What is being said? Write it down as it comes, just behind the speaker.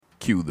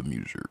Cue the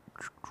music.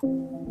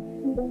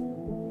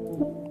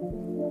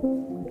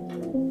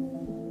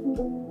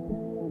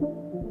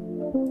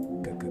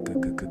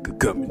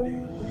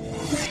 Coming.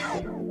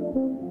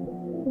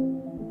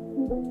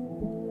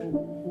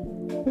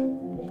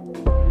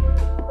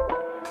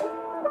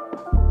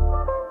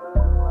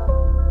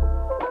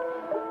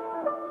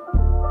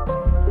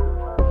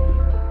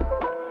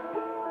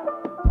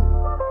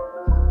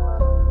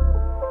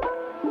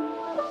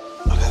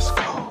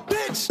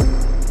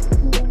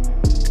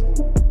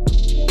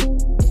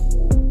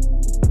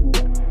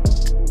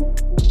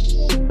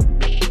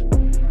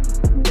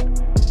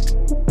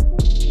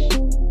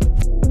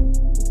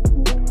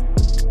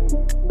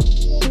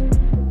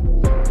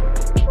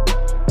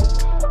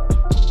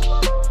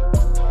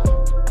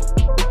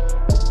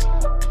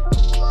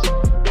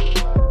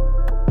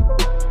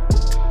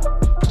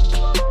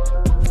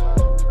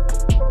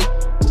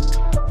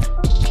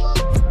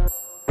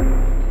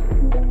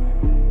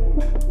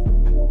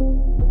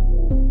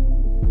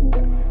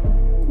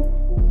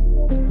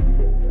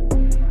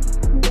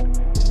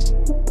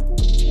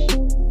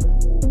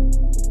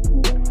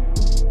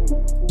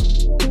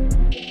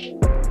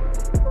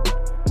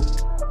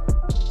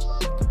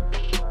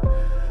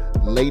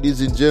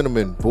 Ladies and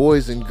gentlemen,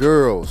 boys and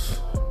girls,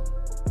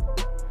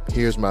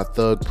 here's my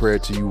thug prayer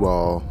to you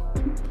all.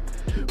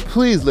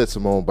 Please let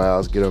Simone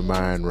Biles get her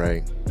mind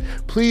right.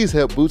 Please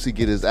help Bootsy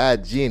get his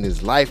IG and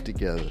his life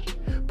together.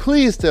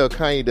 Please tell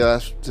Kanye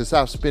to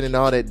stop spending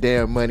all that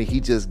damn money. He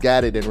just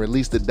got it and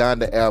released the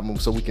Donda album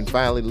so we can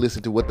finally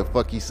listen to what the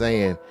fuck he's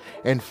saying.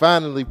 And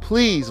finally,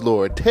 please,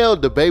 Lord, tell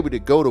the baby to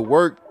go to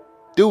work,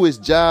 do his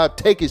job,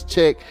 take his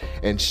check,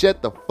 and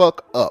shut the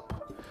fuck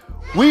up.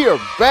 We are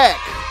back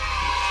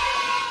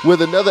with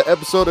another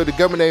episode of the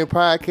Government Name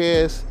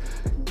Podcast.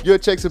 Your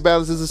checks and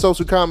balances and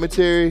social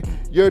commentary.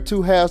 Your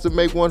two halves to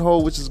make one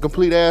whole, which is a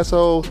complete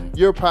asshole.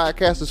 Your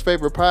podcaster's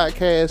favorite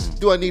podcast.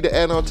 Do I need to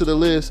add on to the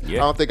list? Yeah.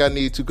 I don't think I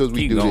need to because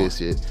we do this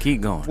shit.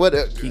 Keep going.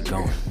 Keep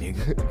going,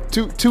 nigga.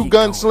 Two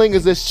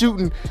gunslingers that's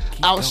shooting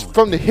out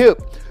from the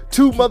hip.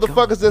 Two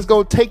motherfuckers that's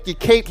gonna take your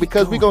cape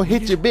because we gonna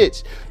hit your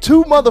bitch.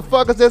 Two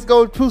motherfuckers that's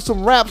gonna do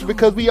some raps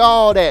because we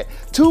all that.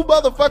 Two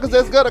motherfuckers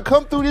that's gonna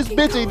come through this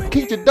bitch and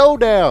keep your dough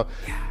down.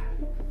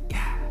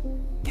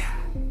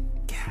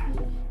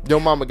 Your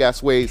mama got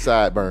suede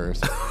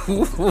sideburns.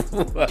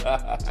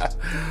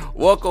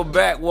 Welcome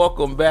back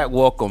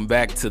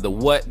to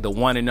the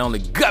one and only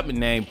Government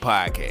Name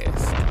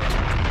Podcast.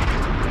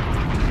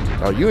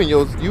 Oh, you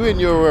in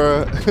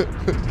your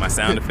my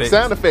sound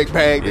effect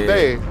bag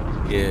today.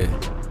 Yeah.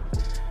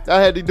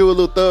 I had to do a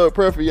little thug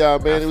prayer for y'all,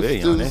 man.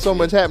 It was so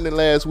much happening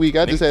last week.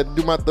 I just had to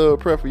do my thug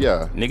prayer for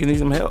y'all. Nigga need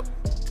some help.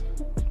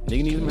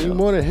 Need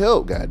more than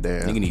help,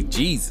 goddamn. Nigga need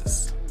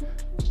Jesus.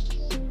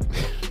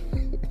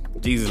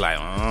 Jesus like,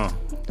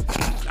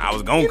 I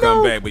was gonna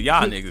come back, but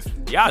y'all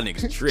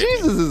niggas tripping.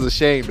 Jesus is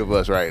ashamed of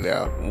us right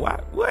now.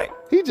 What?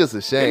 He just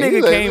ashamed. The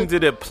nigga came to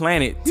the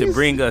planet to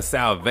bring us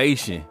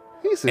salvation,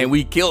 and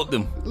we killed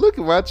them. Look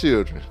at my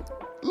children.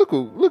 Look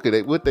at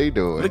it, what they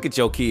doing. Look at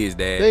your kids,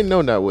 Dad. They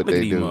know not what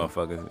they do. Look at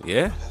these motherfuckers.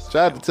 Yeah?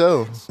 Tried to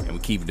tell them. And we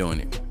keep doing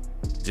it.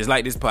 Just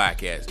like this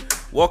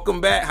podcast. Welcome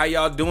back. How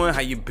y'all doing?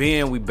 How you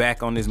been? We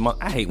back on this month.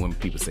 I hate when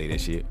people say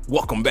that shit.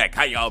 Welcome back.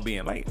 How y'all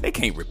been? Like, they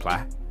can't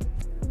reply.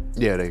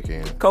 Yeah, they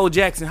can. Cole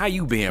Jackson, how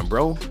you been,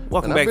 bro?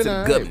 Welcome back to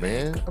the Government,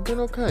 man. I've been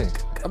okay.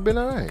 I've been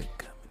all right.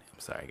 I'm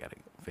sorry, I gotta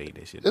fade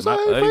that shit. It's all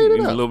right, fade it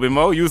a little bit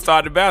more. You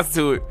started to bounce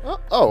to it.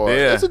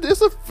 Yeah.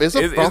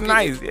 It's funky,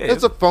 nice. Yeah,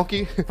 it's a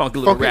funky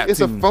little rap. It's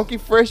a funky,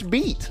 fresh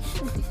beat.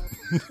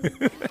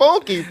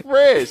 Funky,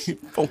 fresh.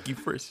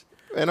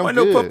 And I'm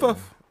good.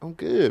 Puff. I'm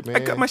good, man. I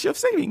got my chef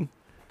saving.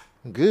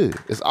 I'm good.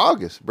 It's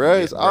August, bro.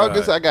 It's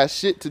August. I got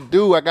shit to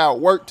do. I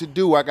got work to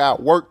do. I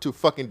got work to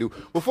fucking do.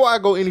 Before I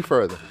go any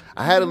further,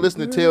 I had a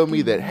listener tell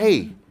me that,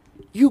 hey,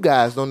 you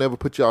guys don't ever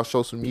put y'all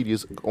social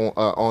medias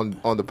on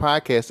the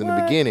podcast in the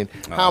beginning.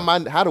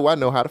 How do I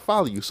know how to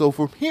follow you? So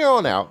from here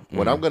on out,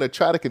 what I'm gonna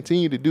try to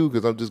continue to do,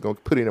 because I'm just gonna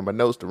put it in my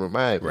notes to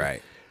remind me.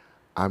 Right.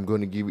 I'm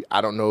gonna give you.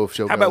 I don't know if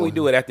How about we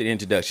do it after the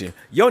introduction?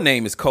 Your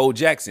name is Cole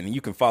Jackson, and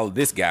you can follow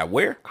this guy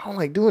where? I don't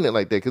like doing it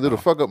like that because it'll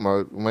fuck up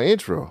my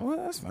intro. Well,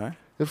 that's fine.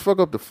 It'll fuck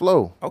up the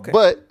flow. Okay.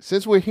 But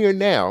since we're here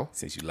now,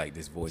 since you like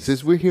this voice, you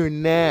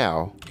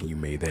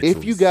made that. If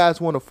choice. You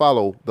guys want to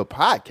follow the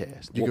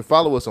podcast, you can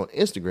follow us on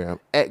Instagram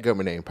at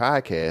Government Name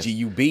Podcast.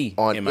 GUB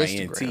on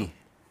MINT. Instagram,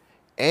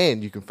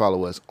 and you can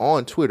follow us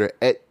on Twitter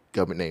at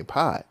Government Name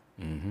Pod.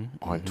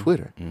 On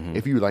Twitter.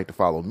 If you would like to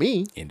follow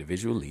me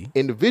individually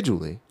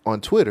on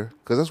Twitter,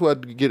 because that's where I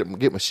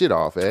get my shit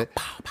off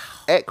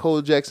at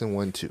Cole Jackson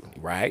 12.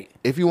 Right.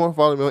 If you want to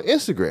follow me on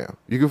Instagram,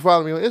 you can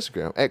follow me on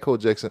Instagram at Cole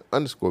Jackson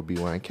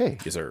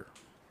 _BYNK. Yes, sir.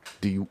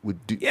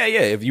 Yeah.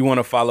 If you want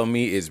to follow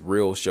me, it's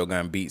Real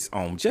Shogun Beats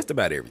on just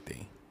about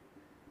everything.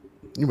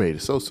 You made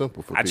it so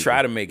simple for people. I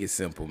try to make it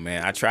simple,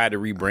 man. I tried to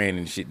rebrand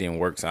and shit didn't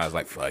work, so I was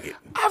like, fuck it.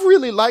 I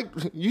really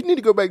you need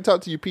to go back and talk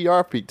to your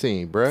PR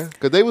team, bruh.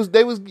 Because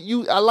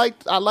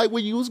I like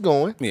where you was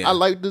going. Yeah. I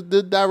like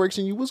the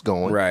direction you was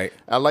going. Right.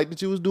 I like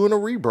that you was doing a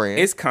rebrand.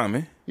 It's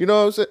coming. You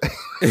know what I'm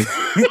saying?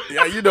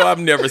 Yeah, you know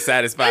I'm never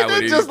satisfied with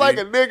It's it. just like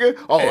a nigga.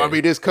 Oh, I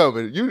mean, it's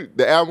coming.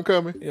 The album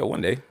coming? Yeah,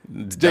 one day.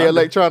 Jay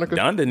Electronica?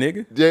 Donda,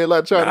 nigga. Jay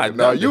Electronica?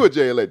 Nah, No, you a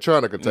Jay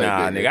Electronica type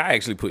Nah, nigga. nigga, I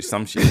actually put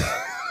some shit.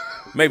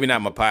 Maybe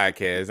not my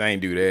podcast. I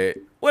ain't do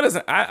that. What is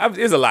it?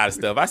 There's a lot of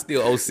stuff. I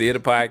still owe Sid a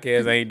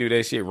podcast. I ain't do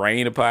that shit.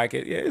 Rain a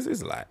podcast. Yeah,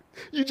 it's a lot.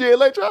 You Jay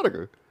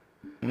Electronica.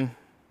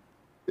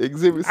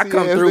 Exhibit C. I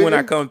come through when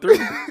I come through.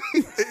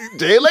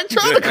 Jay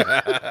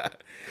Electronica.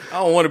 I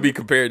don't want to be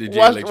compared to Jay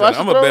Electronica.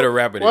 I'm a better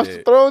rapper than Watch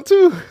that. the Throne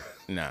too.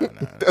 Nah.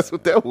 That's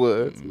what that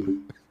was.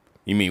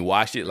 You mean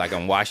wash it like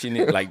I'm washing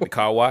it, like the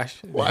car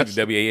wash? Wash.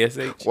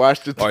 WASH?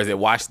 Watch the. Or is it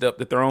washed up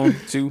the throne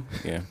too?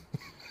 Yeah.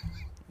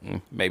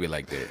 Maybe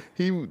like that.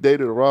 He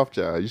dated a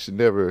Rothschild. You should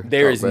never.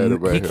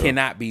 He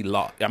cannot be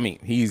lost. I mean,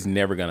 he's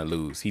never gonna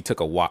lose. He took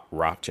a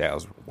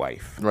Rothschild's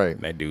wife. Right.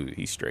 That dude,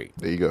 he's straight.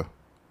 There you go.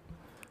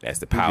 That's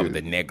the power of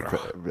the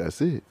Negro. That's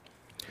it.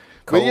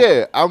 Cool. But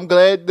yeah, I'm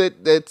glad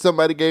that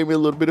somebody gave me a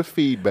little bit of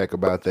feedback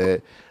about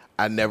that.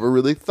 I never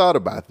really thought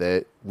about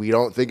that. We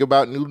don't think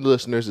about new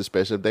listeners,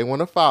 especially if they want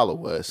to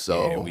follow us.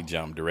 So Yeah, we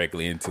jump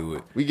directly into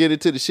it. we get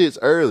into the shits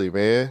early,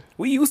 man.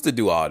 We used to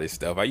do all this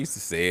stuff. I used to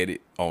say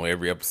it on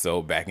every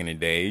episode back in the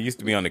day. It used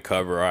to be on the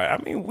cover. I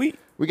mean,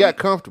 We got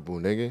comfortable,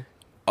 nigga.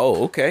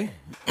 Oh, okay.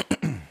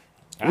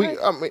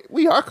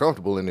 We are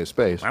comfortable in this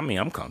space. I mean,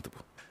 I'm comfortable.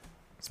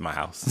 It's my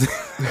house.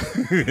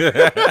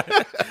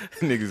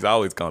 Niggas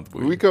always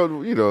comfortable. We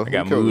come, you know. I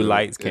got mood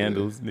lights,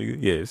 candles, nigga.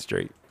 Yeah, it's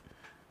straight.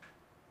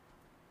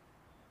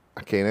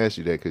 I can't ask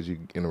you that because you're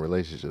in a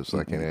relationship, so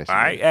I can't ask you.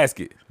 All right,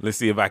 ask it. Let's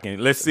see if I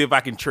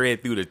can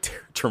tread through the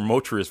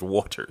tumultuous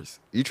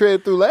waters. You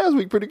tread through last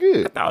week pretty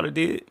good. I thought it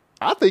did.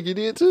 I think you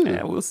did too.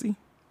 Yeah, we'll see.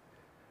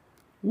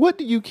 What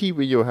do you keep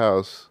in your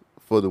house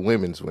for the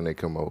women's when they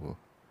come over?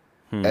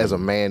 As a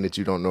man that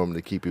you don't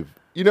normally keep it.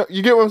 You know,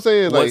 you get what I'm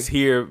saying? What's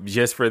here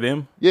just for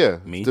them? Yeah.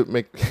 Me? To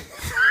make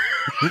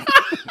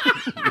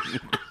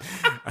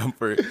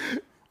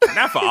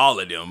Not for all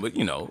of them, but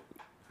you know,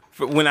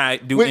 for when I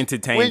do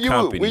entertain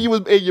company. When you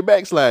was in your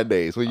backslide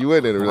days, when you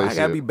went in a relationship.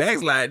 I gotta be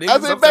backslide, nigga. I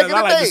said Sometimes back in the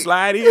I like day. to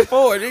slide in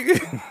forward,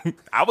 nigga.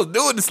 I was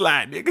doing the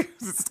slide, nigga.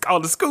 It's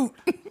called the scoot.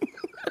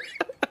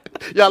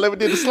 Y'all ever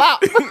did the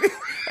slop?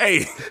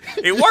 Hey,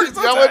 it works.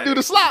 Y'all ever do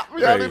the slop?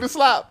 Y'all did the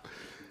slop.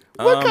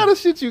 What kind of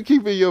shit you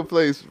keep in your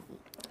place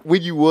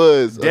when you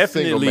was a single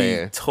Definitely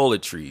man?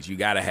 toiletries. You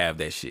gotta have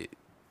that shit.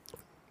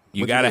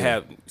 You What gotta you mean?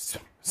 have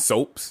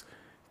soaps,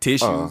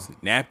 tissues,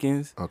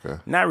 napkins. Okay.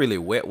 Not really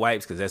wet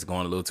wipes because that's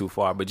going a little too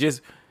far, but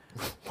just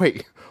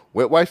Wait,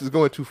 wet wipes is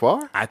going too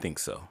far? I think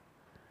so.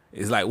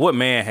 It's like, what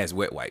man has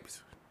wet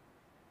wipes?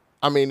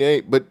 I mean, they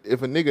ain't, but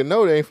if a nigga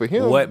know they ain't for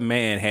him, What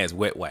man has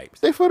wet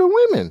wipes? they for the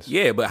women's.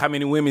 Yeah, but how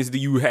many women's do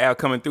you have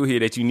coming through here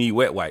that you need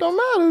wet wipes? Don't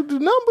matter the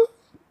number,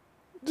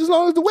 just as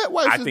long as the wet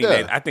wipes is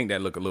there. I think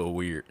that look a little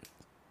weird.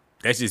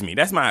 That's just me.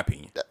 That's my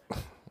opinion.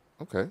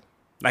 Okay,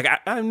 Like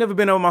I've never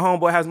been over my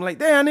homeboy house. I'm like,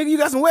 damn nigga, you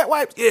got some wet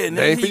wipes? Yeah, nigga,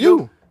 that ain't for here you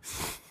you.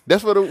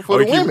 That's for the Oh,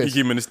 the you women. give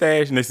him in the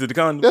stash next to the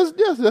condom. That's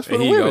for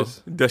And the here you women.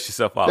 go. Dust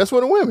yourself off. That's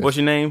for the women. What's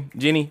your name?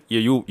 Jenny?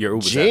 Your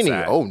Uber's Jenny.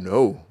 outside. Oh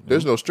no,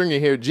 there's no stringy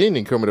hair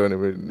Jenny coming on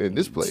in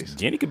this place.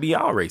 Jenny could be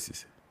all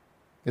races.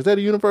 Is that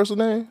a universal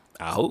name?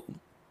 I hope.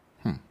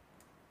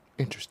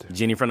 Interesting.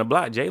 Jenny from the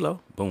block,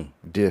 J-Lo. Boom.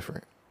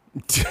 Different.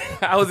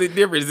 How is it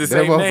different? It's the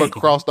That same name. motherfucker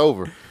crossed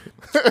over.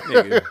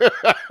 Nigga.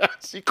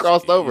 She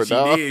crossed over, She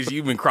dog. did.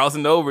 She been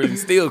crossing over and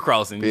still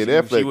crossing. Yeah, She-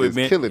 that she flick would've is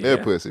been- killing that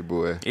yeah. pussy,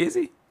 boy. Is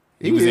he?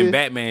 He He was in is.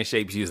 Batman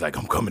shape. She was like,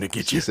 I'm coming to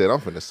get She you. said, I'm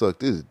finna suck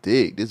this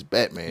dick, this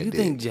Batman You dick.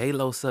 think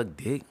J-Lo sucked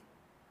dick?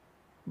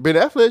 Ben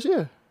Affleck,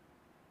 yeah.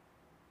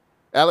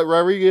 Alec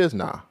Rodriguez,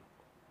 nah.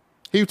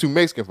 He was too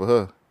Mexican for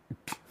her.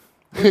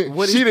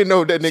 What She is- didn't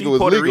know that She nigga was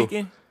Puerto legal.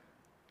 Rican?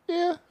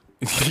 Yeah.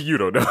 You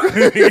don't know.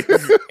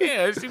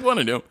 Yeah, she one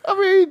of them. I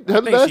mean,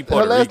 her think she last,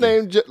 Puerto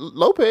name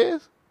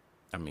Lopez.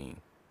 I mean,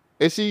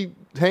 And she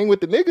hang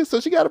with the niggas, so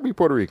she got to be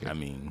Puerto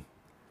Rican.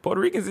 Puerto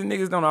Ricans and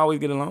niggas don't always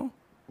get along.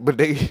 But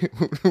they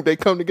they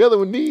come together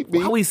when need be.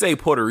 Why we say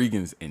Puerto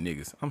Ricans and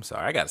niggas? I'm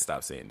sorry, I gotta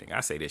stop saying nigga.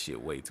 I say that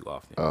shit way too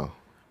often. Oh.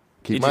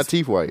 Keep It my just-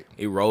 teeth white.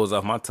 It rolls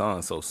off my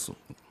tongue so soon.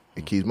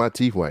 It keeps my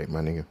teeth white,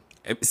 my nigga.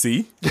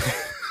 See?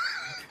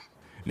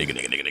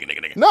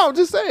 nigga. No, I'm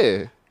just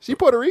saying. She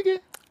Puerto Rican?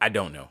 I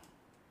don't know.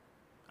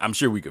 I'm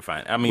sure we could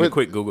find. I mean, What-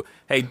 quick Google.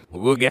 Hey,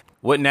 we'll get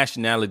what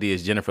nationality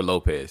is Jennifer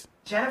Lopez?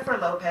 Jennifer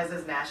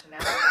Lopez's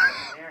nationality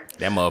is American.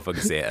 That motherfucker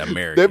said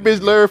American. That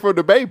bitch learned from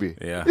the baby.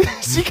 Yeah.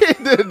 She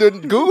can't. The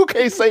Google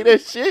can't say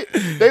that shit.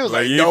 They was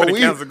Like, like, you no, ain't finna we.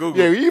 cancel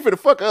Google. Yeah, you finna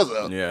fuck us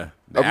up. Yeah.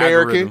 The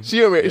American. algorithm.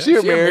 She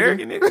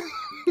American. nigga.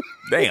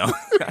 Damn.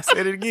 I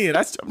said it again.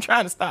 I'm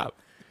trying to stop.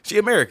 She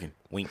American.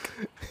 Wink.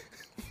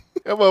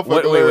 That motherfucker.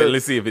 Wait, learned-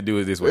 let's see if it do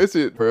it this way. That's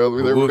it, Pearl.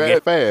 We We'll learned that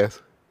get-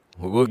 fast.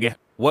 We'll get.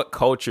 What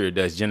culture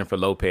does Jennifer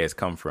Lopez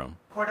come from?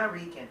 Puerto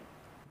Rican.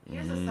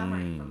 Here's a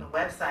summary from the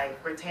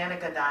website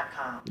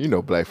Britannica.com. You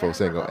know black folks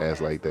ain't Jennifer gonna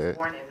ask Lopez like was that.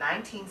 Born in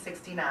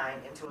 1969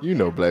 into a You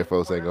know family black of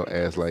folks ain't Puerto gonna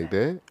Rican ask like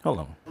descent. that. Hold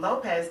on.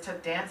 Lopez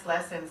took dance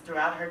lessons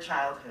throughout her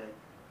childhood.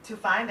 To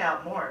find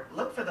out more,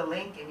 look for the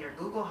link in your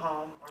Google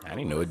Home. Or I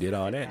didn't know it did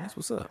all that. That's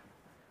what's up.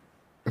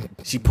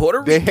 She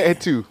Puerto They Rican.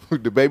 had to.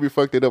 The baby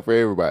fucked it up for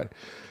everybody.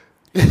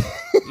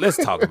 Let's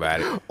talk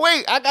about it.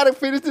 Wait, I gotta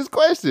finish this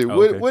question.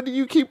 Okay. What do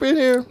you keep in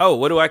here? Oh,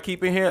 what do I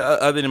keep in here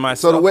other than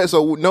So myself?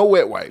 so no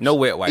wet wipes. No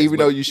wet wipes, even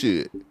but- though you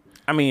should.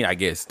 I mean, I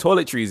guess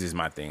toiletries is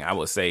my thing. I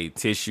would say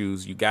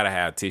tissues. You gotta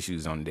have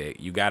tissues on deck.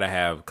 You gotta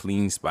have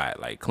clean spot.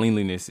 Like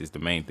cleanliness is the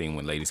main thing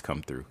when ladies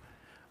come through.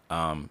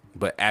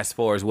 But as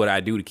far as what I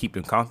do to keep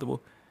them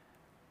comfortable,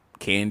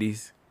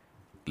 candies,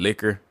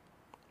 liquor.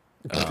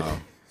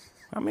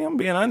 I mean, I'm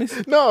being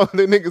honest. No,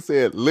 the nigga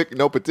said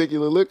no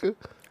particular liquor.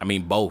 I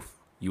mean, both.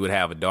 You would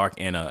have a dark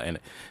and a.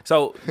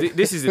 So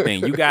this is the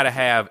thing. You gotta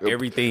have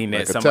everything that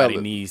Like a somebody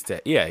Tyler- needs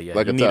to. Yeah.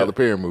 Like You a need Tyler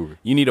Perry movie.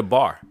 You need a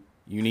bar.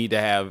 You need to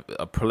have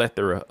a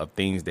plethora of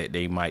things that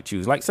they might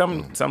choose. Like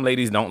some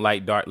ladies don't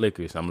like dark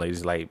liquor. Some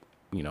ladies like,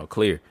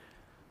 clear.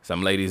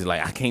 Some ladies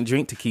like, I can't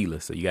drink tequila,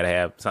 so you got to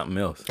have something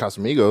else.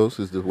 Casamigos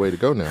is the way to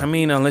go now. I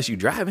mean, unless you're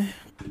driving.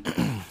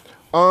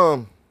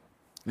 So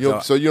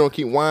you don't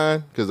keep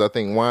wine, because I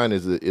think wine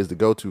is the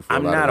go-to for.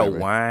 I'm a lot not of a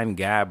women. wine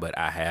guy, but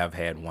I have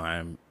had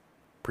wine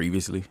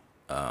previously.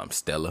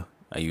 Stella.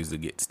 I used to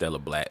get Stella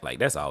Black. Like,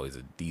 that's always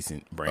a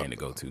decent brand to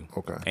go to.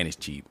 Okay. And it's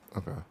cheap.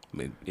 Okay.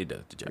 But it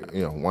does the job.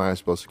 You know, wine's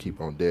supposed to keep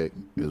on deck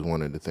is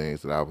one of the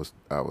things that I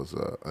was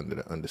under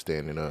the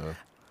understanding of.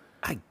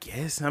 I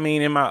guess. I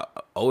mean, in my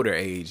older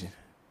age,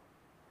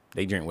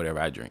 they drink whatever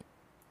I drink.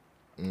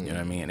 You know what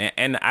I mean?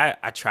 And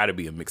I try to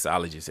be a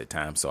mixologist at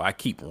times. So I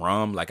keep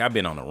rum. Like, I've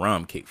been on a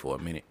rum kick for a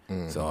minute.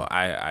 So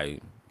I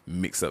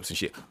mix up some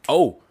shit.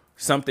 Oh,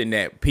 something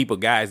that people,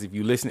 guys, if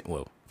you listen,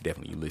 well,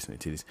 definitely you listening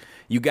to this,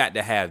 you got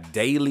to have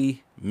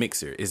daily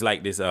mixer. It's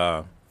like this,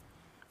 dang,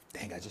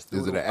 I just threw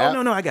Is it away. an app?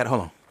 Oh, no, I got it.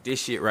 Hold on.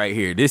 This shit right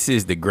here. This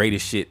is the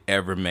greatest shit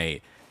ever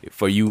made.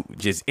 For you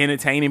just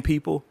entertaining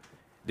people,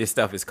 this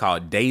stuff is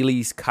called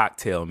Dailies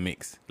Cocktail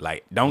Mix.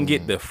 Like, don't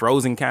get the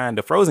frozen kind.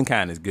 The frozen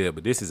kind is good,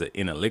 but this is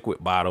in a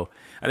liquid bottle.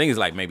 I think it's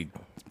like maybe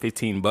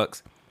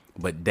 $15.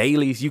 But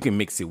Dailies, you can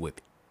mix it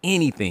with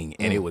anything,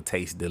 and it will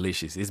taste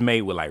delicious. It's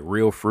made with like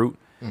real fruit,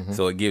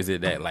 so it gives it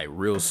that like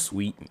real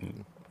sweet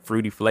and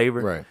fruity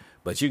flavor. Right.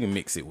 But you can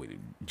mix it with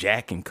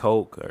Jack and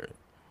Coke or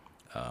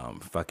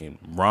fucking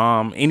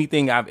rum.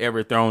 Anything I've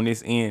ever thrown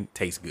this in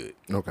tastes good.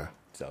 Okay.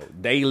 So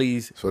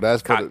Dailies. So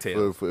that's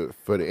cocktails.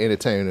 for the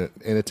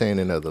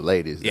entertaining of the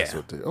ladies. That's Yeah,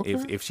 what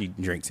okay. if she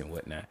drinks and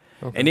whatnot.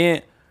 And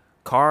then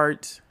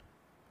cards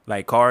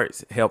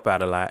help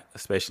out a lot,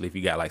 especially if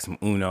you got like some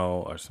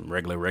Uno or some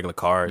regular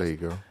cards. There you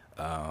go.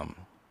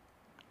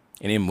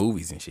 And then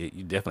movies and shit.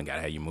 You definitely got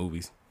to have your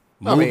movies.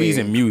 I Movies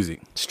mean, and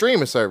music.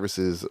 Streaming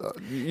services,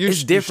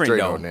 It's different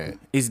straight though. on that.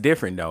 It's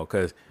different though,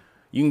 because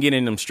you can get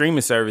in them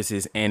streaming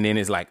services and then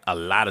it's like a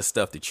lot of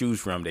stuff to choose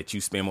from that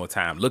you spend more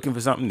time looking for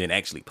something than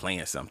actually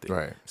playing something.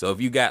 Right. So if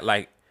you got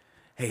like,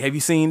 hey, have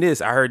you seen this?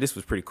 I heard this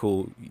was pretty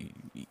cool.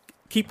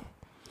 Keep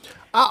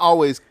I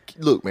always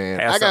look, man.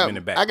 Have I something got in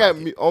the back I got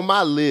pocket. on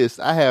my list.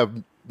 I have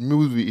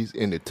movies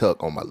in the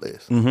tuck on my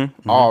list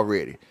Mm-hmm,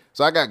 already.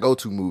 So I got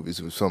go-to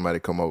movies if somebody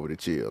come over to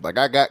chill. Like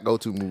I got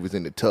go-to movies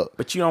in the tuck.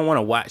 But you don't want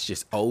to watch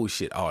just old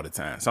shit all the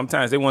time.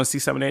 Sometimes they want to see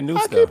some of that new I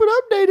stuff. keep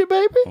it updated,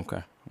 baby.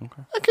 Okay.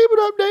 I keep it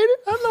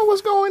updated. I know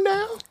what's going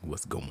down.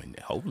 What's going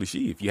there? Hopefully,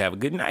 if you have a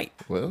good night.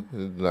 Well,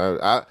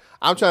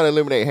 I'm trying to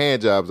eliminate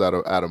hand jobs out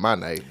of my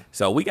night.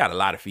 So we got a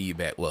lot of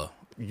feedback. Well,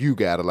 You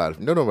got a lot of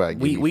nobody.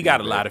 we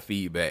got a lot of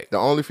feedback. The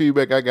only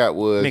feedback I got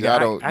was Nigga,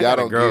 y'all I got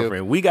a don't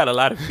girlfriend. We got a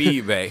lot of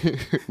feedback.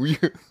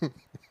 give.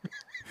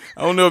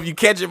 I don't know if you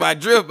catching my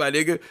drift, my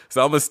nigga.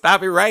 So I'm gonna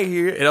stop it right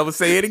here and I'm gonna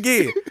say it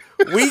again.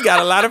 We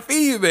got a lot of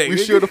feedback. We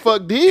nigga. sure the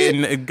fuck did.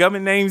 And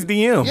government names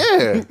DM.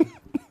 Yeah.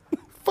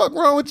 Fuck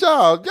wrong with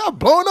y'all? Y'all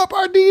blowing up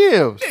our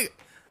DMs.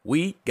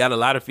 We got a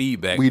lot of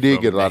feedback. We did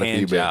from get a lot the of hand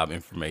feedback. job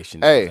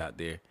information Hey. that's out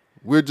there.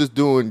 We're just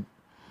doing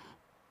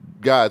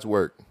God's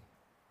work.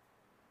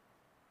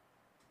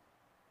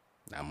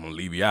 I'm gonna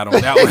leave you out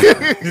on that one.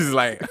 It's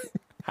like,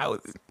 how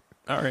is it?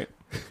 All right.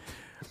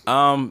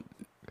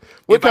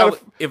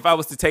 If I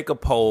was to take a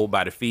poll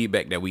by the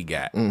feedback that we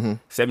got,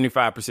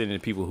 75% of the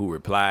people who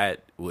replied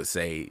would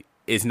say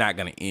it's not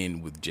gonna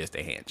end with just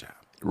a hand job.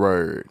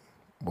 Word.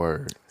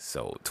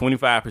 So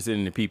 25%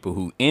 of the people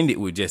who ended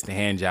with just a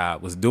hand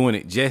job was doing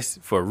it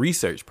just for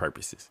research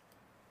purposes.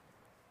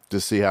 To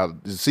see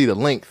the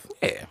length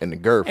Yeah. and the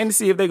girth. And to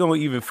see if they're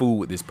going to even fool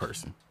with this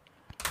person.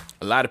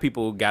 A lot of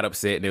people got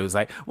upset and it was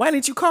like, why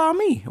didn't you call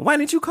me? Why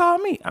didn't you call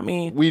me? I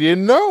mean, We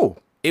didn't know.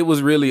 it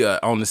was really a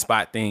on the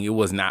spot thing. It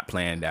was not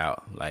planned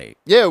out. Like,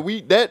 Yeah,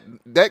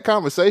 that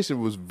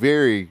conversation was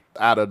very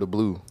out of the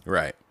blue.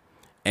 right.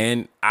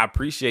 And I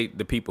appreciate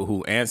the people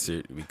who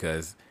answered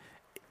because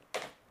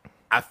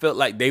I felt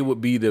like they would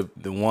be the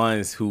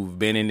ones who've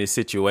been in this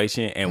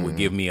situation and would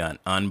give me an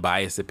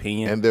unbiased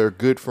opinion. And they're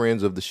good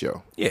friends of the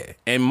show. Yeah,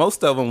 and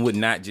most of them would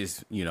not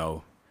just,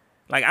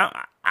 like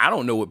I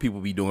don't know what people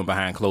be doing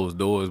behind closed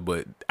doors,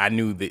 but I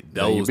knew that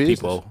None of your those business.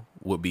 people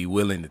would be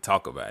willing to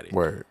talk about it.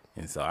 Word.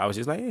 And so I was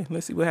just like,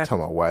 let's see what happens.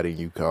 Talking about why didn't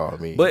you call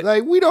me? But-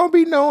 like, we don't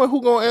be knowing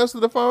who gonna answer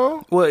the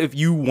phone. Well, if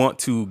you want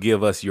to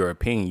give us your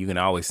opinion, you can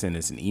always send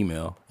us an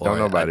email or Don't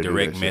nobody a do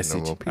direct that shit no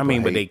message. more. I People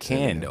mean, but they hate can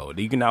sending though.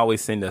 You can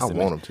always send us. I a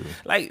want message. them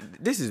to.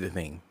 Like, this is the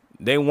thing.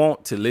 They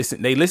want to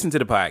listen. They listen to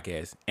the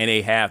podcast and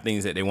they have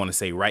things that they want to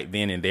say right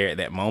then and there at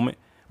that moment,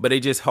 but they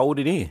just hold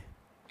it in.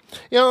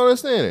 You don't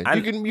understand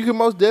it. You can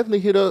most definitely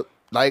hit up,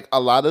 like a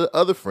lot of the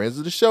other friends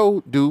of the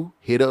show do,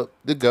 hit up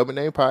the Government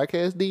Name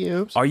Podcast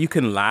DMs. Or you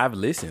can live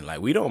listen.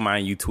 Like, we don't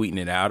mind you tweeting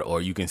it out, or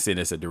you can send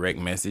us a direct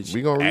message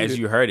We gonna read as it.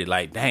 you heard it.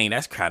 Like, dang,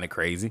 that's kind of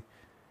crazy.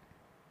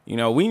 You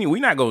know, we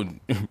not gonna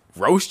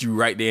roast you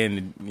right there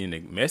in the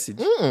message.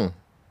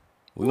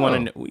 We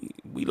want to.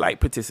 We like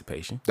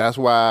participation. That's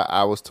why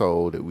I was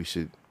told that we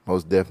should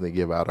most definitely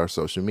give out our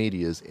social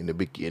medias in the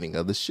beginning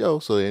of the show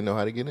so they know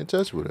how to get in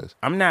touch with us.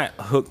 I'm not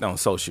hooked on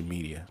social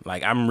media.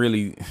 Like, I'm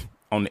really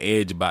on the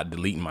edge about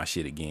deleting my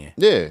shit again.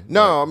 Yeah.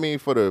 No, I mean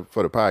for the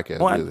podcast.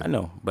 Well, really. I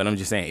know, but I'm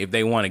just saying, if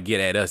they want to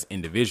get at us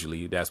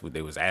individually, that's what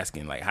they was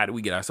asking. Like, how do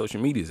we get our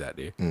social medias out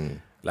there?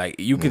 Like,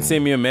 you can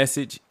send me a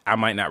message. I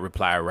might not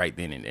reply right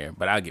then and there,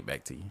 but I'll get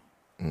back to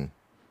you.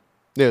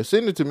 Yeah,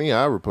 send it to me.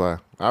 I reply.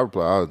 I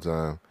reply all the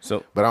time.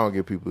 So, But I don't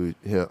get people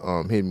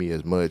hit me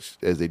as much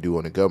as they do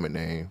on the Government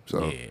Name.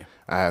 So Yeah.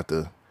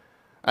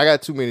 I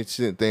got too many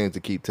things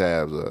to keep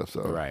tabs of.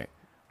 So right.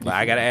 But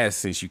I got to ask,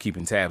 since you're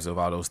keeping tabs of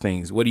all those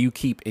things, what do you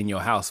keep in your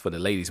house for the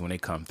ladies when they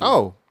come through?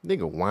 Oh,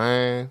 nigga,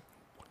 wine.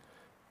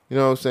 You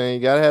know what I'm saying?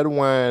 You gotta have the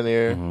wine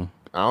there. Mm-hmm.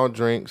 I don't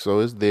drink, so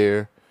it's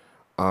there.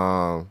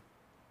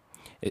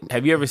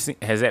 Have you ever seen,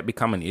 has that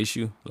become an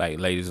issue? Like,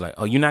 ladies like,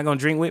 oh, you're not going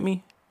to drink with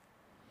me?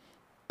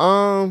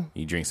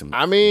 You drink some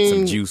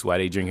juice while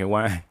they drinking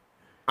wine?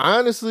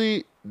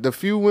 Honestly, the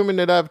few women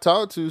that I've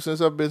talked to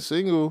since I've been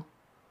single,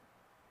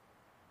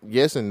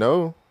 yes and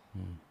no.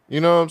 You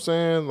know what I'm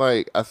saying?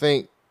 Like, I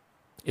think,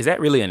 Is that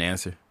really an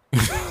answer?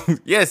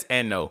 Yes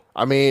and no.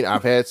 I mean,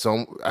 I've had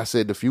I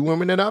said the few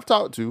women that I've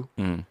talked to,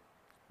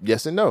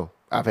 yes and no.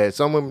 I've had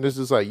some women that's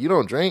just like, you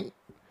don't drink.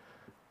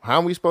 How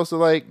are we supposed to,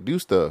 like, do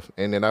stuff?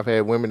 And then I've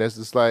had women that's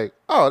just like,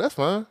 oh, that's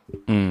fine.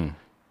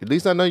 At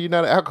least I know you're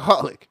not an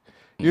alcoholic.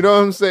 You know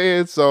what I'm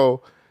saying?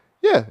 So,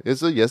 yeah,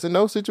 it's a yes and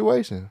no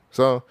situation.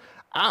 So,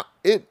 I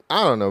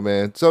don't know,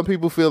 man. Some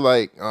people feel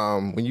like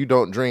when you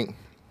don't drink,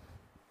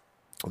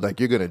 like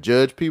you're going to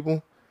judge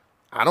people.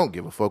 I don't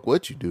give a fuck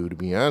what you do, to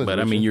be honest But,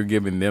 with I mean, you. you're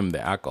giving them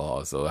the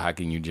alcohol, so how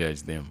can you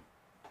judge them?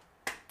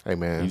 Hey,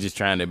 man, You're just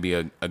trying to be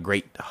a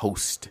great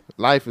host.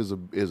 life is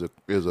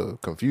a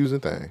confusing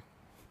thing.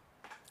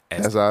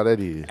 As, That's all that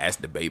is. as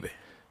the baby.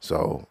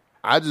 So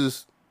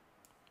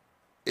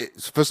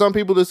for some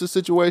people it's a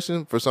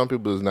situation. For some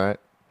people it's not.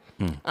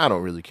 I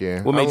don't really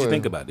care. What I made you wouldn't-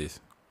 think about this?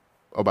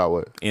 about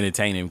what?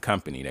 Entertaining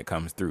company that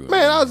comes through.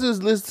 Man, I was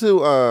just listening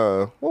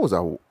to what was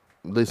I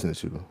listening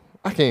to?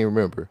 I can't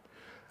remember.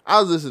 I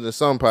was listening to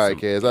some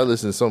podcasts. I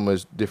listen to so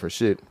much different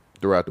shit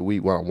throughout the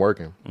week while I'm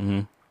working,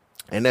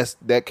 and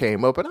that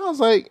came up, and I was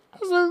like,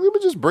 we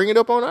would just bring it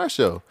up on our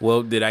show.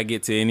 Well, did I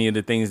get to any of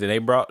the things that they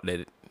brought?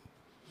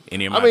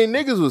 Any of my, I mean,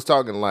 niggas was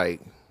talking like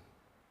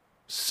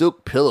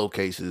silk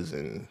pillowcases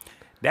and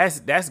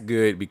that's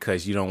good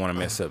because you don't want to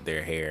mess up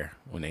their hair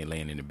when they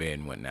laying in the bed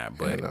and whatnot.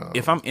 But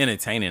if I'm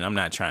entertaining, I'm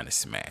not trying to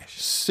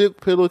smash. silk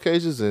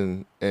pillowcases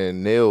and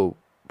nail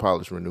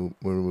polish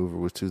remover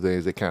was two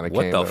things that kind of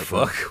What came the up.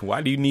 fuck?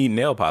 Why do you need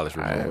nail polish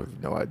I remover?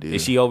 have no idea.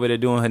 Is she over there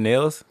doing her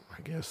nails?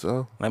 I guess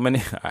so. Like, my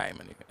nigga. All right,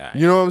 my nigga. All right.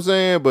 You know what I'm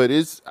saying? But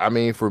I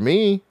mean, for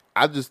me,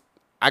 I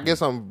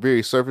guess I'm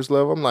very surface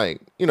level. I'm like,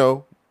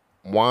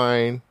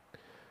 wine,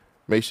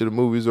 make sure the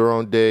movies are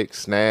on deck,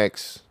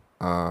 snacks.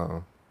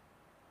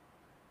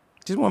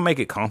 Just want to make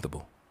it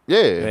comfortable.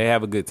 Yeah. They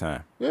have a good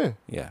time. Yeah.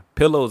 Yeah.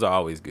 Pillows are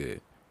always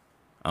good.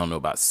 I don't know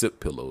about silk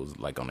pillows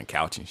like on the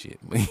couch and shit.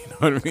 But you know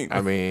what I mean?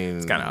 I mean,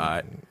 it's kind of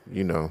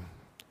odd.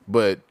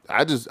 But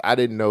I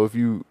didn't know if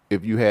you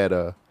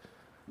had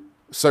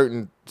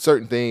certain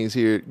things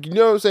here. You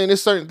know what I'm saying?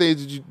 There's certain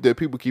things that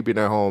people keep in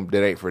their home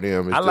that ain't for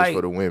them. It's I just like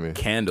for the women.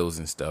 candles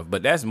and stuff,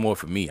 but that's more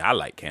for me. I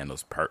like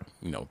candles,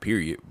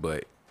 period.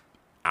 But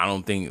I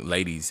don't think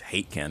ladies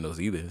hate candles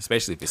either,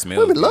 especially if it smells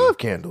Women good. love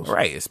candles.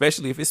 Right,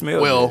 especially if it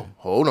smells Well, good.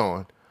 hold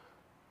on.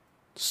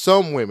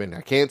 Some women,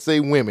 I can't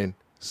say women.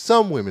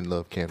 Some women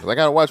love candles. I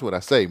gotta watch what I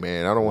say,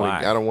 man. I don't want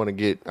Why? to. I don't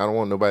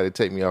want nobody to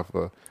take me off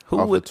a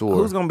tour.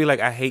 Who's gonna be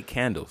like, I hate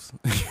candles?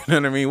 You know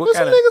what I mean? What There's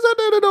some kind of? niggas out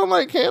there that don't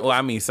like candles. Well,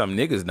 I mean, some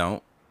niggas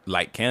don't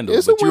like candles,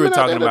 There's some but you were women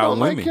out talking there that about don't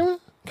women. like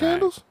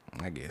candles.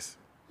 I guess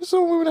There's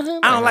some women that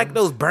I don't like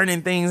those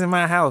burning things in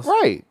my house.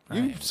 Right.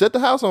 You set the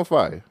house on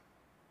fire.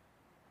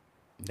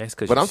 That's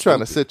because. But I'm trying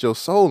to set your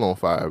soul on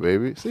fire,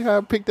 baby. See how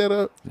I picked that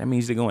up? That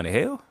means they're going to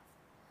hell.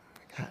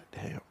 God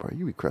damn, bro,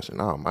 you be crushing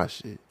all my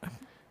shit.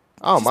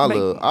 All Just my make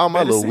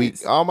better weak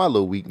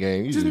sense.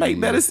 game. You Just make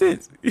better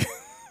sense.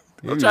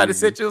 I'm trying to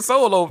set your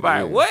soul on fire.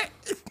 Yeah. What?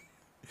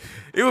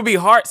 It would be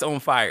hearts on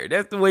fire.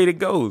 That's the way it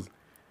goes.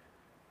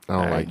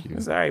 I don't like you.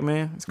 It's all right,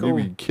 man. It's cool.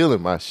 You be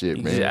killing my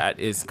shit, man. Yeah,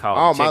 it's called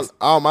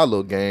all my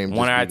little games.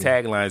 One of our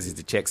taglines is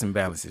the checks and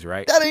balances,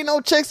 right? That ain't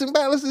no checks and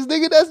balances,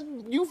 nigga. That's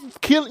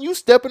you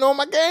stepping on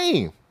my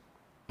game.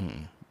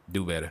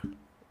 Do better.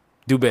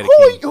 Do better,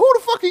 Who King.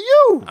 the fuck are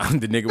you? I'm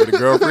the nigga with the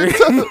girlfriend.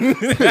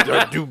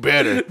 Do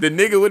better. The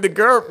nigga with the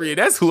girlfriend.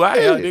 That's who I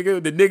am,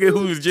 nigga. The nigga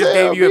who just Tell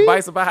gave you me.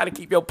 advice about how to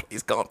keep your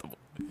place comfortable.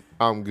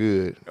 I'm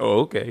good.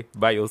 Oh, okay.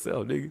 By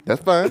yourself, nigga.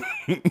 That's fine.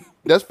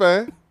 That's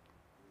fine.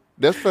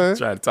 That's fine.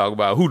 Trying to talk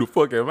about who the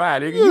fuck am I,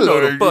 nigga? You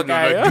know the fuck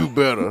I am. Do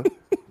better.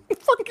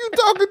 Fuck you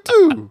talking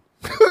to?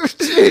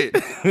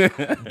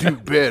 Shit. Do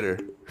better.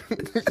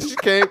 She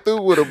came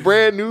through with a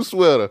brand new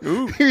sweater.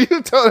 You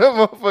told that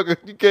motherfucker,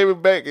 you came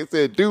back and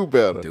said, do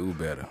better. Do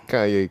better.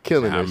 Kanye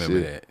killing I that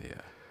remember shit. that,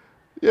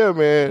 yeah. Yeah,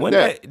 man.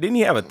 Didn't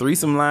he have a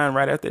threesome line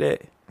right after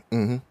that?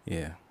 Mm-hmm.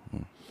 Yeah.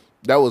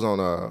 That was on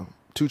a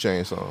 2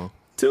 Chainz song.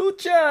 2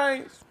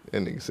 Chainz.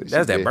 That nigga said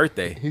That's that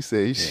birthday. He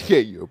said she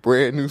gave you a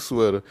brand new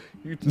sweater.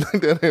 You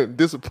that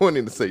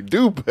disappointing to say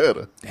do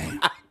better.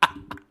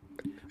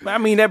 I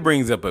mean, that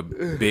brings up a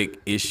big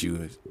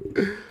issue.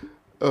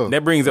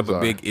 That brings up a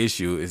big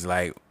issue. Is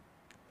like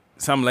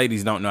some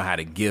ladies don't know how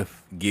to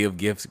give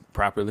gifts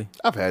properly.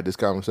 I've had this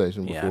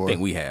conversation before. Yeah, I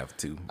think we have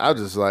too. I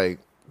was just like,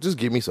 just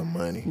give me some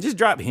money. Just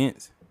drop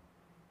hints.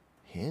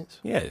 Hints?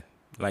 Yeah,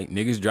 like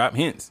niggas drop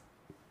hints.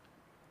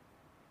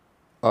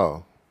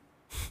 Oh.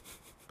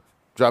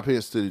 Drop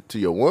hints to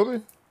your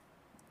woman?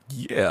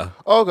 Yeah.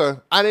 Okay.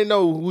 I didn't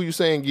know who you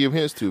saying give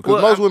hints to.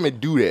 Because most women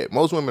do that.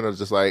 Most women are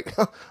just like,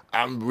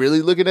 I'm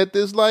really looking at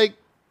this like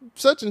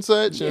such and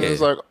such. And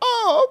it's like,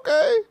 oh,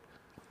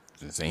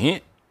 okay. It's a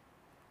hint.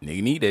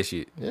 Nigga need that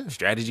shit. Yeah.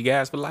 Strategy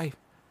guys for life.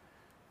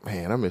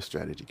 Man, I miss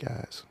strategy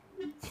guys.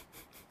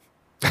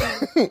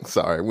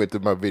 Sorry, went to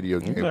my video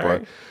game part.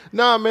 Right.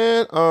 Nah,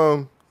 man.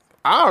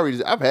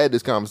 I've had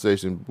this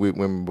conversation with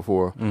women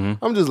before.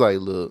 Mm-hmm. I'm just like,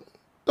 look,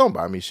 don't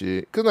buy me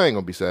shit, cause I ain't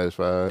gonna be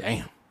satisfied.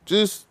 Damn.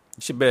 Just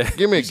You should bet.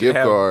 give me a you should gift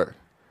have- card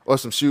or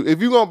some shoes.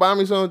 If you gonna buy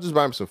me something, just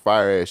buy me some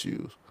fire ass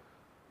shoes.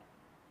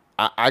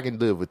 I can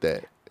live with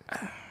that.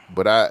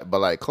 But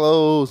like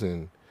clothes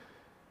and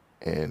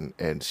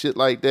shit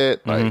like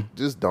that, like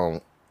just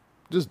don't.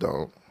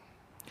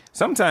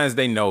 Sometimes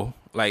they know,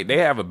 like they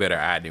have a better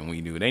eye than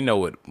we do. They know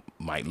what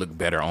might look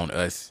better on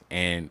us,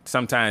 and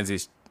sometimes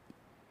it's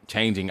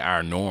changing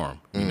our norm.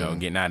 You know,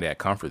 getting out of that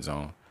comfort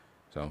zone.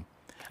 So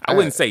I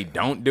wouldn't say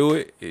don't do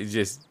it. It's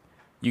just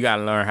you got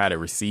to learn how to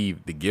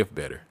receive the gift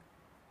better.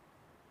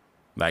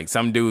 Like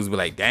some dudes be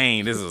like,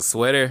 "Dang, this is a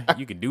sweater.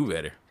 You can do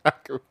better." I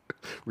can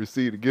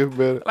receive the gift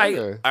better. Like,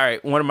 Okay. all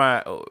right, one of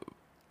my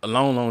a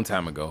long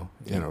time ago,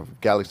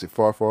 Galaxy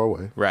far, far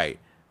away. right?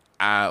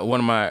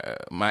 One of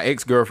my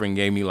ex-girlfriend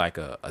gave me like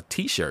a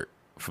T-shirt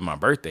for my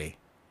birthday,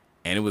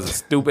 and it was a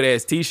stupid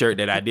ass T-shirt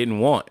that I didn't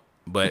want,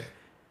 but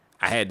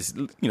I had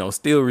to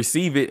still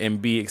receive it and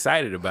be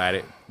excited about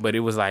it. But it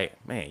was like,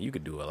 man, you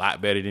could do a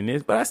lot better than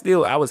this. But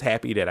I was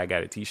happy that I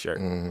got a T-shirt.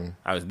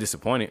 I was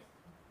disappointed,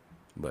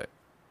 but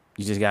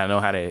you just gotta know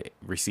how to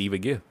receive a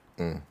gift.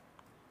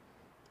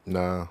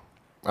 Nah.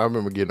 I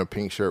remember getting a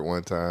pink shirt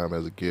one time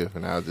as a gift,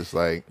 and I was just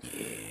like,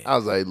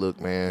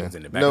 look, man, was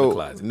in the back of the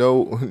closet.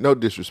 no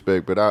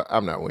disrespect, but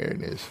I'm not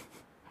wearing this.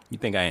 You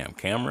think I am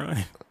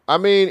Cameron? I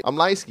mean, I'm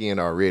light skinned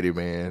already,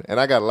 man, and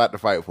I got a lot to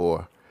fight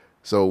for.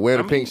 So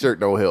wearing a pink shirt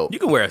don't help. You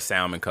can wear a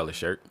salmon color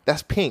shirt.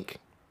 That's pink.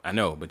 I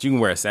know, but you can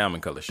wear a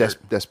salmon color shirt.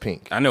 That's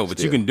pink. I know, but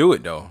you still. can do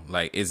it though.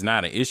 Like it's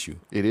not an issue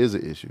It is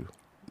an issue.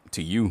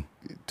 to you.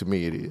 To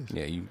me, it is.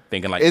 Yeah, you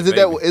thinking like Isn't the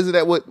baby.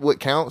 that what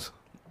counts?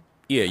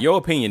 Yeah, your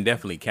opinion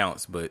definitely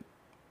counts, but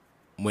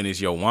when it's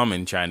your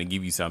woman trying to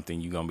give you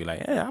something, you're gonna be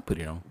like, "Yeah, I'll put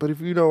it on." But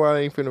if you know I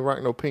ain't finna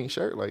rock no pink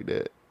shirt like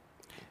that.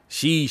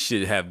 She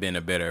should have been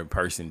a better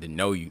person to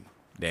know you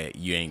that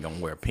you ain't gonna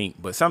wear pink.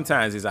 But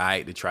sometimes it's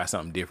alright to try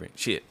something different.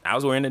 Shit, I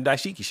was wearing a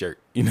dashiki shirt.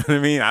 You know what I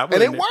mean? And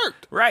it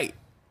worked. Right.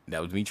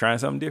 That was me trying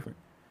something different.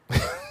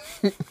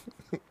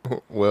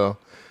 Well,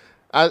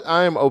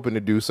 I am open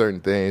to do certain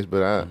things,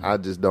 but I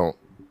just don't.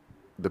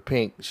 The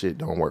pink shit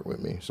don't work with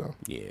me. So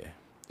Yeah.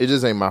 it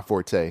just ain't my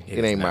forte. It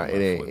It's ain't not my my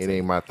it forte.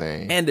 ain't my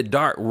thing. And the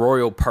dark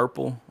royal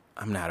purple.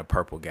 I'm not a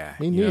purple guy.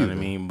 Me You know what I neither.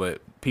 mean?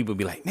 But people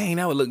be like, "Dang,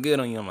 that would look good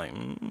on you." I'm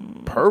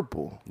like,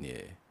 Purple.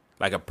 yeah.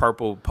 Like a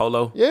purple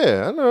polo.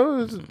 Yeah, I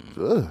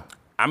know.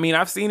 I mean,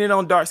 I've seen it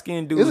on dark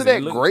skinned dudes. Isn't and that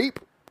it look- grape?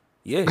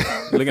 Yeah.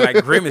 Looking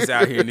like Grimace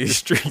out here in these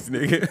streets,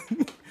 nigga.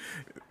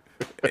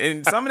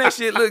 And some of that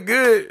shit look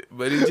good,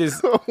 but it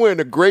just I'm wearing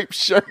a grape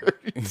shirt.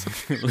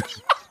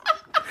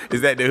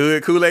 is that the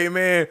hood Kool-Aid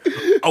man?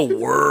 A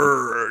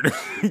word.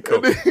 He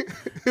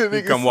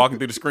come walking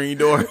through the screen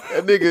door.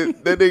 That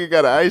nigga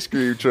got an ice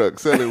cream truck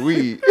selling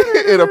weed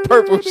in a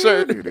purple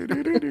shirt.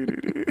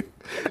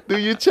 Do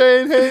your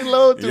chain hang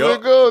low till Yup.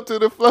 it go to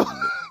the floor?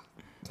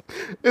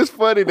 It's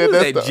funny What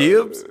was that's that, the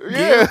Jibs?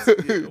 Yeah,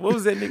 Gibbs? What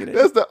was that nigga name?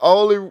 that's the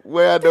only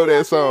way I know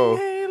that song.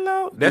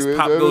 Halo. That's Do it,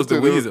 Pop do it, Goes do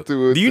to it, Weasel.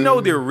 do it, Do you do know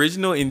it. the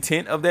original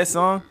intent of that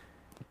song?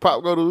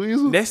 Pop Go to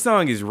Weasel. That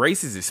song is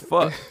racist as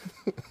fuck.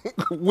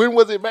 When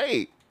was it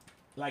made?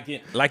 Like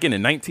in the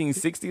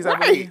 1960s, I Right.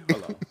 believe.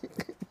 Hold on.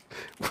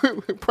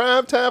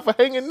 Prime time for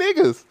hanging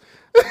niggas.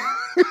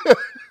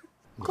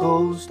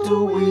 Goes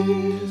to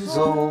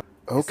Weasel.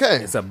 Okay.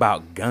 It's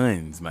about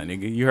guns, my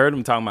nigga. You heard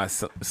him talking about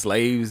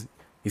slaves.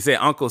 He said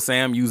Uncle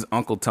Sam used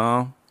Uncle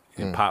Tom,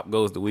 and Pop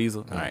goes the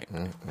Weasel. All right.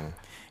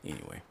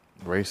 Anyway.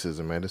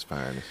 Racism at its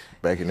finest.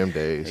 Back in them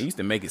They days. used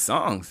to make it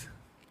songs.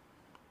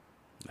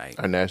 Like,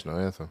 Our national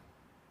anthem.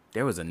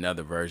 there was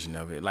another version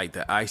of it. Like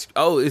it's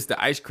the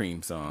ice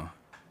cream song.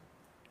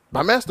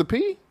 By Master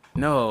P?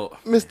 No.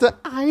 Mr.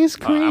 Ice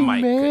I Cream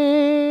might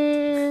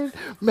Man.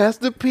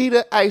 Master P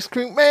the Ice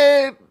Cream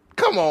Man.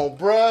 Come on,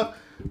 bruh.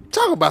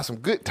 Talk about some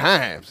good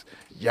times.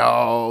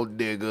 Y'all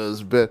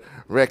niggas better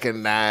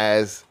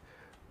recognize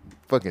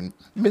fucking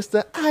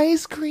Mr.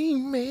 Ice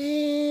Cream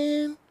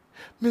Man.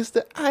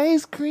 Mr.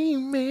 Ice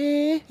Cream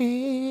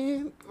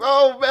Man.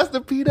 Oh, Master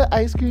P the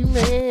Ice Cream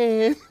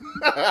Man.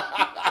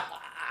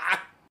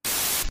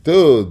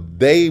 Dude,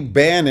 they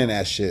banning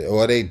that shit,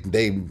 or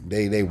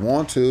they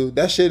want to.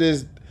 That shit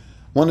is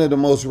one of the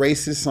most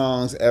racist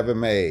songs ever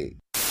made.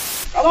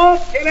 Come on,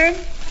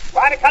 chillin'.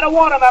 Try to cut a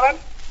watermelon.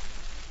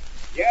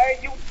 Yeah,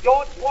 you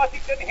George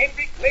Washington,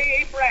 Henry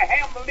Clay,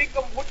 Abraham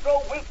Lincoln,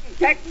 Woodrow Wilson,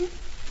 Jackson.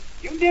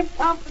 You them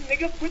Thompson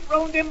niggas quit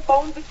rolling them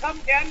bones and come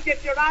down and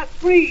get your ice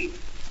cream.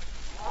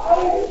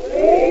 Ice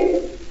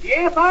cream?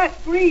 Yes, ice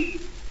cream.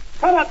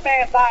 Cut up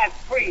ass ice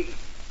cream.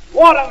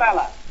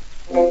 Watermelon.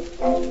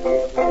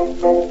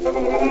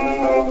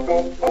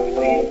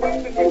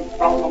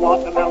 From the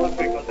watermelon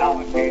trickle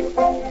down the cake.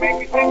 Make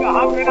me take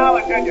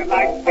 $100 and you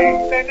like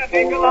cake. Then a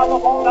nickel of a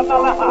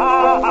watermelon,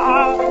 ha ha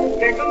ha.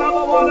 Nickel of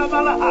a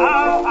watermelon,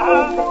 ha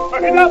ha.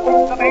 Burn it up,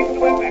 the things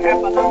will be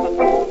happen on the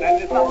food.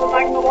 And it's nothing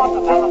like the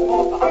watermelon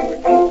for the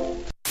hungry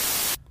food.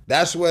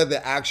 That's where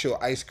the actual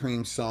ice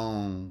cream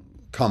song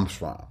comes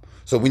from.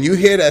 So when you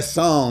hear that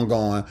song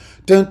going,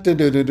 dun, dun,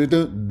 dun, dun, dun,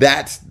 dun,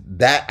 that's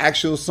that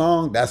actual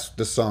song. That's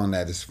the song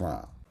that it's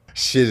from.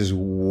 Shit is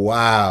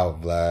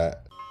wild, Vlad.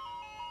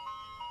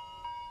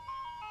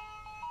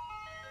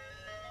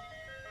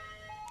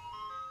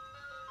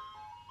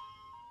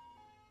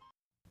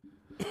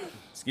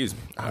 Excuse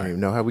me. I don't even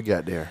know how we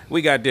got there.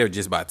 We got there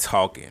just by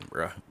talking,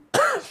 bro.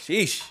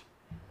 Sheesh.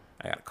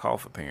 I got a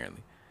cough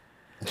apparently.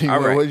 All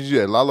right. What did you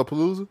do at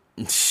Lollapalooza?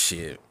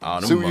 Shit. Oh,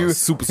 them So you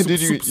super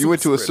you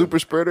went to a spreader. super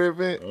spreader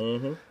event?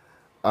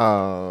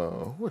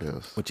 What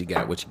else? What you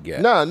got? What you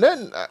got? Nah,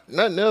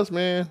 nothing else,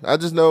 man. I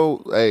just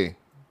know, hey,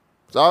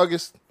 it's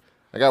August.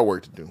 I got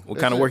work to do. What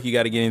kind of work you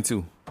got to get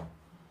into?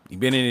 You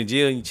been in the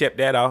jail? You check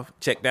that off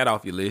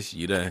your list.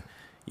 You done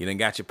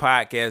got your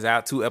podcast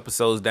out 2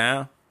 episodes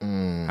down.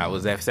 How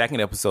was that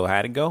second episode?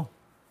 How'd it go?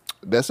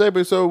 That second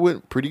episode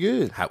went pretty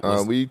good. How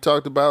was- We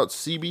talked about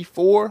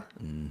CB4.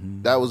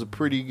 That was a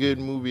pretty good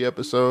movie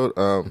episode.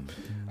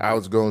 I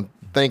was going to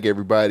thank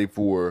everybody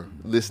for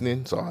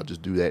listening, so I'll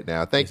just do that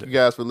now. Thank you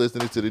guys for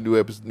listening to the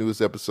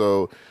newest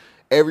episode.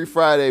 Every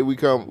Friday we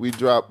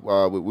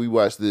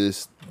watch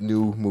this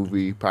new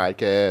movie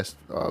podcast,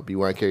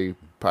 B1K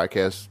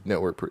Podcast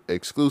Network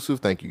exclusive.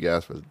 Thank you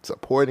guys for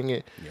supporting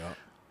it. Yeah.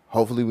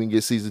 Hopefully we can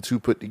get season 2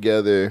 put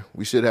together.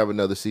 We should have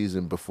another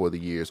season before the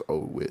year's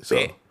over with.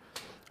 So,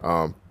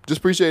 just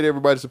appreciate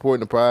everybody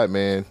supporting the pod,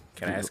 man.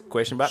 Can I ask a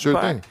question about Sure the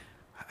pod? thing.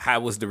 How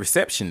was the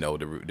reception though?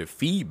 The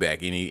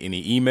feedback? Any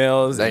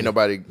emails? Ain't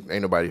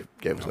nobody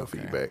gave us no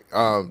feedback.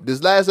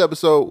 This last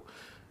episode,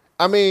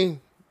 I mean,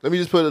 let me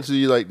just put it to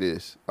you like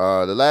this.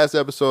 The last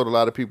episode, a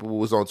lot of people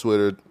was on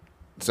Twitter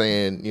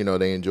saying,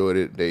 they enjoyed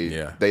it.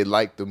 They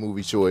liked the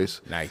movie choice.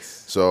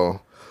 Nice.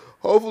 So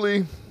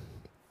hopefully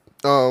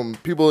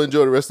people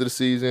enjoy the rest of the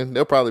season.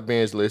 They'll probably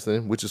binge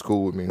listen, which is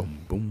cool with me.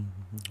 Boom.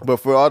 But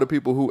for all the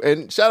people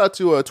and shout out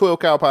to 12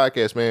 Cow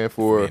Podcast, man,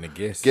 for Being a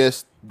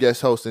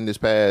guest hosting this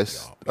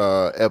past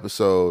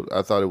episode.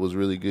 I thought it was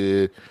really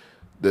good.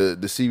 The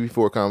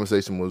CB4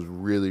 conversation was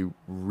really,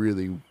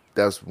 really,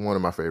 that's one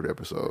of my favorite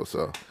episodes.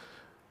 So,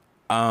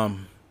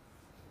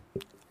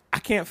 I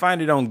can't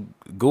find it on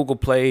Google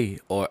Play,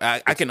 or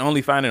I can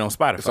only find it on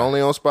Spotify. it's only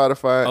on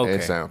Spotify Okay.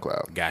 and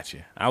SoundCloud.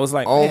 Gotcha. I was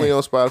like, Only man,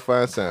 on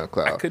Spotify and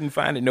SoundCloud. I couldn't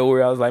find it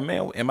nowhere. I was like,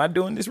 man, am I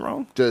doing this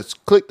wrong?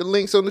 Just click the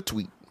links on the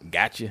tweet,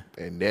 Gotcha.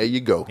 and there you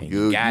go. And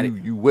you got it.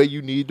 You where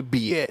you need to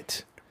be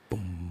at,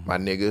 my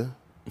nigga.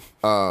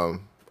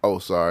 Oh,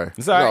 sorry.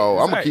 It's all right. No,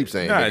 It's I'm gonna all keep right.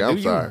 saying Nah, nigga. I'm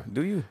do sorry. You.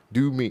 Do you?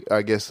 Do me,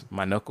 I guess.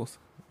 My knuckles.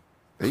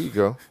 There you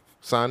go,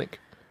 Sonic.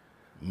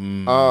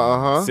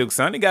 Silk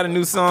Sonic got a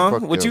new song.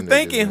 Fuck What you them niggas,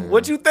 thinking? man.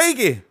 What you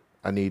thinking?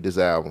 I need this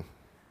album.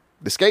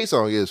 The skate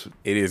song is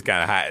It is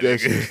kind of hot.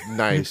 that's just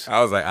nice.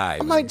 I was like, all right.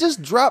 I'm like,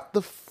 just drop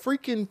the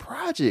freaking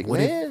project,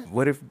 man.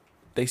 What if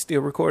they still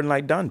recording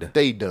like Donda?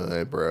 They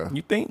done, bro.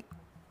 You think?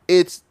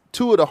 It's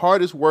 2 of the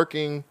hardest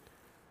working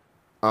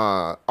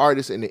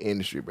artists in the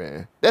industry,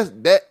 man.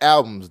 That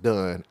album's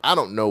done. I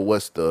don't know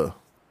what the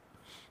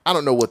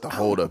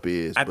holdup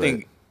is. I but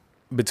think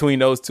between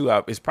those two,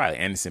 it's probably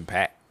Anderson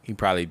 .Paak. He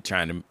probably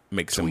trying to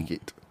make some tweak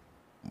it.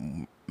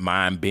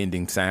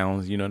 mind-bending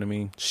sounds. You know what I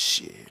mean?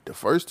 Shit, the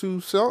first 2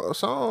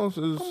 songs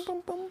is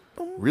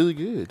really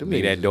good. Them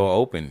Leave niggas- That Door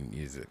Open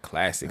is a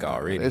classic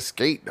already. That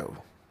skate though.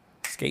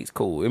 Skate's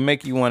cool. It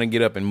make you want to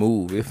get up and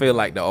move. It feel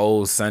like the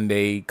old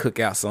Sunday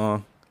cookout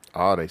song.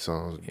 All they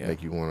songs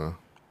make you want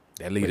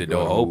to. That leave the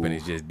door open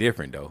is just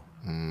different though.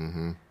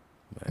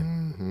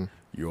 Mm-hmm.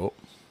 Yup.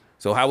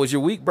 So how was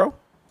your week, bro?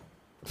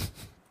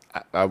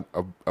 I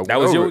That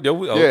was your week?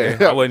 Okay.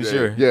 Yeah, I wasn't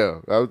sure. Yeah.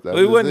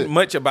 It wasn't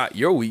much about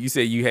your week. You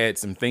said you had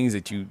some things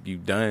that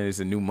you've done. It's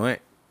a new month.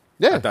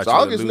 Yeah, it's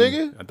August,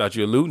 nigga. I thought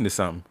you were alluding to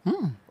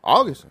something.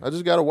 August. I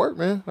just gotta work,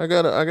 man. I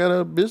got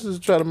a business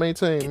to try to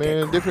maintain,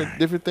 man.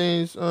 Different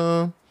things.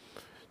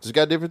 Just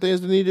got different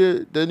things that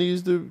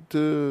needs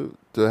to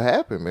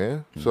happen,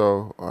 man.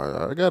 So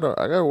I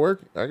gotta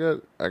work. I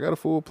got a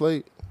full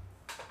plate.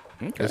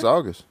 Okay. It's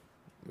August.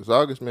 It's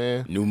August,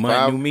 man. New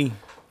month, new me.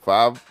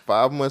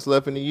 5 months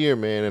left in the year,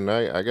 man, and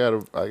I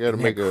gotta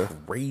make a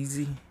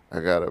crazy.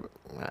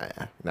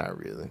 Not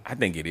really. I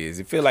think it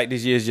is. It feel like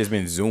this year's just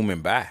been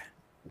zooming by.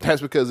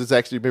 That's because it's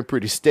actually been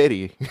pretty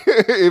steady.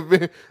 It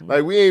been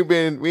like we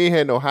ain't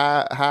had no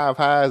high of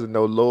highs and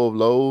no low of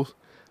lows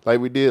like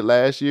we did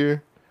last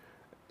year.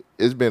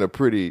 It's been a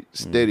pretty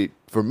steady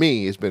for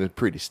me. It's been a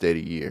pretty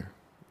steady year.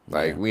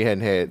 Like we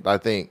hadn't had. I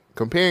think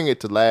comparing it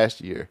to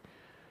last year,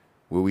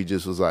 where we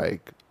just was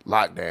like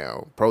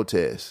lockdown,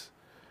 protests.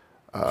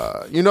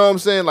 You know what I'm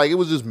saying? Like it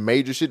was just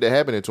major shit that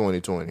happened in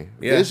 2020.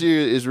 Yeah. This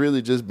year it's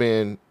really just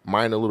been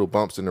minor little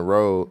bumps in the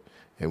road.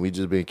 And we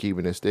just been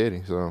keeping it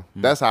steady. So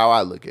that's how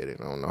I look at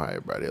it. I don't know how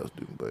everybody else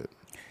do, but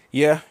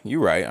yeah, you're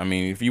right. I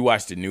mean, if you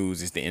watch the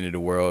news, it's the end of the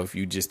world. If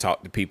you just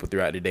talk to people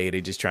throughout the day, they're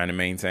just trying to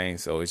maintain.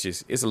 So it's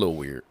a little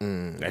weird.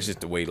 That's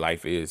just the way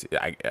life is.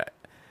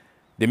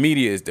 The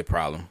media is the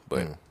problem,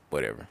 but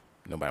whatever.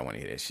 Nobody want to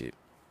hear that shit.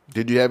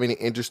 Did you have any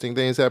interesting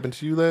things happen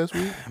to you last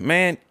week?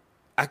 Man,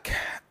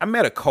 I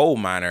met a coal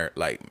miner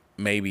like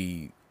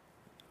maybe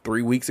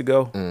 3 weeks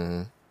ago.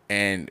 Mm-hmm.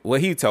 And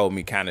what he told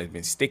me kind of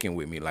been sticking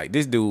with me. Like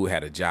this dude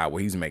had a job where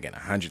he was making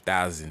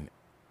 $100,000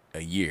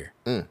 a year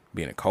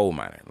being a coal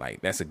miner.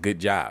 Like that's a good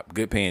job,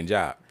 good paying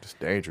job. It's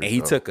dangerous. And he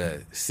took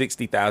a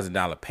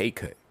 $60,000 pay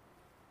cut.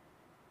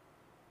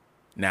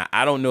 Now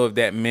I don't know if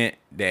that meant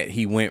that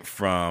he went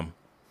from.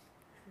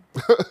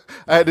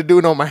 I had to do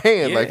it on my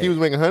hand. Like he was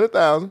making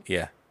 $100,000.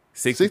 Yeah,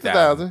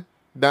 $60,000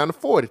 down to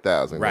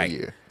 $40,000 a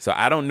year. So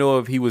I don't know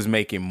if he was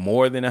making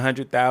more than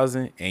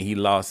 $100,000 and he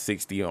lost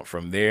 60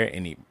 from there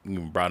and he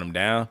brought him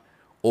down,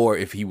 or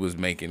if he was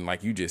making,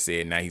 like you just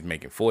said, now he's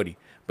making 40.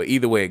 But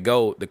either way it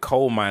go, the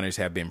coal miners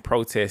have been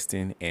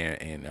protesting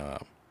and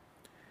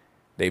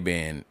they've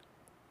been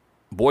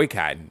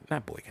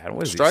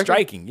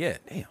striking. Yeah,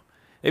 damn.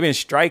 They've been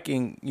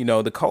striking,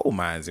 the coal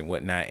mines and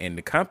whatnot and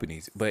the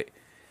companies. But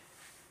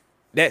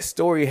that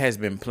story has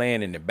been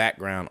playing in the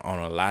background on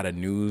a lot of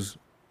news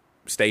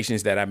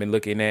stations that I've been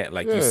looking at.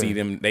 Like you see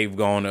them, they've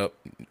gone up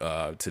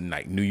to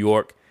like New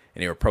York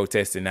and they were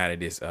protesting out of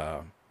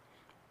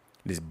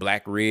this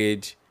Black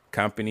Ridge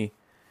company.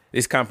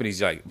 This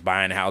company's like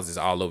buying houses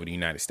all over the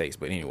United States.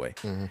 But anyway,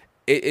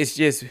 it's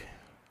just,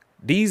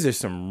 these are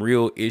some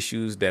real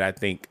issues that I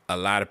think a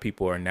lot of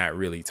people are not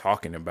really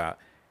talking about.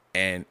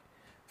 And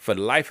for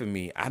the life of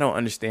me, I don't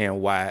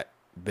understand why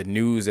the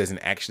news doesn't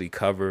actually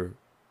cover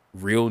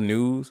real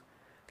news.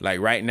 Like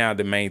right now,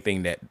 the main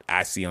thing that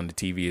I see on the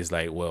TV is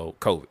like, well,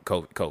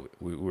 COVID.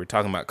 We're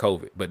talking about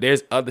COVID, but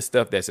there's other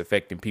stuff that's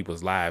affecting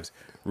people's lives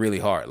really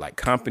hard. Like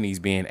companies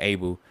being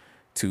able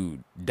to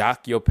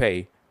dock your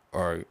pay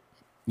or,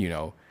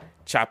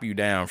 chop you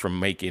down from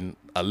making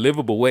a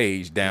livable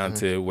wage down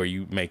to where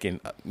you making,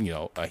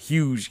 a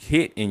huge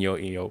hit in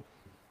your,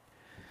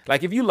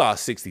 like if you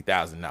lost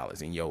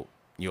 $60,000 in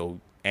your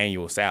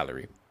annual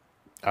salary,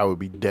 I would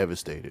be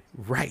devastated.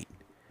 Right.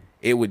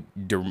 It would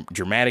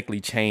dramatically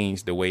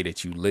change the way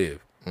that you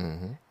live.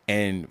 Mm-hmm.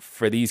 And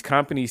for these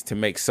companies to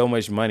make so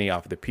much money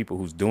off of the people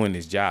who's doing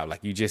this job,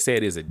 like you just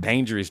said, is a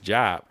dangerous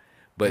job,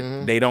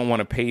 but they don't want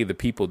to pay the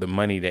people the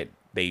money that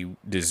they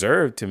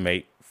deserve to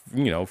make,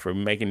 for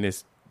making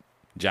this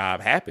job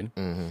happen.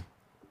 Mm-hmm.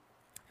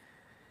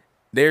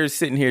 They're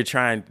sitting here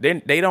trying,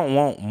 they don't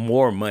want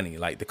more money.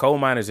 Like the coal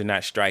miners are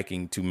not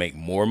striking to make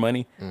more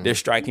money. They're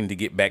striking to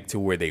get back to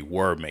where they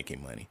were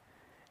making money.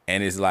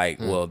 And it's like,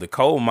 well, the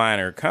coal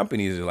miner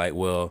companies are like,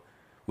 well,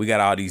 we got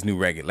all these new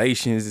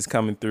regulations that's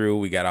coming through.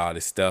 We got all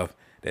this stuff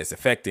that's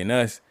affecting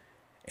us,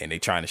 and they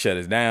trying to shut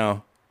us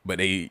down, but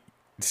they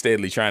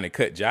steadily trying to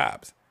cut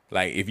jobs.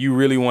 Like, if you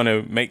really want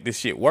to make this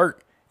shit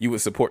work, you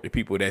would support the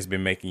people that's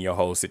been making your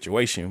whole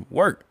situation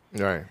work.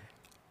 Right.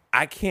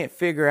 I can't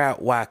figure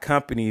out why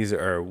companies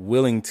are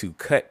willing to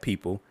cut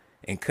people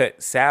and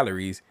cut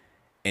salaries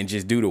and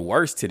just do the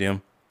worst to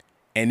them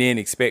and then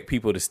expect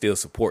people to still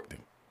support them.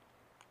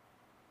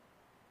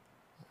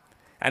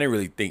 I didn't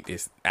really think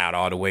this out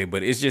all the way,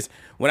 but it's just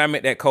when I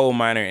met that coal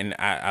miner and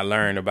I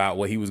learned about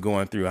what he was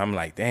going through, I'm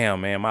like,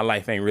 damn, man, my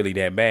life ain't really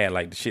that bad.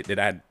 Like the shit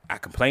that I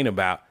complain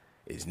about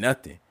is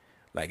nothing.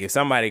 Like if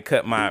somebody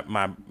cut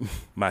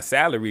my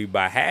salary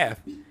by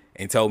half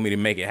and told me to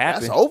make it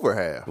happen. That's over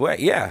half. Well,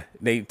 yeah.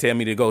 They tell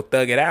me to go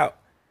thug it out.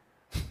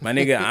 My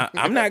nigga,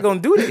 I'm not gonna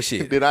do that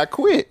shit. Then I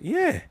quit.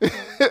 Yeah.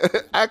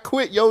 I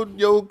quit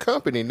your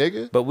company,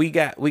 nigga. But we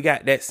got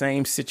that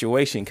same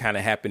situation kind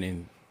of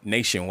happening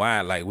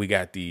nationwide. Like we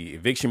got the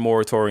eviction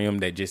moratorium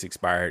that just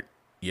expired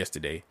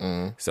yesterday.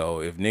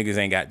 So if niggas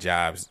ain't got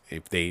jobs,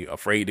 if they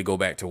afraid to go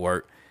back to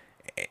work,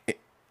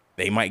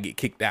 they might get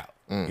kicked out.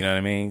 You know what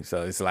I mean?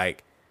 So it's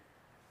like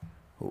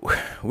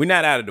we're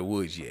not out of the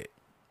woods yet.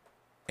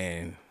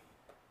 And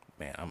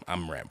man,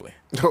 I'm rambling.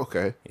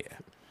 Okay. Yeah.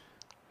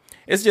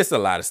 It's just a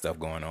lot of stuff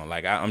going on.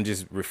 Like I'm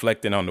just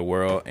reflecting on the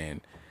world,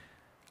 and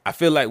I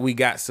feel like we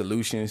got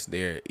solutions.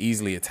 They're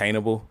easily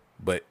attainable,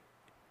 but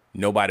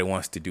nobody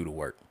wants to do the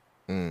work.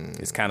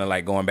 It's kind of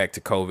like going back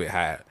to COVID,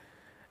 how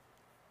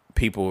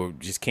people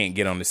just can't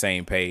get on the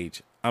same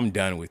page. I'm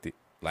done with it.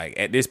 Like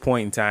at this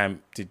point in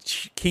time, to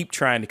keep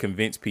trying to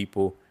convince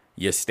people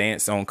your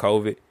stance on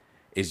COVID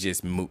is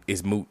just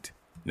moot.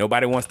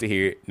 Nobody wants to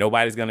hear it.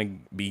 Nobody's going to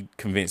be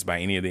convinced by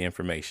any of the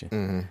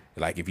information.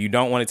 Like if you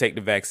don't want to take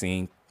the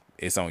vaccine,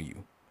 it's on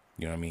you.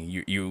 You know what I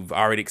mean? You've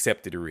already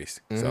accepted the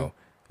risk. So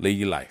live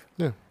your life.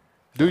 Yeah.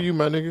 Do you,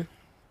 my nigga?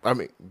 I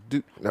mean,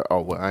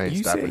 I ain't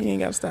You stopping. said you ain't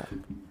got to stop.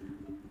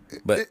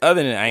 But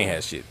other than that, I ain't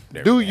had shit.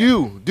 Do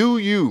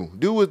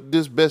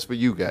what's best for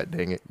you, god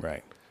dang it.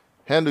 Right.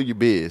 Handle your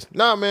biz.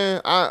 Nah,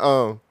 man,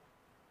 I've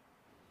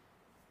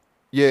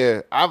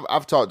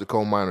talked to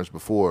coal miners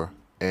before,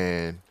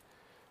 and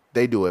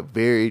they do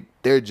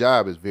their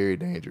job is very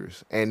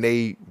dangerous. And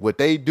what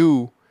they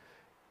do,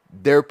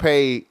 they're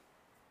paid.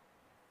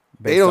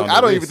 I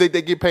don't even think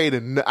they get paid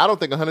enough. I don't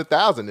think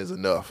 100,000 is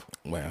enough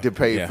to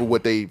pay for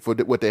what they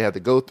have to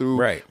go through.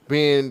 Right.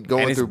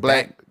 Going through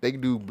they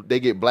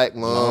get black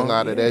lung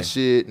out of that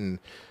shit, and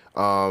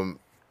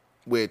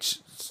which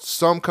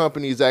some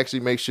companies actually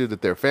make sure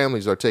that their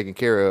families are taken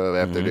care of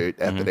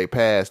after they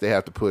pass. They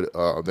have to put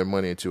their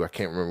money into, I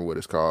can't remember what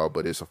it's called,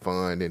 but it's a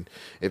fund, and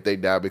if they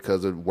die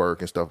because of work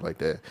and stuff like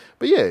that.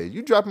 But yeah,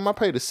 you dropping my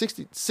pay to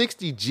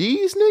 60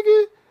 G's,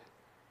 nigga.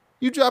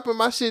 You dropping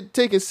my shit,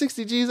 taking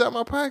 60 G's out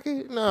my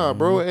pocket? Nah,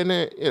 bro. And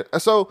then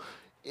so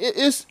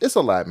it's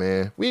a lot,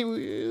 man.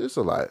 It's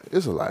a lot.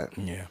 It's a lot.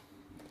 Yeah.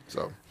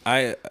 So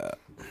I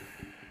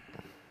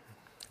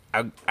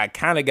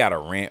kind of got a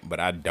rant,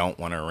 but I don't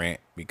want to rant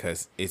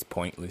because it's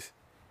pointless.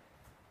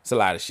 It's a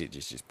lot of shit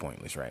just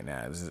pointless right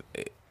now.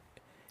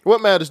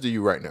 What matters to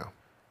you right now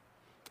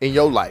in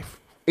your life?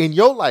 In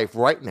your life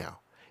right now,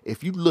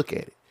 if you look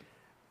at it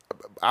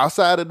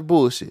outside of the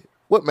bullshit,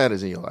 what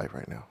matters in your life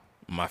right now?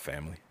 My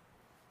family.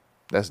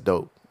 That's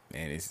dope.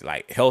 And it's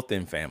like health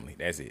and family.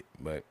 That's it.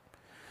 But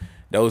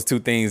those two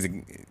things are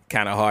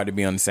kind of hard to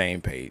be on the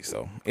same page.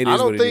 So it is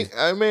what it is.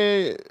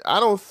 I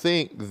don't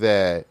think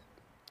that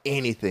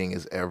anything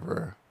is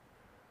ever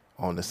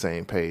on the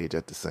same page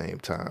at the same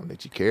time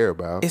that you care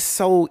about. It's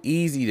so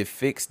easy to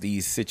fix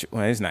these situations.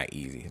 Well, it's not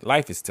easy.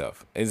 Life is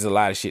tough. There's a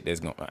lot of shit that's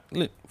going on.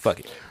 Look,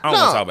 fuck it. I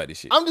don't want to talk about this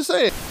shit. I'm just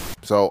saying.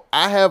 So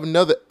I have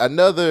another.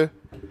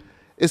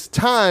 It's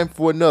time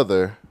for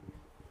another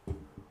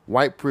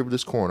white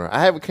privilege corner.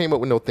 I haven't came up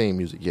with no theme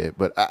music yet,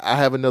 but I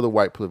have another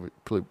white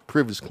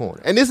privilege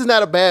corner. And this is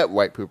not a bad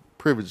white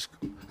privilege.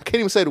 I can't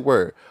even say the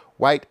word.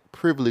 White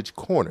privilege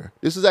corner.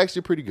 This is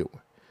actually a pretty good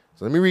one.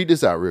 So let me read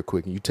this out real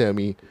quick, and you tell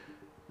me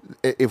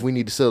if we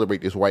need to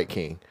celebrate this white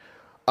king.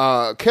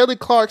 Kelly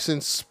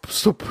Clarkson's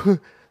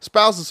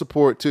spousal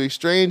support to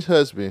estranged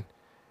husband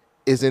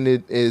is in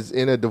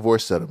a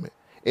divorce settlement.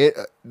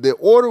 The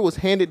order was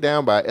handed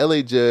down by a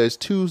LA judge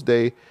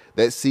Tuesday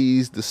that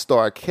sees the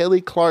star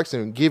Kelly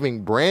Clarkson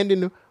giving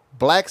Brandon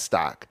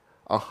Blackstock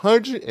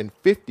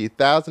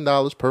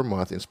 $150,000 per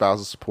month in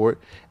spousal support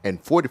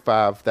and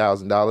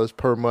 $45,000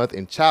 per month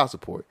in child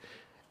support.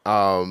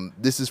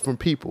 This is from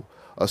People.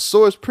 A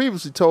source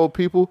previously told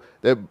People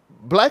that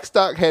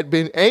Blackstock had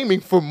been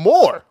aiming for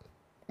more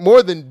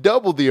than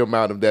double the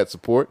amount of that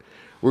support,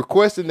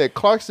 requesting that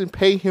Clarkson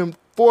pay him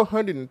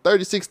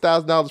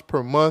 $436,000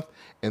 per month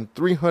and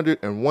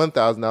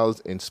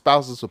 $301,000 in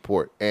spousal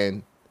support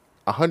and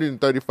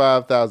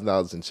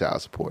 $135,000 in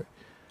child support.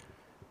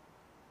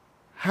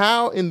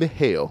 How in the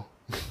hell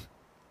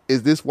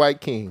is this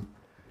white king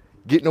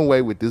getting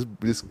away with this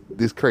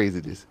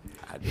craziness?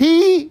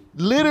 He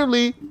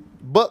literally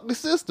bucked the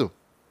system.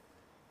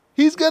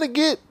 He's gonna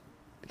get.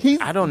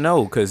 I don't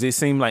know, because it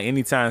seemed like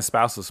anytime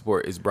spousal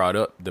support is brought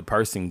up, the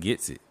person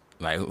gets it.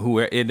 Like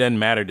it doesn't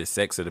matter the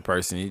sex of the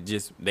person.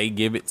 They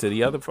give it to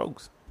the other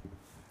folks.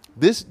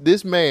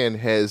 This man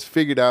has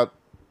figured out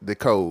the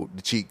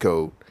cheat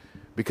code,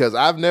 because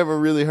I've never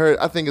really heard.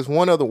 I think it's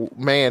one other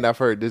man I've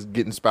heard this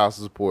getting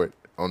spousal support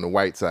on the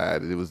white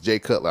side. It was Jay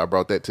Cutler. I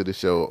brought that to the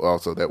show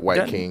also, that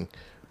white king.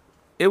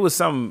 It was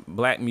some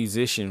black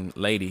musician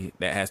lady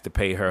that has to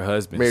pay her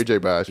husband. Mary J.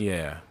 Blige.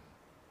 Yeah.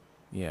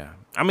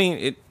 I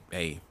mean,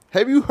 hey.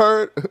 Have you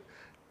heard of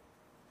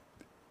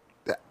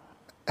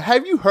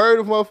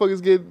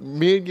motherfuckers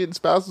getting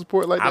spousal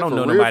support like that? I don't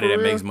know nobody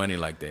that makes money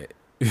like that.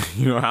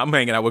 You know, I'm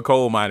hanging out with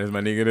coal miners,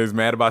 my nigga, that's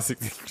mad about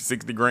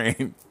 60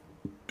 grand.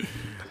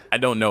 I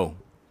don't know.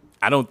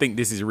 I don't think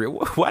this is real.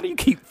 Why do you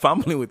keep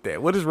fumbling with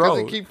that? What is Because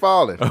wrong? it keep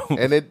falling,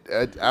 and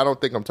I don't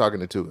think I'm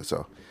talking to it.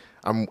 So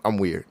I'm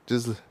weird.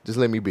 Just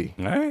let me be.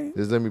 All right.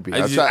 Just let me be.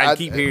 I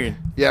keep hearing.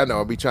 Yeah, I know.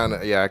 I'll be trying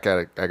to. Yeah, I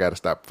gotta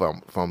stop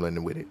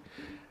fumbling with it.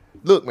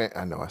 Look, man.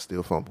 I know I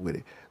still fumble with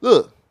it.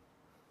 Look,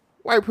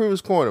 White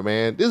Privilege Corner,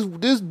 man.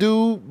 This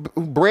dude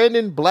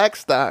Brandon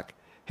Blackstock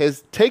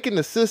has taken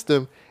the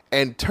system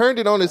and turned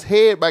it on his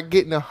head by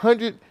getting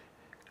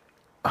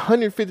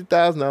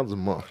 $150,000 a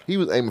month. He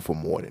was aiming for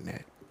more than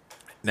that.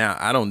 Now,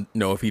 I don't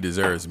know if he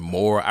deserves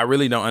more. I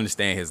really don't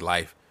understand his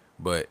life,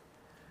 but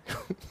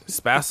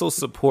spousal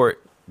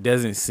support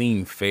doesn't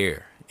seem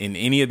fair in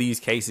any of these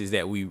cases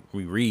that we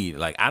read.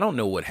 Like, I don't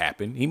know what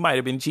happened. He might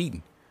have been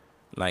cheating.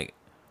 Like,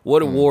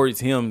 what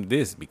awards him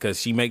this? Because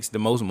she makes the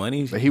most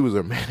money? But he was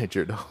her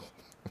manager, though.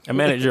 A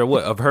manager of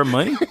what? Of her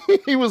money?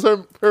 He was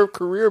her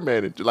career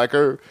manager. Like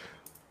her.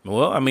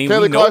 Well, I mean,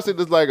 Kelly we know. Clarkson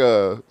is like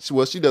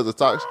she does a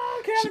talk.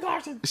 Kelly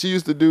Clarkson. She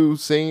used to do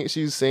sing.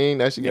 She's sing.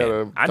 Now she got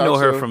Yeah. a. I talk know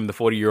her show. from the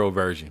 40-year-old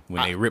version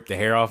when they ripped the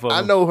hair off of I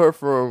him. know her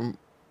from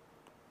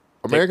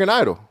American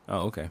Idol.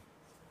 Oh, okay.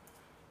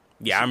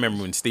 Yeah, I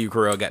remember when Steve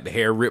Carell got the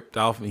hair ripped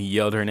off and he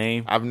yelled her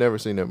name. I've never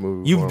seen that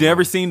movie. You've before.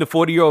 never seen the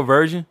 40-year-old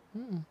version?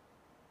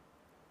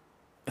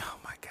 Oh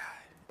my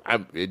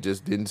God. It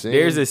just didn't seem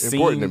There's a scene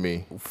important to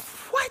me.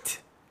 What?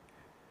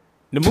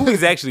 The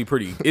movie's actually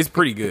it's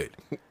pretty good.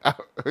 I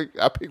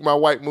pick my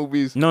white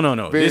movies. No.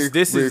 Very,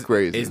 This very is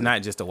crazy. It's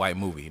not just a white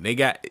movie.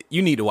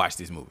 You need to watch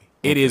this movie.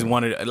 It is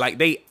one of the, like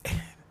they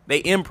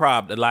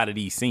improv a lot of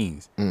these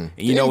scenes. And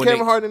you know Isn't when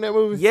Kevin Hart in that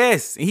movie?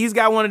 Yes, he's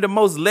got one of the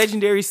most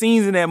legendary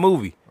scenes in that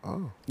movie.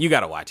 Oh. You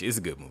got to watch it. It's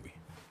a good movie.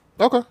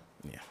 Okay.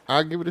 Yeah.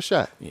 I'll give it a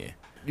shot. Yeah.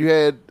 You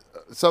had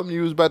something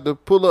you was about to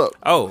pull up.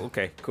 Oh,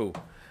 okay, cool.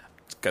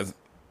 Because I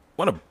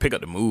want to pick up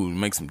the mood and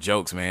make some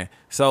jokes, man.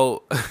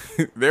 So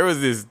there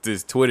was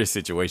this Twitter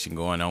situation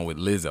going on with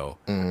Lizzo.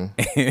 And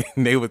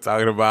they were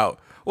talking about,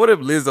 what if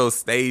Lizzo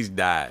stage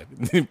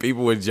dived?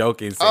 People were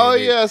joking. Saying Oh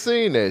that yeah, I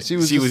seen that. She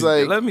was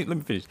like, let me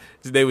finish.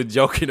 They were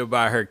joking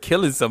about her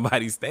killing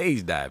somebody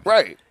stage diving.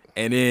 right.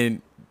 And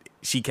then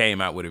she came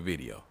out with a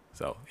video.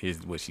 So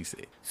here's what she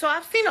said. So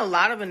I've seen a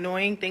lot of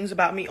annoying things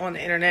about me on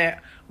the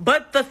internet,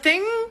 but the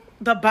thing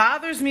that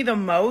bothers me the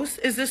most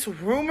is this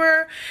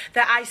rumor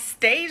that I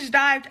stage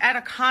dived at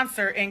a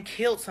concert and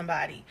killed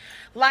somebody.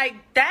 Like,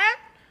 that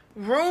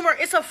rumor,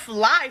 it's a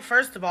lie,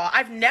 first of all.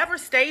 I've never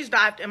stage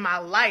dived in my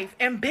life.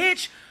 And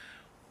bitch,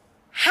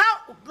 how,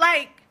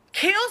 like,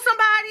 kill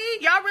somebody?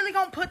 Y'all really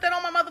gonna put that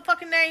on my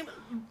motherfucking name?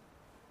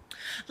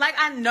 Like,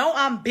 I know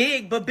I'm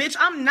big, but bitch,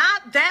 I'm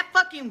not that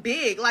fucking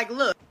big. Like,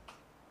 look.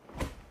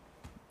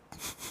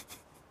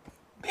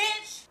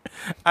 Bitch.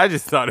 I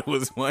just thought it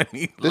was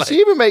funny. Does she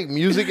even make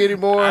music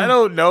anymore? I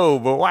don't know,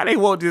 but why they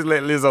won't just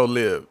let Lizzo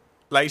live?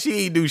 Like,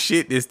 she ain't do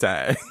shit this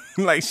time.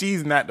 Like,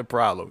 she's not the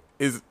problem.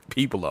 It's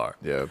people are.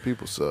 Yeah,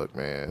 people suck,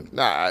 man.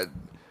 Nah,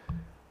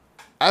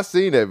 I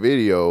seen that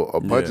video a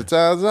bunch of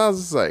times. And I was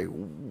just like,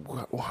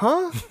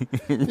 huh?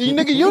 You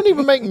nigga, you don't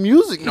even make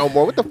music no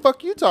more. What the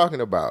fuck you talking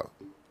about?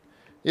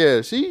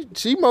 Yeah, she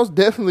most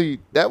definitely.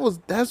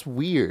 That's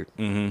weird.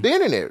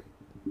 The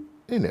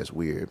internet's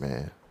weird,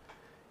 man.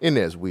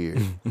 Internet's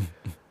weird.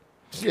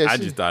 Yeah, I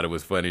just thought it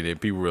was funny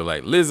that people were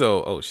like,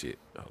 Lizzo, oh shit.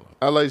 Hold on.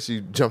 I like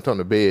she jumped on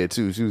the bed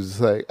too. She was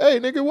just like, "Hey,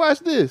 nigga, watch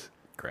this.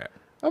 Crap.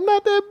 I'm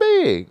not that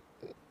big,"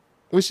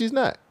 which she's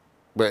not.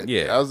 But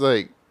Yeah. I was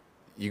like,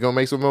 "You gonna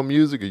make some more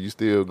music, or you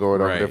still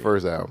going on with Right. that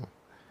first album?"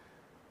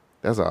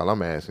 That's all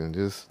I'm asking.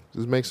 Just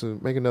make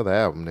another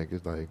album,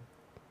 nigga. Like,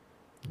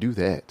 do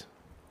that.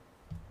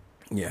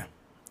 Yeah.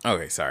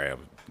 Okay, sorry, I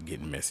was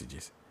getting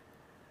messages.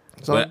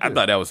 It's all But I good.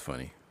 thought that was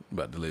funny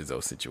about the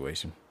Lizzo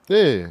situation.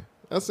 Yeah,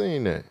 I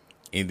seen that.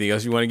 Anything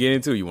else you want to get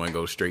into? Or you want to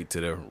go straight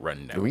to the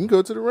rundown? We can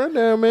go to the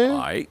rundown, man. All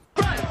right.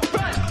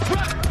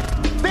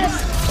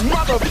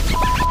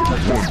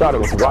 Started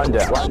with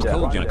rundown.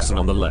 Cole Jackson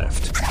on the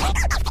left.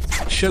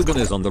 Shogun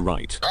is on the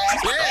right.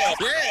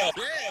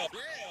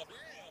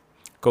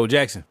 Cole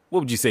Jackson, what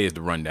would you say is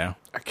the rundown?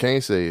 I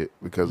can't say it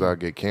because I'll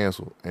get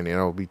canceled, and then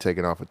I'll be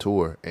taken off a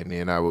tour, and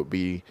then I would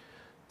be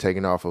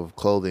taken off of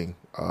clothing.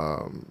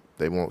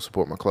 They won't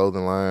support my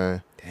clothing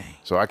line. Dang.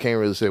 So I can't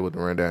really say what the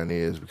rundown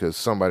is because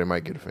somebody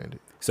might get offended.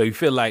 So you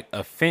feel like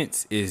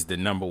offense is the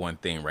number one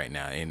thing right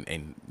now,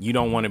 and you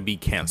don't want to be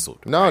canceled.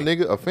 No, right?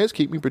 nigga, offense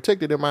keep me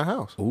protected in my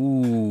house.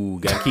 Ooh,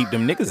 gotta keep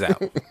them niggas out.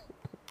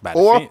 By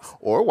the fence.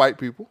 Or white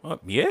people.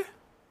 Yeah.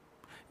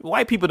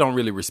 White people don't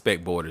really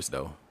respect borders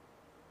though.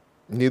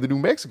 Neither do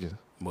Mexicans.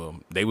 Well,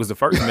 they was the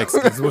first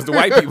Mexicans. Was the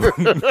white people?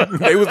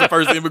 They was the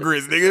first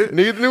immigrants, nigga.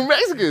 Neither do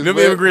Mexicans. Them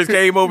man. immigrants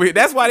came over here.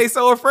 That's why they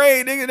so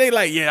afraid, nigga. They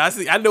like, yeah,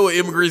 I know what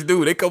immigrants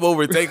do. They come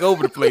over and take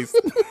over the place.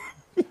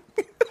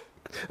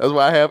 That's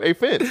why I have a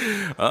fence.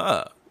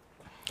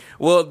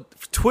 Well,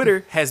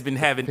 Twitter has been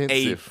having a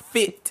Offensive.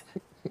 fit.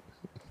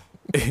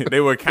 They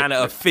were kind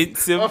of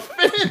offensive.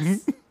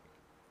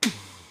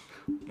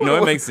 No,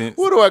 it makes sense.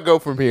 Where do I go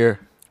from here?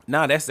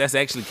 No, that's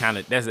actually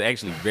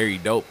very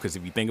dope because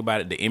if you think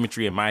about it, the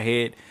imagery in my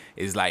head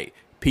is like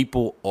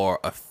people are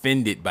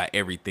offended by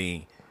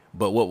everything,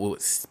 but what will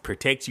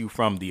protect you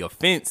from the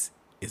offense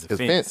is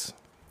offense.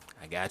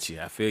 I got you.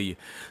 I feel you.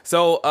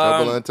 So,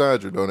 double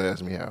entendre. Don't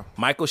ask me how.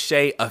 Michael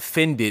Che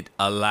offended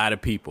a lot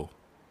of people.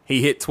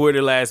 He hit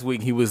Twitter last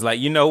week. He was like,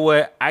 you know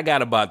what? I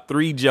got about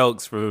 3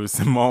 jokes for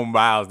Simone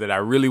Biles that I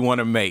really want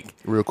to make.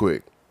 Real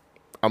quick.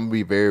 I'm going to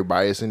be very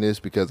biased in this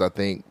because I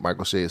think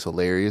Michael Che is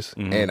hilarious,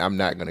 and I'm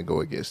not going to go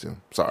against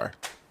him. Sorry.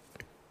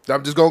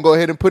 I'm just going to go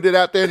ahead and put it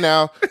out there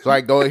now so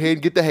I go ahead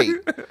and get the hate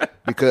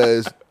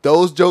because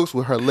those jokes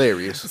were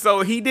hilarious.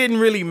 So he didn't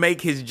really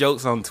make his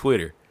jokes on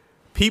Twitter.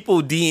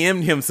 People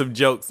DM'd him some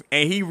jokes,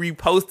 and he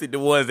reposted the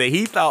ones that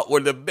he thought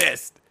were the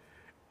best.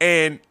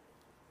 And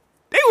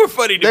they were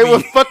funny to me. They were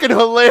fucking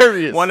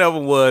hilarious. One of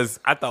them was,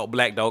 I thought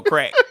black don't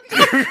crack.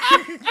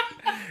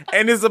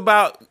 And it's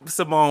about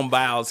Simone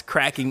Biles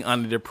cracking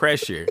under the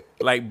pressure.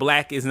 Like,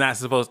 black is not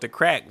supposed to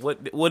crack.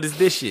 What is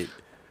this shit?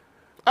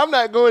 I'm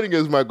not going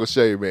against Michael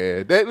Che,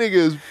 man. That nigga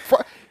is...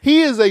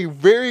 He is a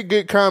very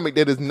good comic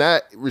that is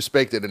not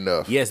respected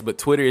enough. Yes, but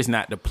Twitter is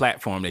not the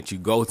platform that you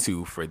go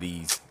to for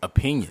these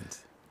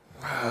opinions.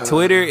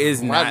 Twitter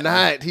is not... Why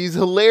not? He's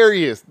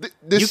hilarious.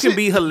 You can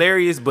be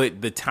hilarious, but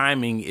the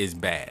timing is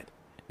bad.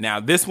 Now,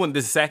 this one,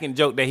 the second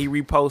joke that he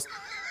reposted,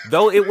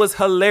 though it was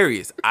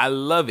hilarious, I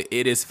love it.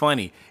 It is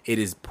funny. It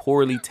is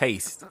poorly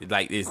tasted.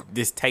 Like, it's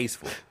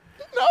distasteful.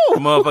 No.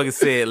 The motherfucker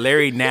said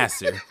Larry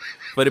Nassar.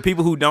 For the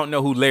people who don't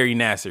know who Larry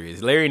Nassar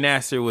is, Larry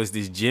Nassar was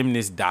this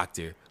gymnast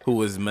doctor who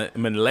was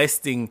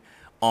molesting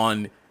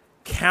on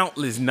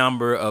countless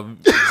number of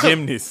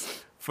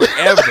gymnasts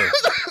forever.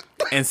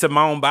 And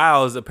Simone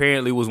Biles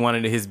apparently was one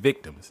of his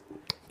victims.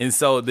 And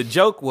so the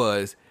joke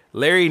was,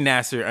 Larry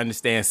Nassar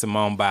understands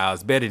Simone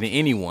Biles better than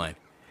anyone.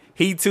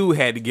 He too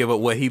had to give up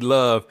what he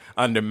loved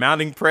under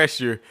mounting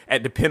pressure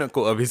at the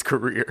pinnacle of his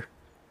career.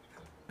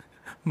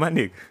 My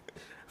nigga.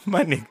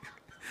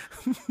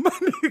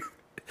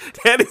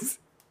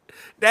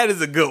 That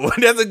is a good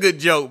one. That's a good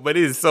joke, but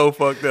it is so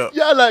fucked up.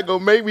 Y'all not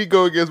gonna make me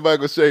go against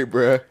Michael Che,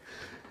 bruh.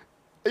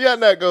 Y'all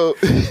not gonna...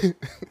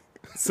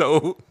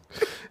 So...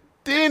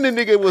 Then the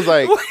nigga was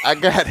like, I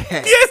got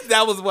that. Yes,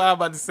 that was what I was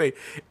about to say.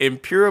 In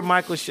pure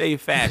Michael Che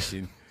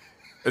fashion,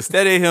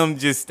 instead of him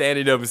just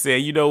standing up and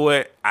saying, you know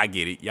what? I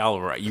get it. Y'all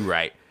are right. You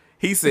right.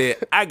 He said,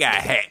 I got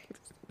hacked.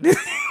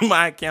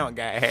 My account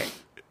got hacked.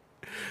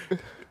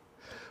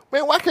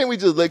 Man, why can't we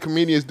just let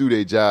comedians do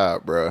their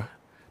job, bruh?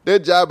 Their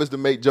job is to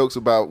make jokes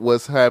about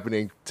what's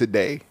happening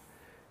today.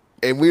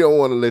 And we don't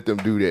want to let them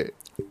do that.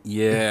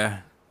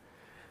 Yeah.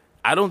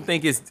 I don't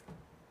think it's...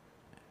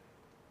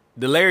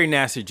 The Larry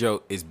Nassar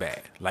joke is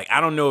bad. Like, I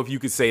don't know if you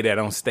could say that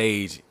on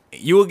stage.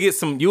 You will get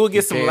some laughs,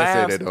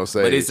 say that on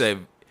stage. But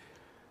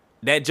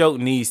that joke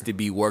needs to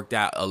be worked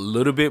out a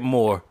little bit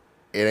more.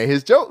 It ain't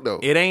his joke, though.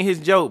 It ain't his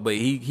joke, but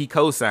he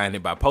co-signed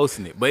it by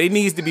posting it. But it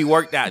needs to be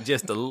worked out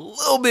just a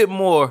little bit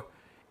more,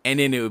 and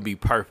then it would be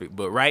perfect.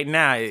 But right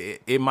now,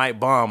 it might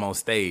bomb on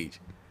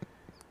stage.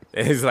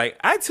 It's like,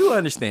 I too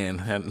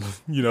understand.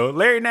 You know,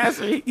 Larry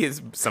Nassar, he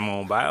gets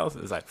Simone Biles.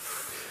 It's like,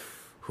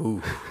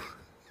 whew.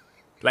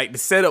 Like, the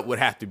setup would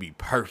have to be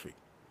perfect.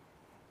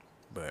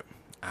 But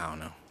I don't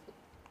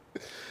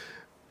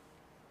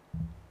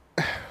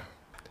know.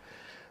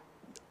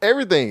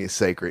 Everything is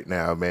sacred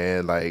now,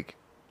 man. Like,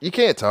 you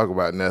can't talk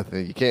about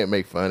nothing. You can't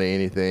make fun of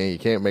anything. You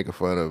can't make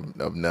fun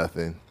of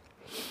nothing.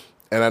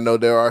 And I know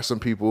there are some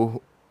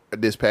people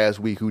this past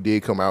week who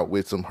did come out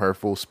with some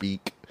hurtful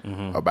speak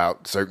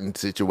about certain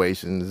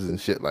situations and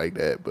shit like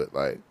that. But,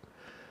 like,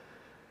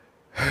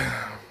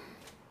 I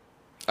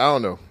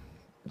don't know.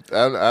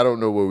 I don't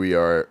know where we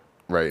are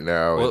right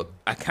now. Well,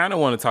 I kind of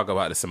want to talk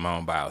about the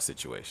Simone Biles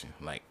situation.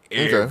 Like,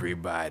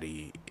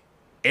 everybody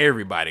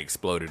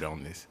exploded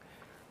on this.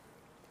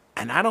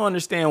 And I don't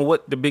understand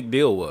what the big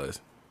deal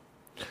was.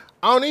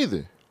 I don't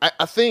either.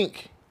 I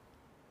think...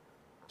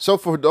 So,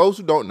 for those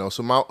who don't know,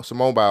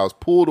 Simone Biles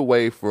pulled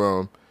away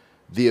from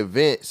the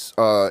events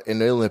in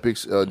the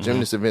Olympics,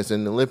 gymnast events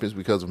in the Olympics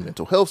because of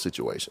mental health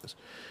situations.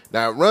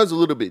 Now, it runs a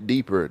little bit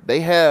deeper. They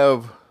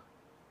have...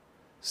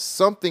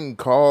 something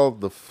called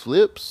the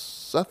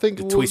flips, I think.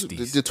 The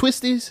twisties. The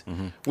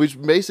twisties,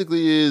 which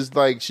basically is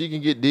like she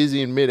can get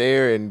dizzy in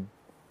midair and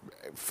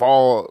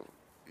fall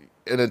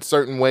in a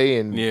certain way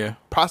and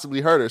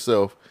possibly hurt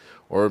herself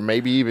or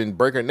maybe even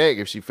break her neck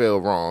if she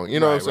fell wrong. You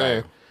know what I'm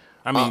saying?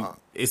 I mean,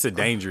 it's a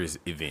dangerous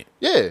event.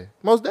 Yeah,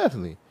 most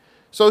definitely.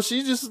 So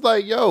she's just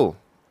like, yo,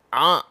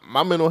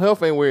 my mental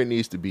health ain't where it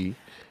needs to be,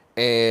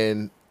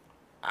 and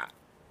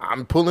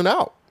I'm pulling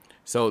out.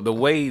 So the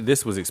way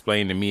this was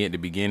explained to me at the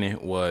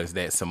beginning was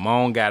that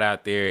Simone got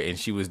out there and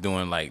she was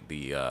doing like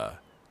the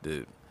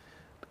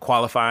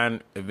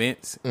qualifying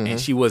events, and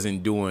she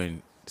wasn't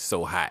doing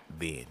so hot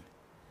then.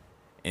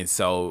 And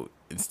so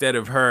instead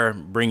of her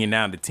bringing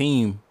down the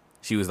team,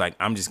 she was like,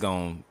 I'm just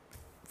going to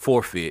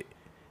forfeit.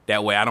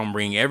 That way I don't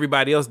bring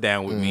everybody else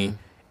down with me,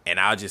 and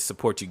I'll just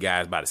support you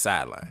guys by the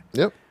sideline.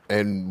 Yep.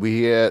 And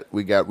we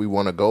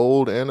won a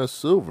gold and a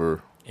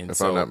silver,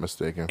 if I'm not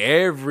mistaken.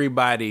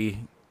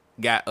 Everybody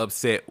got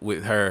upset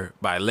with her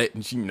by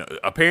letting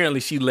apparently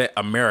she let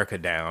America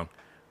down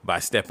by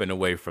stepping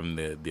away from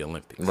the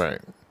Olympics.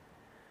 Right.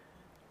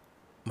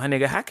 My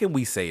nigga, how can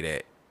we say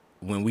that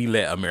when we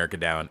let America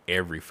down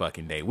every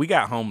fucking day? We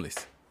got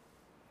homeless.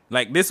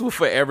 Like, this will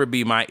forever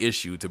be my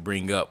issue to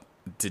bring up,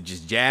 to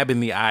just jab in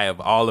the eye of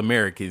all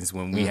Americans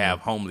when we have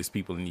homeless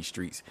people in these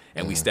streets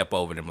and we step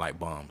over them like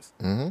bombs.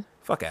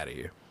 Fuck out of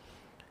here.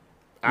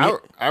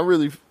 I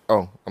really.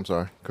 Oh, I'm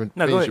sorry. Finish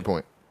your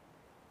point.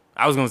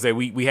 I was gonna say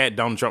we had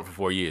Donald Trump for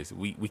 4 years.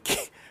 We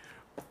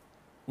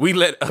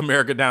let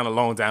America down a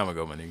long time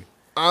ago, my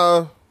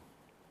nigga.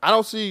 I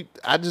don't see.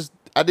 I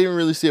didn't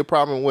really see a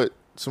problem with what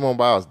Simone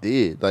Biles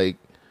did. Like,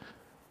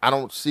 I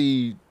don't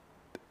see.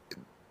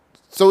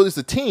 So it's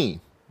a team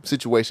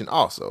situation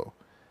also,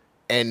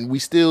 and we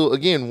still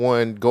again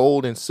won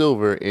gold and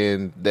silver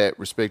in them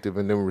respective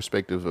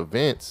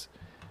events.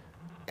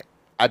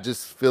 I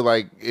just feel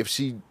like if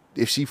she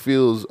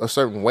feels a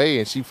certain way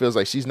and she feels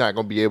like she's not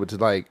going to be able to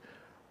like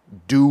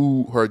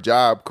do her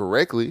job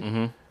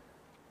correctly,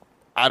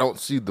 I don't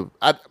see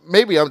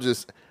maybe I'm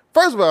just,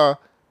 first of all,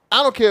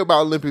 I don't care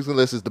about Olympics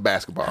unless it's the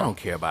basketball. I don't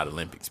care about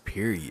Olympics,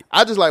 period.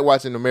 I just like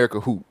watching America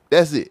hoop.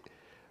 That's it.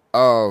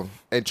 And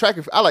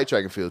I like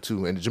track and field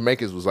too. And the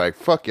Jamaicans was like,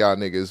 fuck y'all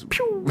niggas.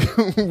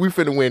 We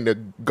finna win the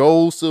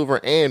gold, silver,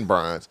 and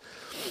bronze.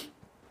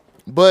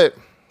 But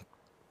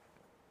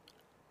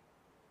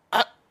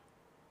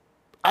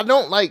I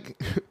don't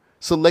like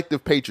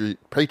selective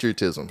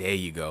patriotism. There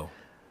you go.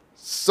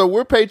 So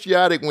we're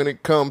patriotic when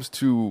it comes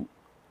to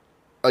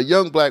a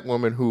young black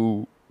woman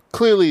who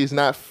clearly is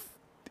not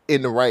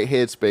in the right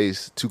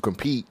headspace to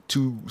compete,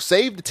 to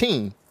save the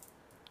team.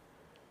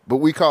 But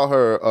we call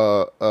her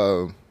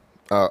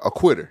a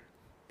quitter.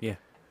 Yeah.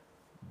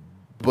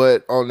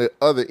 But on the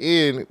other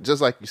end, just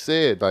like you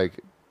said, like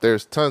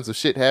there's tons of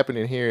shit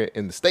happening here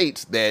in the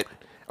States that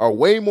are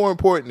way more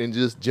important than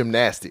just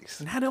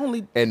gymnastics. Not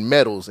only and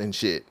medals and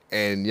shit.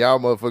 And y'all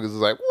motherfuckers is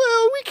like,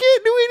 well, we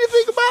can't do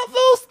anything about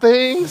those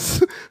things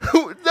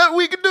that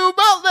we can do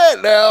about that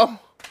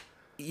now.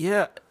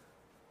 Yeah.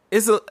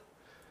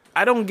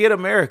 I don't get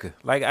America.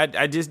 Like,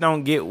 I just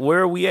don't get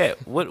where are we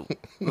at.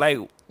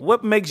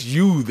 What makes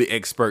you the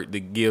expert to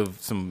give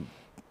some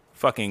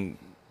fucking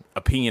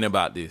opinion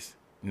about this?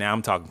 Now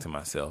I'm talking to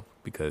myself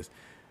because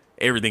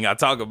everything I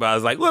talk about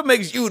is like, what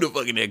makes you the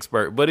fucking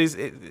expert? But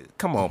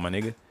come on, my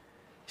nigga.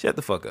 Shut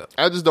the fuck up.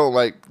 I just don't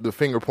like the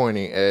finger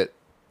pointing at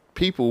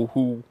people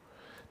who,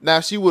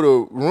 now she would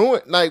have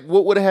ruined, like,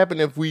 what would have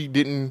happened if we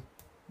didn't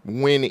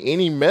win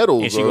any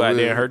medals? And she go out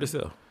there and hurt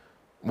herself.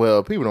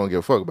 Well, people don't give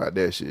a fuck about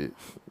that shit.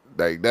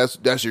 Like,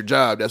 that's your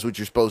job. That's what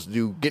you're supposed to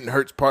do. Getting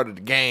hurt's part of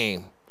the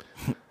game.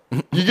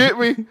 You get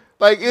me?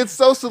 Like, it's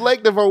so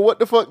selective on what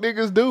the fuck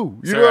niggas do.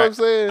 You know what I'm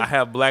saying? I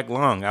have black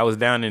lung. I was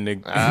down in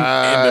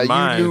the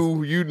mines.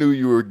 You knew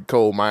you were a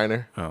coal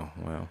miner. Oh,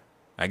 well.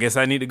 I guess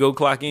I need to go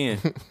clock in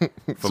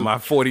for my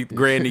 40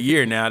 grand a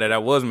year now that I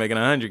was making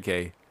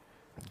 100K.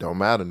 Don't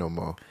matter no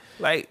more.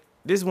 Like,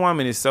 this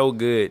woman is so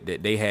good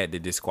that they had to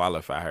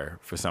disqualify her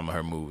for some of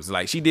her moves.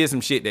 Like, she did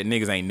some shit that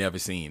niggas ain't never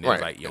seen. It was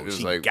like, yo,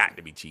 she got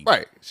to be cheating.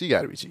 Right. She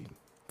got to be cheating.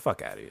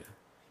 Fuck out of here.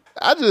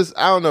 I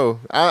don't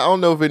know. I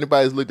don't know if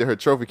anybody's looked at her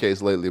trophy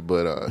case lately,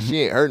 but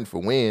she ain't hurting for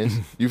wins.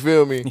 You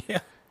feel me? Yeah.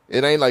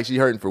 It ain't like she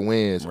hurting for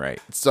wins. Right.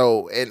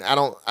 So, and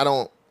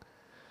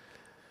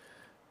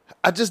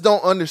I just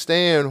don't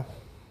understand,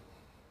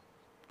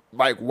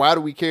 like, why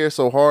do we care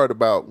so hard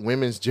about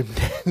women's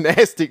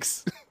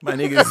gymnastics? My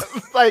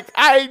niggas. Like,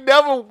 I ain't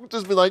never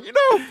just be like,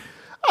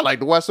 I like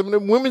to watch some of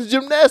them women's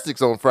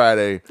gymnastics on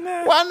Friday.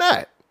 Nah. Why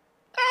not?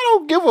 I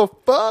don't give a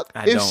fuck.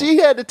 If she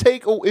had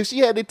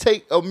to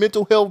take a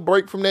mental health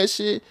break from that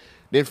shit,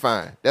 then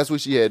fine. That's what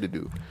she had to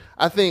do.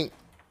 I think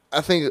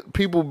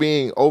people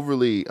being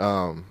overly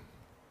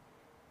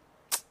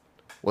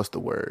what's the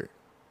word?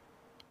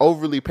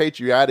 Overly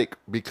patriotic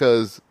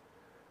because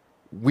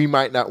we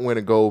might not win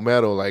a gold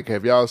medal. Like,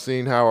 have y'all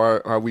seen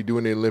how we do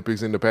in the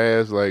Olympics in the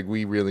past? Like,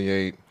 we really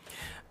ain't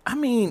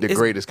the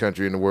greatest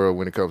country in the world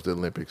when it comes to the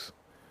Olympics.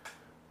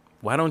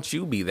 Why don't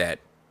you be that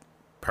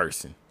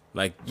person?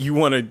 Like, you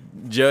want to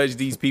judge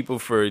these people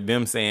for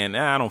them saying,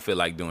 I don't feel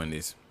like doing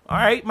this. All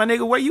right, my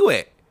nigga, where you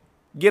at?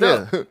 Get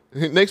up.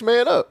 Next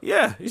man up.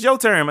 Yeah, it's your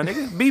turn, my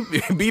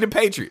nigga. Be the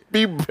Patriot.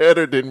 Be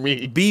better than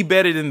me. Be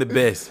better than the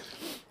best.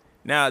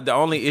 Now, the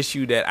only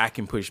issue that I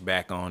can push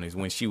back on is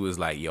when she was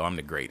like, yo, I'm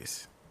the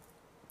greatest.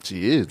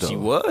 She is, though. She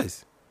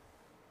was.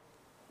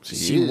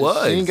 She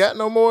was. She ain't got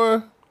no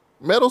more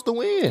medals to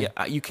win.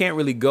 Yeah, you can't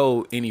really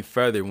go any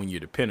further when you're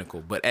the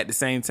pinnacle. But at the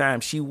same time,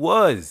 she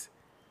was.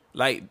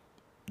 Like,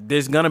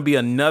 there's going to be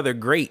another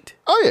great.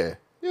 Oh, yeah.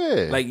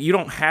 Yeah. Like, you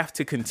don't have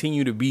to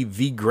continue to be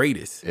the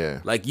greatest. Yeah.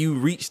 Like, you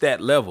reach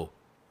that level.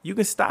 You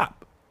can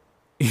stop.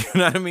 You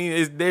know what I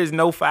mean? There's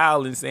no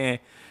foul in saying,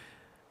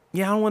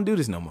 yeah, I don't want to do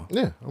this no more.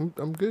 Yeah,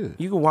 I'm good.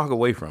 You can walk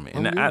away from it.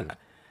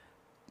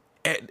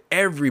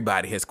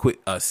 Everybody has quit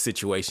a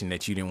situation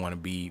that you didn't want to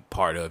be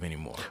part of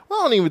anymore.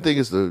 Well, I don't even think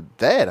it's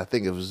that. I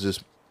think it was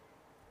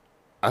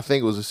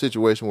a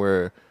situation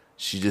where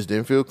she just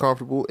didn't feel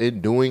comfortable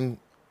in doing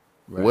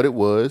what it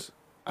was.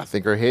 I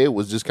think her head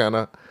was just kind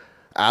of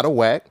out of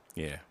whack.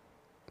 Yeah.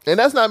 And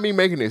that's not me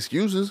making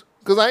excuses.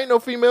 Because I ain't no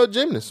female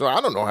gymnast, so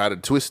I don't know how to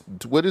twist.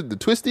 What is the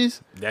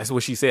twisties? That's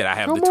what she said. I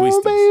have Come the twisties.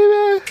 on,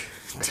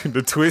 baby.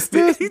 The twisties.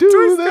 Let's do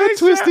the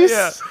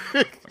twisties.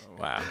 Yeah.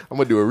 Wow. I'm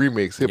gonna do a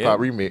remix, hip hop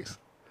remix.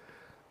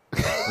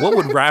 What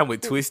would rhyme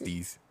with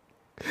twisties?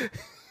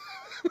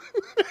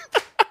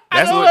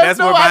 That's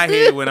what my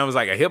head when I was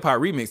like a hip hop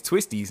remix.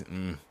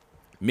 Twisties.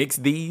 Mix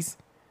these.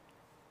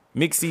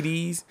 Mix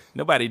CDs.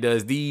 Nobody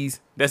does these.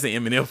 That's an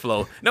Eminem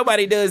flow.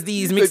 Nobody does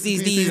these. Mix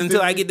these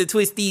until I get the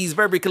twisties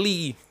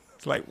vertically.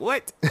 It's like,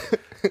 what?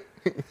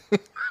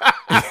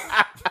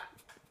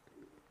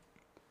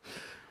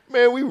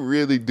 Man, we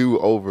really do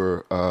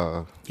over.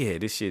 Yeah,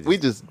 this shit. We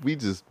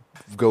just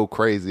go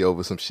crazy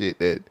over some shit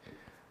that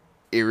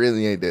it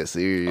really ain't that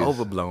serious.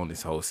 Overblown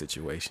this whole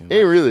situation.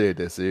 It really ain't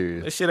that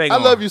serious. This shit ain't I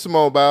gonna- love you,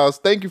 Simone Biles.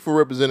 Thank you for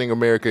representing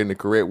America in the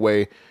correct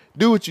way.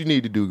 Do what you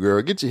need to do,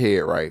 girl. Get your head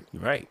right.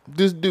 Right.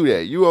 Just do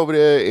that. You over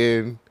there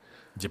in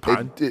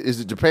Japan. Is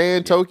it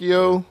Japan,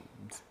 Tokyo?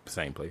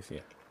 Same place, yeah.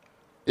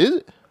 Is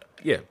it?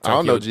 Yeah. I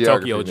don't know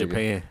geography, Tokyo, nigga.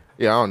 Japan.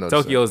 Yeah, I don't know.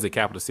 Tokyo is the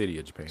capital city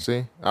of Japan.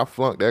 See, I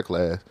flunked that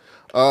class.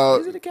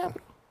 Is it the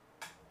capital?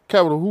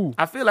 Capital who?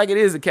 I feel like it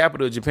is the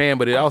capital of Japan,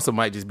 but it also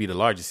might just be the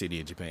largest city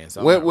in Japan.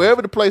 So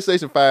Wherever the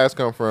PlayStation 5s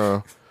come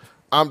from,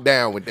 I'm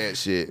down with that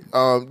shit.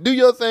 Do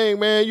your thing,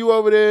 man. You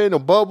over there in a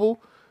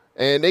bubble,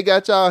 and they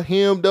got y'all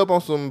hemmed up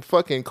on some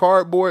fucking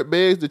cardboard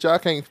beds that y'all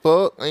can't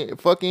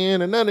fuck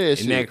in, and none of that shit.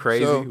 Isn't that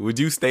crazy? So, Would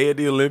you stay at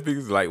the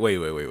Olympics? Like, wait.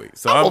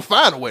 So I'm gonna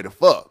find a way to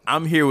fuck.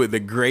 I'm here with the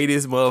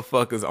greatest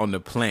motherfuckers on the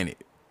planet.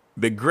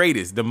 The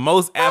greatest, the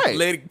most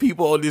athletic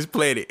people on this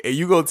planet. And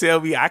you gonna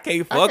tell me I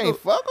can't fuck them?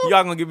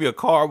 Y'all gonna give me a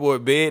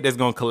cardboard bed that's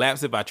gonna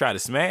collapse if I try to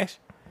smash?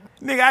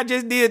 Nigga, I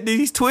just did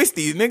these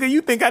twisties. Nigga,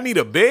 you think I need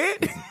a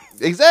bed?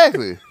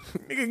 Exactly.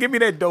 Nigga, give me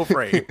that dough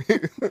frame.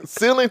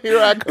 Ceiling, here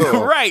I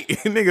come. Right.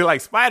 Nigga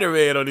like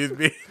Spider-Man on this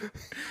bed.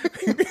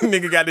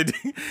 Nigga got the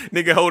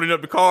nigga holding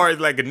up the cards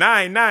like a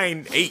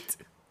 998.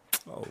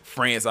 Oh,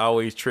 France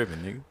always tripping,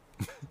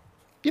 nigga.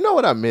 You know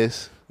what I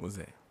miss? What's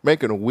that?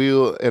 Making a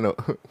wheel and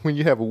when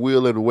you have a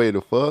wheel and a way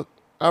to fuck.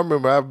 I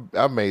remember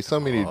I made so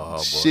many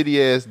shitty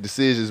ass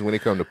decisions when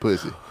it come to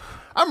pussy.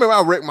 I remember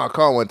I wrecked my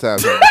car one time.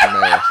 Trying to get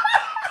some ass.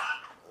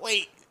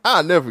 Wait,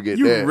 I'll never forget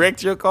you that.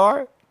 wrecked your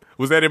car?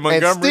 Was that in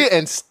Montgomery?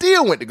 And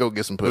still went to go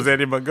get some pussy. Was that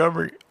in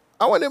Montgomery?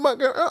 I went in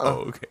Montgomery.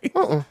 Oh, okay.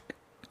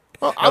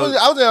 I was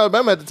in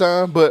Alabama at the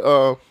time,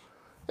 but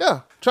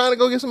yeah, trying to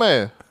go get some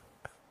ass.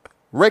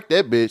 Wrecked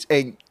that bitch,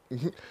 and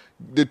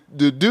the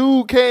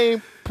dude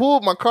came,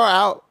 pulled my car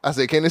out. I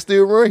said, "Can it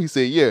still run?" He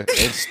said, "Yeah,"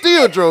 and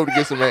still drove to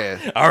get some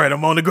ass. All right,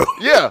 I'm on the go.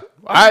 Yeah,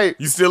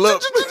 You still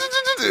up?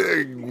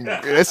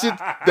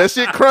 that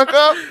shit crunk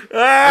up.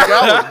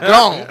 I was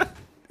gone.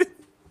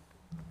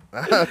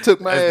 I took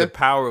my That's ass. the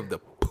power of the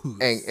puss.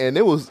 And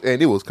it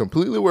was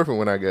completely worth it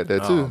when I got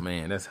that too. Oh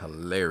man, that's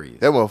hilarious.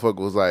 That motherfucker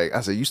was like,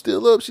 I said, "You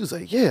still up?" She was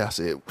like, "Yeah." I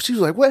said, she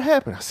was like, "What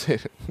happened?" I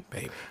said,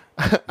 Baby,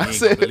 I ain't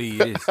said, gonna believe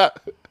this.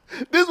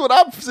 This is what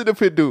I'm sitting up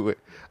here doing.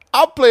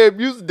 I'm playing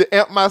music to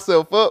amp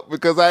myself up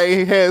because I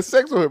ain't had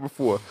sex with her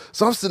before.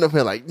 So I'm sitting up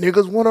here like,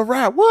 niggas want to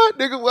ride. What,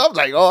 nigga? Well, I'm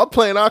like, I'm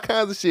playing all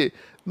kinds of shit.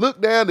 Look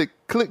down to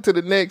click to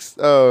the next,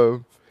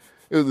 it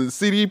was a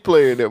CD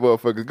player in that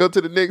motherfucker. Go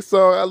to the next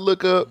song. I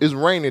look up. It's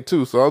raining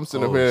too. So I'm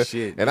sitting up here.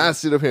 Shit, and I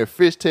sit up here and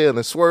fishtail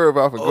and swerve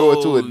off and go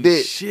into a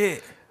ditch.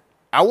 Shit.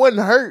 I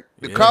wasn't hurt.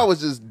 The car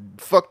was just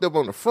fucked up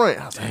on the front.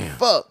 I was like,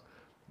 fuck.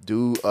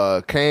 Dude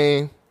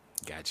came,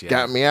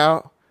 got me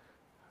out,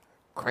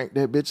 cranked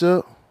that bitch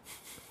up.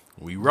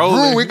 We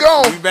rolling. We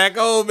gone. We back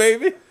on,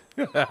 baby.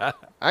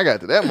 I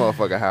got to that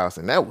motherfucker house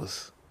and that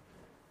was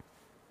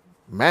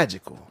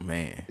magical.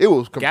 Man. It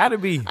was Gotta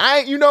be.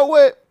 You know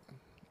what?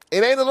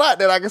 It ain't a lot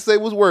that I can say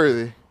was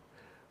worthy.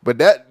 But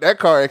that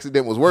car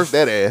accident was worth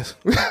that ass.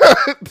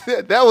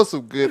 that was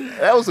some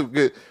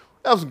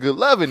good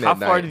loving that How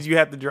night. far did you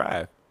have to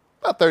drive?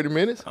 About 30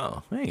 minutes.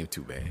 Oh, that ain't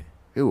too bad.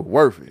 It was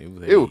worth it.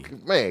 It was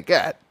man,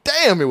 god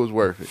damn, it was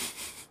worth it.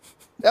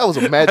 That was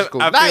a magical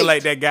night. I feel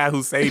like that guy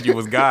who saved you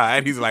was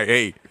God. He's like,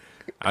 hey,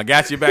 I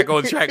got you back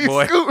on track,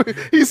 boy.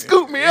 He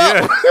scooped me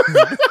up.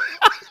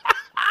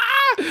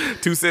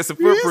 2 sets of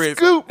footprints.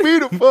 He scooped me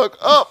the fuck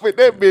up with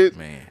that bitch.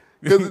 Man.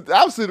 Because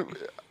I'm sitting,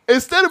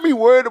 instead of me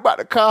worried about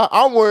the car,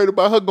 I'm worried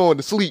about her going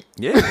to sleep.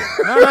 Yeah.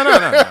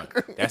 No.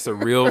 That's a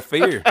real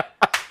fear.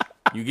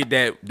 You get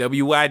that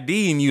WID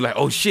and you like,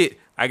 oh shit,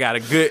 I got a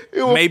good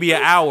maybe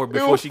an hour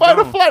before she fight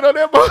or gone. flight on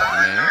that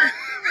motherfucker. Man.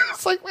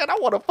 It's like, man, I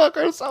want to fuck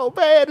her so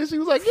bad. And she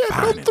was like, yeah,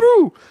 come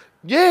through.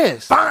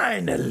 Yes.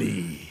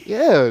 Finally.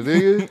 Yeah,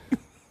 nigga.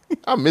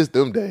 I miss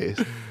them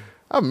days.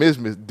 I miss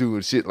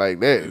doing shit like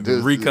that.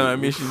 Just,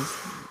 recon missions.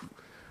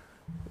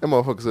 That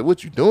motherfucker said,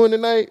 what you doing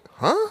tonight?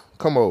 Huh?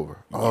 Come over.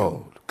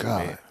 Oh,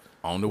 God. Man.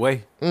 On the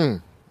way.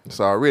 It's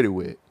already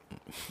wet.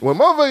 When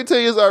motherfucker tell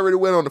you it's already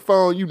wet on the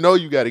phone, you know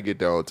you got to get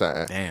there on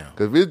time. Damn.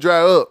 Because if it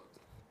dry up,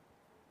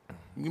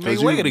 you may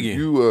wait again.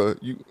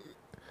 You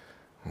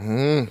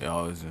Oh,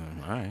 all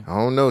right. I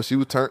don't know. She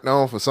was turned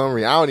on for some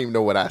reason. I don't even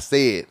know what I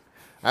said.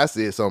 I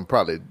said something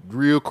probably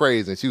real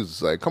crazy, and she was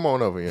just like, "Come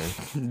on over here."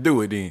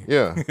 Do it then.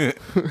 Yeah,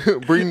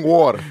 bring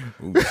water.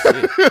 Ooh,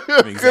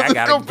 shit. Means I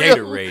got a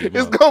Gatorade.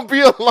 It's gonna be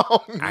a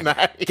long I night.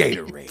 got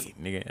Gatorade,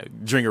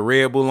 nigga. Drink a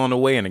Red Bull on the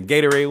way and a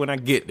Gatorade when I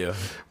get there.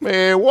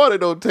 Man, water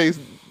tastes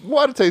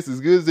as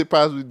good as it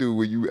possibly do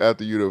when you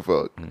after you done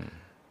fuck.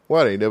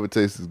 Water ain't never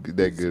tasted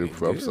that good.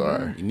 I'm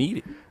sorry. You need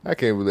it. I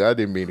can't believe I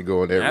didn't mean to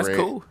go on that That's rant.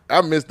 cool.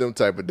 I miss them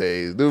type of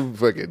days. Them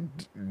fucking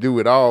do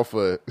it all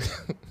for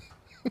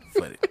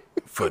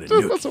For the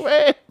for some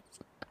ass.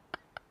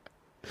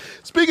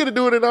 Speaking of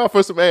doing it all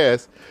for some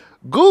ass,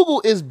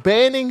 Google is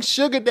banning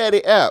sugar daddy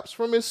apps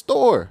from its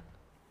store.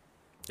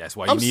 That's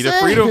why you I'm need a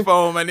saying. Freedom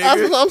Phone, my nigga.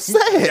 That's what I'm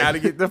saying. You gotta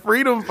get the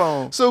Freedom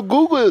Phone. So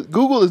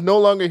Google is no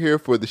longer here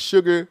for the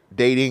sugar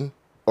dating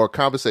or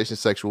compensation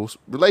sexual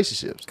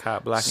relationships.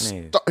 Cop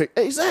blocking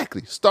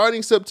Exactly.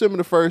 Starting September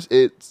the 1st,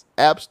 its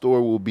app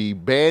store will be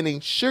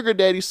banning sugar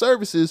daddy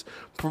services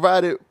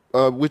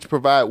which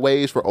provide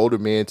ways for older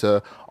men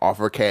to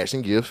offer cash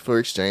and gifts for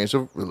exchange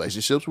of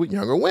relationships with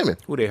younger women.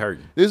 Who they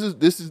hurting? This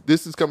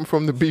is coming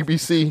from the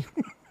BBC.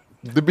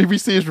 The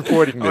BBC is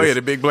reporting this. Oh yeah,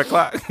 the big black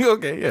clock.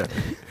 Okay, yeah.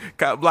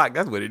 Cop block,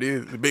 that's what it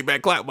is. The big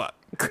black clock block.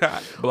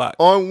 Cop block.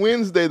 On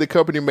Wednesday, the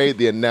company made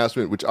the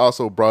announcement, which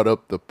also brought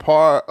up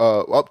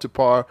up to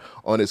par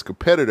on its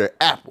competitor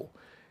Apple.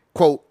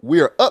 Quote,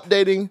 "We are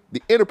updating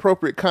the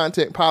inappropriate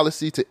content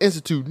policy to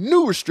institute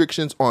new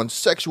restrictions on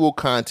sexual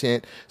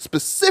content,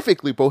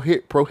 specifically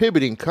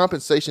prohibiting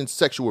compensation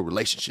sexual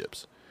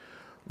relationships."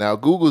 Now,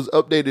 Google's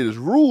updated its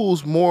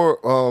rules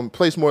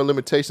place more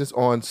limitations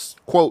on,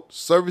 quote,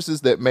 "services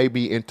that may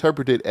be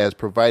interpreted as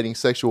providing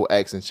sexual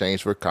acts in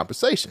exchange for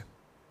compensation."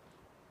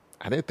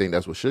 I didn't think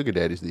that's what sugar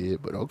daddies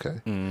did, but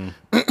okay.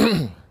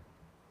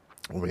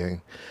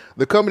 Okay.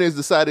 The company has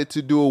decided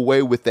to do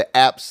away with the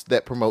apps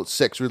that promote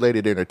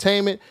sex-related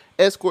entertainment,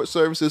 escort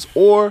services,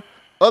 or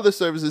other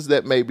services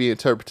that may be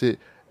interpreted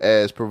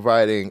as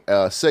providing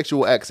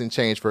sexual acts in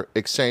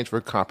exchange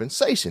for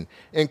compensation,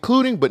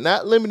 including but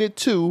not limited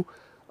to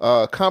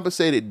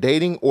compensated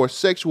dating or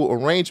sexual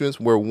arrangements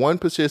where one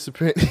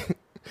participant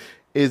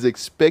is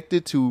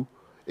expected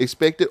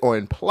or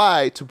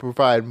implied to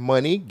provide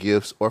money,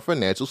 gifts, or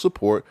financial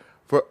support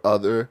for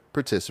other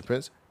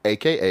participants,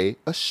 aka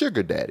a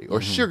sugar daddy or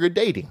sugar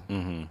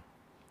dating.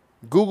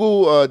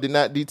 Google did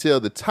not detail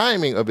the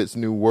timing of its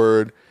new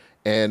word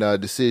and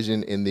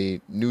decision in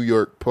the New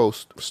York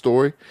Post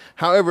story.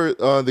 However,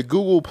 the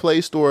Google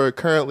Play Store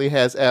currently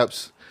has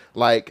apps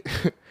like,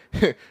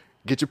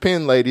 get your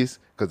pen, ladies,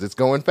 because it's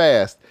going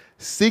fast,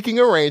 Seeking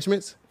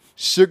Arrangements,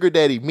 Sugar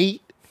Daddy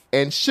Meet,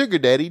 and Sugar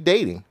Daddy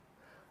Dating.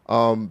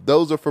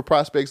 Those are for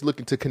prospects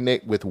looking to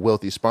connect with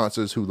wealthy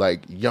sponsors who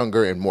like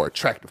younger and more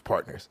attractive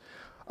partners.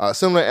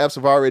 Similar apps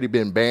have already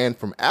been banned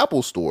from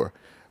Apple Store.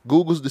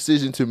 Google's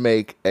decision to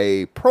make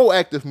a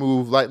proactive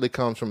move likely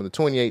comes from the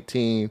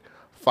 2018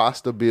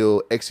 FOSTA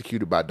bill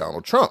executed by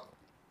Donald Trump.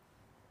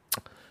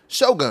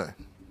 Shogun,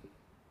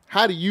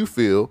 how do you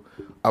feel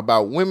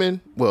about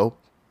women? Well,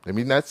 let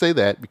me not say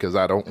that because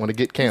I don't want to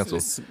get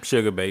canceled.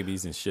 Sugar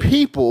babies and shit.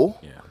 People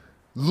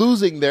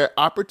losing their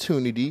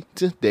opportunity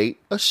to date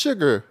a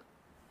sugar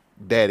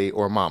daddy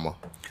or mama.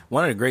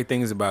 One of the great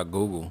things about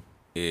Google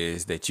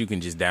is that you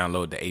can just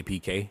download the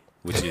APK,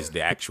 which is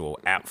the actual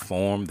app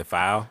form, the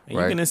file, and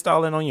you can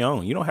install it on your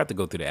own. You don't have to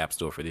go to the App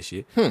Store for this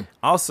shit.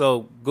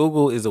 Also,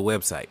 Google is a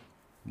website,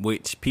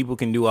 which people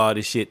can do all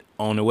this shit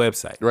on the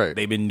website. Right.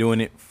 They've been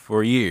doing it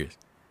for years.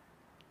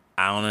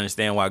 I don't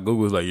understand why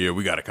Google's like, yeah,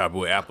 we got to copy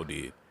what Apple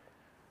did.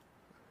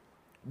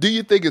 Do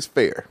you think it's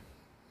fair?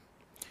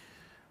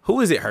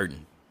 Who is it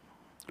hurting?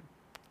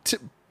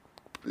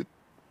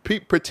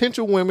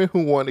 Potential women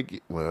who want to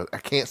get, well, I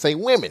can't say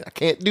women. I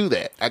can't do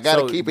that. I got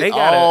to keep it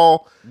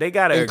they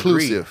gotta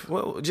inclusive. Agree.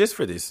 Well, just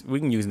for this, we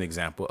can use an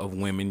example of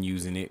women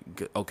using it.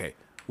 Okay,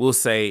 we'll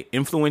say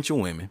influential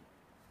women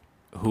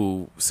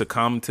who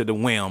succumb to the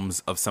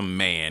whims of some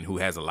man who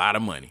has a lot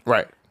of money.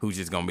 Right. Who's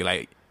just going to be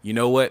like, you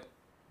know what?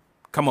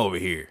 Come over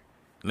here.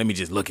 Let me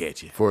just look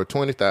at you. For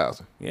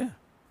 $20,000. Yeah.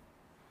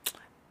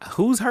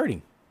 Who's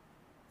hurting?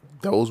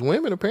 Those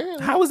women,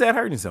 apparently. How is that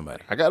hurting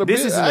somebody? I got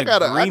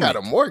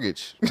a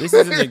mortgage. This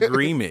is an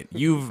agreement.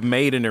 You've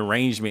made an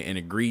arrangement and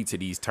agreed to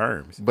these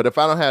terms. But if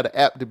I don't have the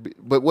app to be,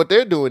 but what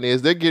they're doing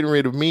is they're getting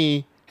rid of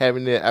me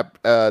having being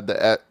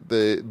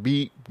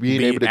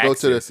able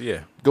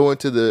to go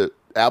into the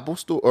Apple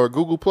Store or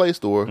Google Play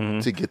Store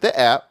to get the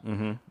app.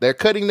 They're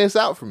cutting this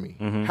out for me.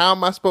 How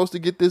am I supposed to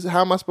get this? How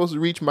am I supposed to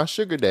reach my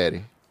sugar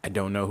daddy? I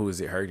don't know who is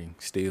it hurting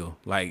still.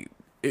 Like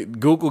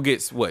Google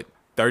gets what?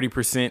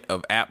 30%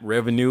 of app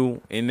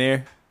revenue in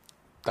there.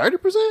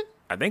 30%?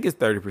 I think it's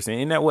 30%.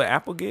 Isn't that what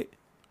Apple get?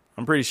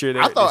 I'm pretty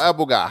sure. I thought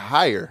Apple got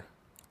higher.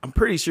 I'm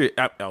pretty sure.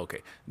 Okay.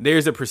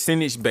 There's a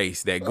percentage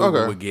base that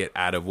Google would get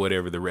out of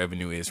whatever the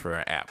revenue is for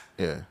an app.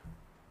 Yeah.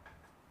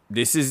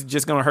 This is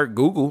just going to hurt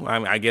Google.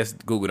 I guess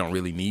Google don't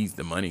really need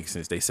the money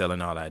since they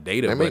selling all that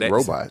data. They make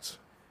robots.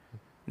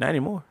 Not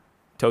anymore.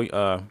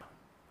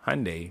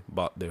 Hyundai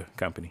bought the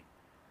company.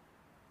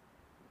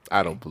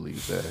 I don't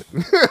believe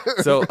that.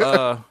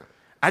 So,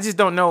 I just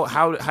don't know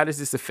how does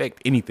this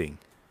affect anything.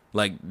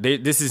 Like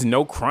this is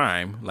no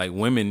crime. Like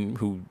women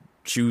who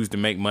choose to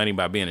make money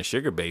by being a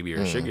sugar baby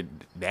or a sugar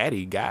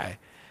daddy guy,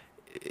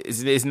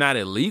 it's not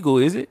illegal,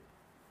 is it?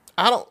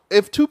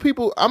 If two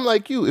people, I'm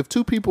like you, if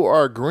two people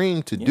are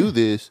agreeing to do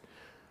this,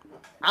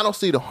 I don't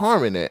see the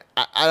harm in that.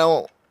 I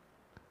don't,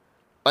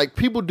 like,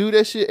 people do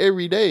that shit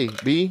every day,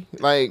 B.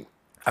 Like,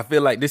 I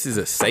feel like this is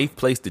a safe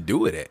place to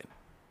do it at.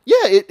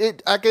 Yeah,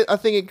 I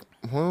think it,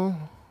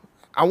 well,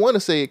 I want to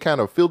say it kind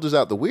of filters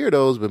out the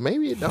weirdos, but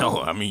maybe it don't.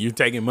 No, I mean, you're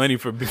taking money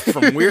from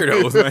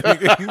weirdos,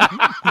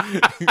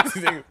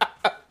 man.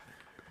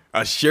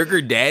 A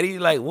sugar daddy?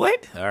 Like,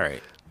 what? All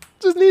right.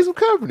 Just need some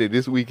company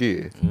this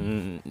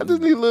weekend. I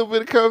just need a little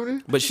bit of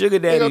company. But sugar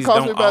daddies Ain't gonna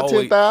cost me about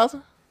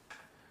 $10,000.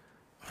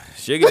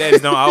 Sugar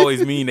daddies don't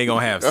always mean they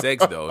gonna have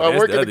sex though. I That's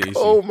work the in other the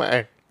coal issue.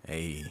 mine.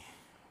 Hey,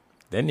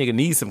 that nigga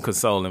needs some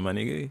consoling, my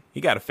nigga.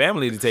 He got a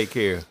family to take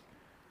care of.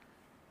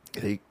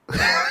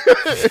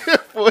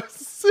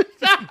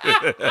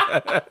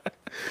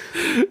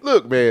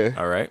 Look, man.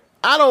 All right.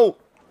 I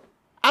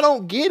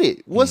don't get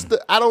it.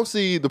 I don't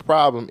see the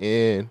problem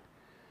in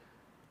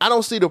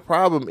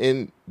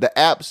the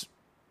apps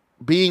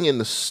being in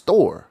the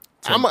store.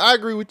 I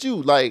agree with you.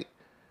 Like,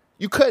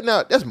 you cutting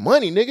out, that's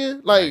money,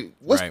 nigga. Like,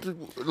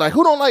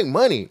 who don't like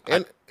money?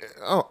 And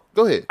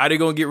go ahead. Are they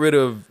gonna get rid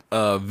of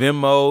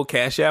Venmo,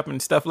 Cash App,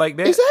 and stuff like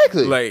that?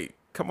 Exactly. Like,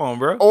 come on,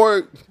 bro.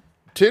 Or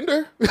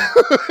Tinder?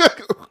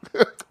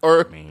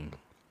 Or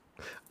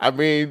I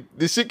mean,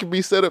 this shit can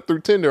be set up through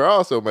Tinder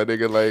also, my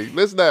nigga. Like,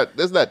 let's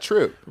not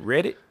trip.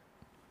 Reddit?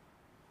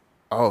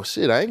 Oh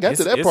shit, I ain't got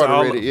to that part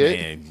of Reddit yet.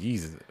 Man,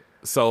 Jesus.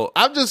 So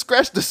I've just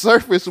scratched the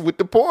surface with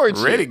the porn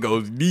shit. Reddit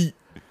goes deep.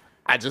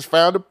 I just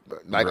found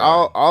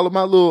all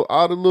the little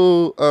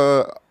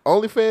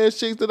OnlyFans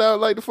chicks that I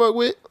would like to fuck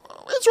with.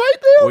 It's right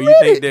there. Where you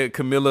think that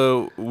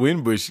Camilla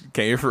Winbush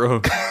came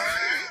from?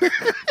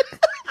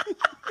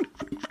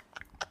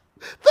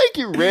 Thank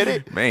you,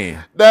 Reddit.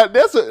 Man. Now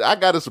I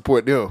gotta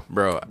support them,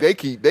 bro. They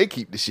keep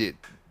the shit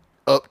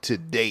up to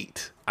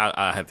date.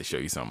 I'll have to show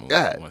you something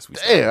once we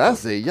damn, I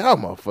say y'all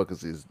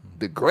motherfuckers is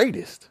the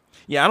greatest.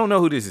 Yeah, I don't know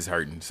who this is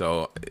hurting,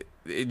 so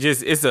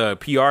it's a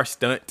PR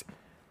stunt,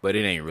 but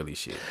it ain't really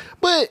shit.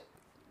 But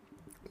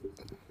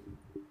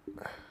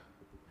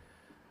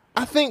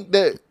I think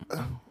that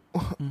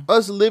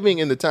us living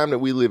in the time that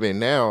we live in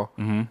now,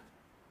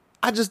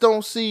 I just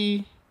don't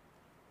see.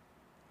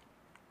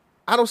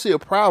 I don't see a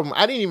problem.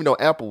 I didn't even know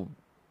Apple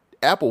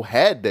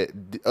had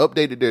that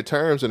updated their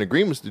terms and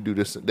agreements to do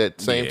that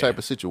same type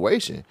of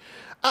situation.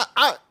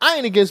 I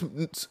ain't against.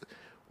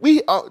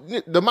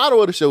 The motto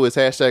of the show is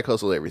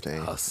 #hustle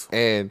everything. Hustle.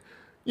 And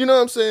you know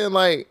what I'm saying?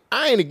 Like,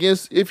 I ain't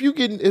against if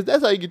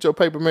that's how you get your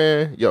paper,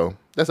 man. Yo,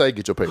 that's how you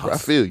get your paper. Hustle. I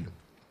feel you.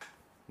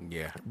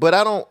 Yeah. But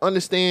I don't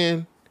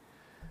understand.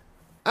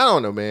 I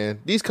don't know,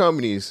 man. These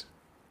companies,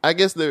 I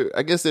guess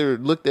they're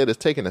looked at as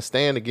taking a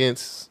stand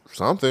against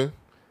something.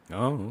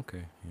 Oh,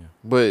 okay. Yeah.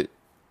 But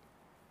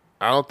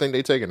I don't think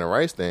they taking the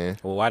right stand.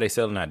 Well, why they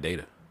selling our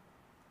data?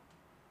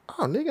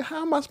 Oh, nigga,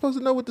 how am I supposed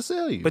to know what to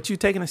sell you? But you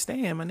taking a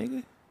stand, my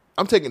nigga.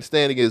 I'm taking a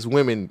stand against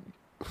women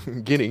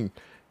getting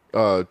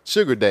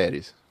sugar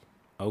daddies.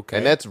 Okay.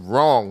 And that's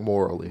wrong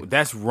morally.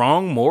 That's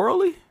wrong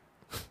morally?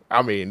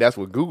 I mean, that's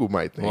what Google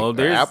might think. Or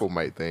Apple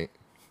might think.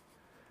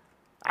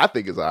 I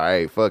think it's all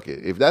right. Fuck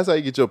it. If that's how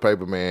you get your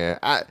paper, man,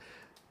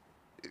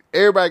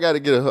 everybody got to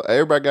get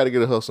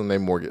a hustle on their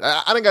mortgage.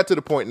 I done got to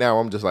the point now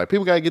where I'm just like,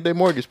 people got to get their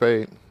mortgage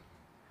paid.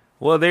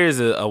 Well, there's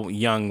a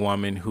young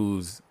woman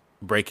who's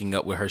breaking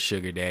up with her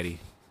sugar daddy,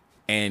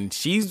 and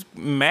she's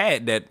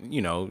mad that,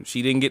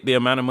 she didn't get the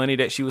amount of money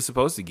that she was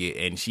supposed to get,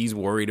 and she's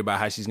worried about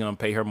how she's going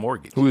to pay her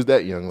mortgage. Who is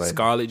that young lady?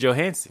 Scarlett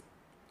Johansson.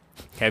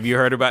 Have you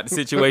heard about the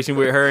situation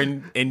with her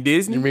and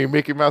Disney? You mean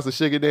Mickey Mouse and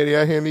sugar daddy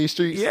out here in these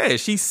streets? Yeah,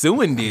 she's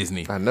suing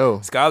Disney. I know.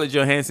 Scarlett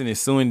Johansson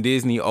is suing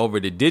Disney over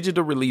the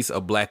digital release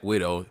of Black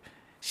Widow.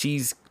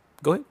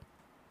 Go ahead.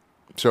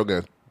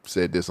 Shogun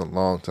said this a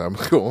long time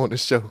ago on the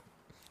show.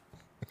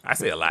 I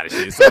say a lot of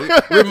shit, so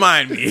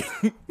remind me.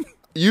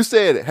 You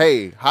said,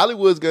 hey,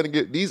 Hollywood's going to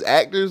get, these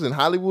actors in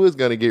Hollywood's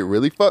going to get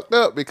really fucked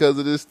up because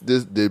of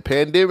the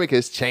pandemic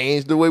has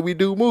changed the way we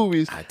do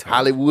movies.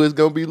 Hollywood's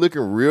going to be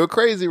looking real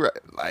crazy. Right?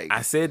 Like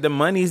I said, the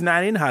money's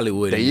not in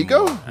Hollywood There anymore.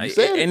 you go. You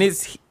said and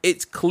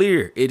it's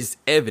clear. It is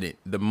evident.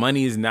 The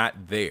money is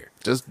not there.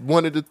 Just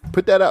wanted to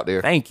put that out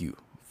there. Thank you.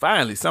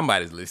 Finally,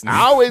 somebody's listening.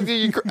 I always give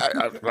you,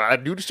 I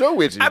do the show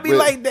with you. I be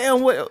like,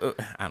 damn, what?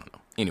 I don't know.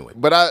 Anyway.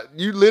 But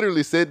you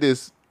literally said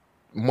this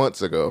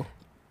months ago.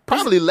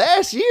 Probably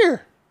last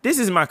year. This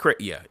is my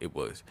yeah, it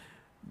was.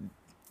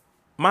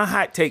 My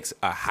hot takes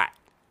are hot.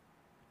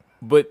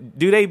 But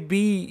do they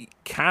be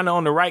kind of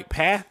on the right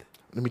path?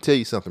 Let me tell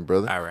you something,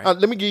 brother. All right.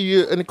 Let me give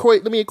you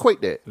let me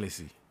equate that. Let's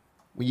see.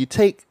 When you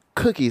take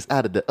cookies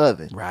out of the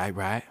oven.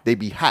 Right. They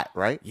be hot,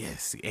 right?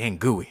 Yes, and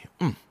gooey.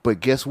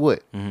 But guess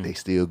what? They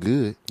still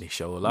good. They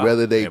show a lot.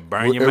 Whether they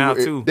burn your mouth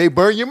too. They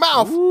burn your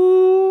mouth.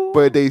 Ooh.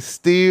 But they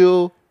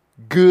still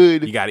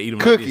good. You got to eat them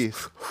cookies.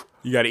 Like this.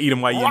 You got to eat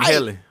them while you're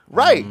inhaling.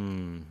 Right.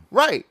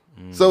 Right.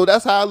 So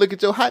that's how I look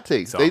at your hot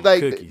takes. So They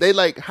cookies.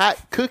 like hot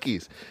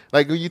cookies.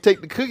 Like when you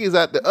take the cookies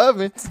out the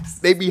oven,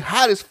 they be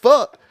hot as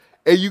fuck,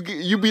 and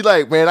you be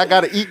like, man, I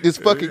gotta eat this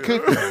fucking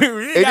cookie. You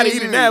ain't gotta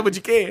eat it now, but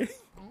you can.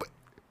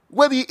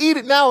 Whether you eat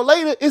it now or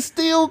later, it's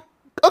still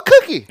a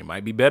cookie It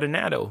might be better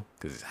now though,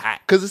 cause it's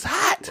hot. because it's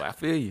hot. Well, I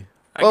feel you.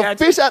 I Or got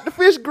fish out the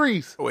fish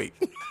grease. you. Wait,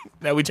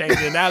 now we changing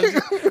the analogy.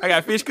 I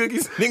got fish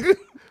cookies, nigga.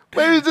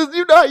 Maybe it's just,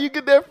 you know how you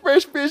get that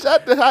fresh fish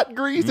out the hot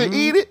grease and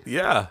eat it?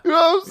 Yeah, You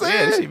know what I'm yeah,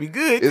 saying? that should be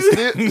good. It's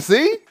still,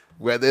 see,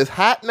 whether it's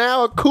hot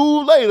now or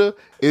cool later,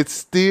 it's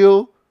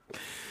still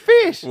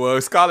fish.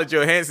 Well, Scarlett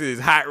Johansson is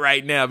hot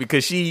right now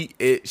because she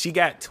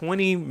got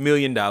 $20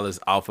 million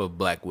off of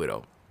Black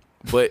Widow,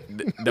 but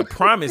the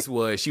promise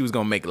was she was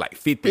gonna make like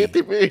 50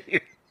 $50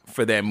 million.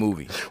 for that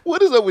movie.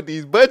 What is up with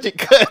these budget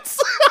cuts?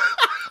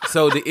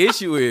 So the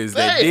issue is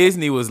that Damn.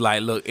 Disney was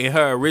like, look, in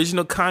her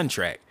original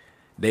contract,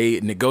 they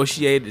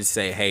negotiated to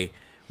say, hey,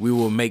 we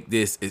will make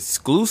this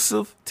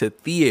exclusive to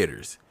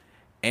theaters.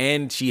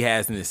 And she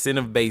has an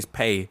incentive-based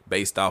pay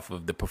based off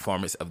of the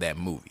performance of that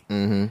movie.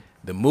 Mm-hmm.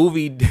 The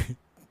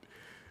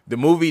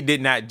movie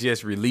did not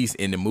just release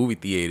in the movie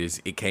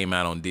theaters. It came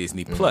out on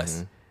Disney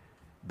Plus.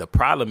 The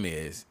problem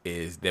is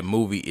the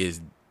movie is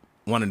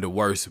one of the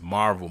worst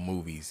Marvel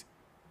movies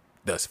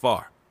thus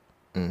far.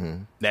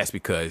 That's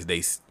because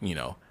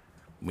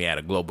we had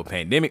a global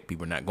pandemic.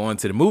 People are not going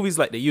to the movies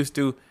like they used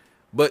to.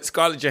 But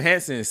Scarlett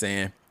Johansson is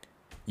saying,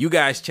 you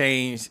guys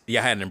changed.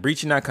 Y'all had a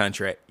breach in our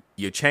contract.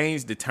 You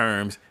changed the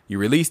terms. You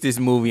released this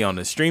movie on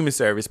the streaming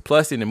service,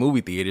 plus in the movie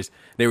theaters.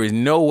 There is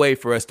no way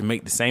for us to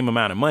make the same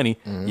amount of money.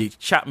 You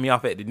chopped me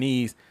off at the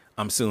knees.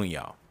 I'm suing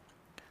y'all.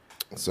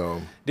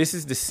 So This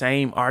is the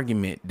same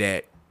argument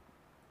that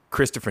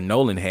Christopher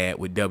Nolan had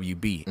with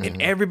WB,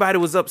 and everybody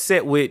was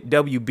upset with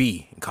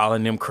WB,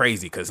 calling them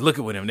crazy because look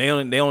at them.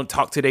 They don't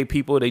talk to their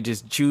people. They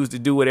just choose to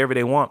do whatever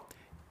they want.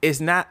 It's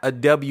not a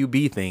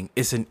WB thing.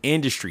 It's an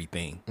industry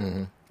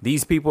thing.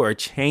 These people are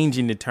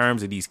changing the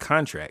terms of these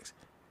contracts,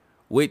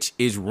 which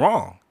is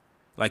wrong.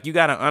 Like, you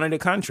got to honor the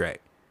contract.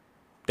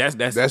 That's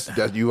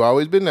you've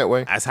always been that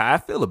way. that's how I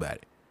feel about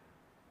it.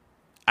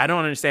 I don't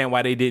understand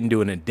why they didn't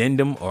do an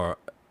addendum or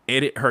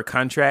edit her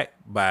contract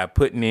by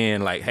putting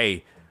in like,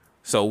 hey,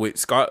 so with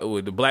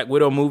the Black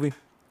Widow movie,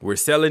 we're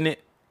selling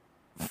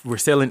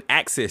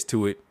access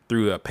to it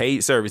through a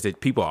paid service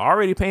that people are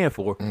already paying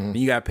for. And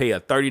you got to pay a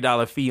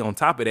 $30 fee on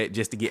top of that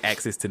just to get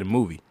access to the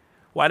movie.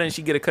 Why didn't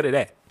she get a cut of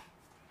that?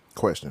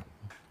 Question.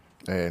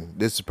 And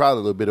this is probably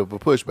a little bit of a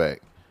pushback.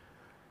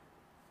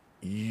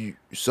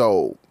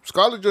 So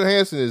Scarlett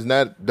Johansson is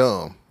not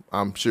dumb,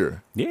 I'm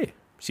sure. Yeah,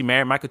 she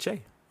married Michael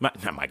Che.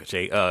 Not Michael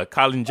Che.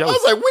 Colin I Jost.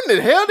 was like, when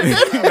the hell did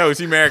that? No,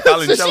 she married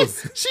Colin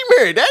Jost. She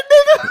married that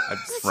nigga?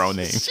 That's wrong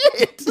name.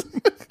 Shit.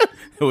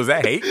 Was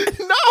that hate?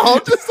 No,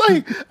 I'm just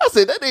like, I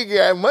said, that nigga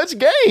got much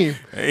game.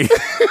 Hey.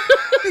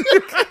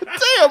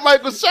 Damn,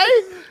 Michael Che.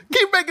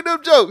 Keep making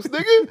them jokes,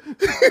 nigga.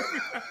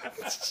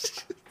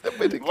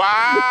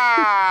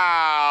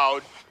 Wow.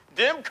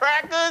 Them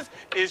crackers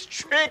is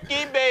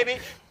tricky, baby.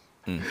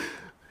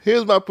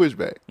 Here's my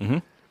pushback.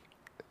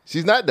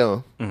 She's not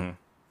dumb.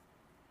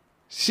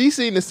 She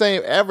seen the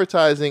same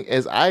advertising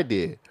as I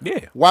did.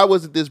 Yeah. Why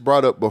wasn't this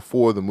brought up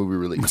before the movie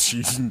release?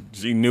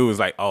 She knew it was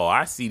like, oh,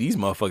 I see these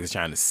motherfuckers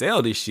trying to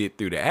sell this shit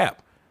through the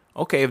app.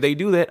 Okay, if they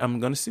do that, I'm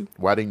gonna sue.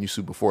 Why didn't you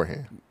sue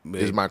beforehand?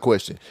 Maybe. Is my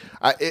question.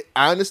 I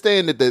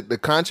understand that the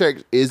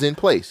contract is in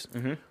place,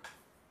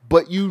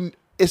 but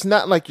it's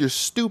not like you're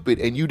stupid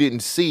and you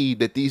didn't see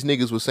that these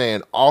niggas were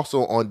saying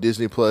also on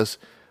Disney Plus,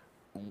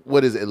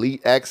 what is it,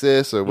 Elite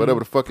Access or whatever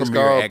the fuck it's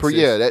Premier called? Access.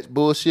 Yeah, that's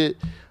bullshit.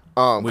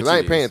 Because Which I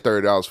ain't it paying is.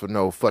 $30 for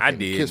no fucking I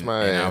did, kiss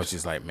my and ass. I was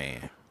just like,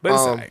 man. But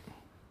it's all right.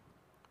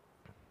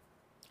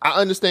 I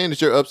understand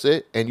that you're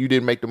upset and you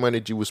didn't make the money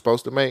that you were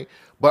supposed to make,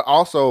 but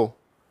also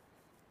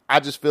I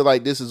just feel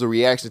like this is a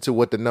reaction to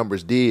what the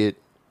numbers did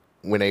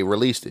when they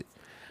released it.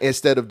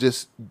 Instead of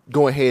just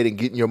going ahead and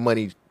getting your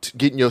money,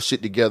 getting your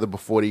shit together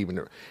before they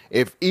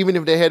even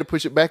if they had to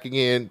push it back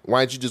again,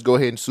 why don't you just go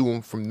ahead and sue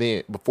them from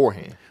then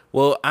beforehand?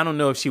 Well, I don't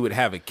know if she would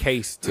have a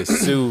case to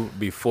sue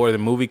before the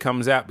movie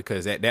comes out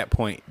because at that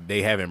point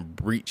they haven't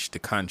breached the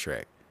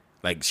contract.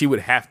 Like, she would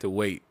have to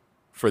wait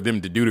for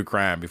them to do the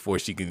crime before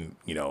she can,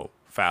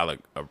 file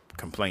a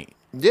complaint.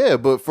 Yeah,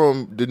 but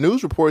from the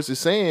news reports, it's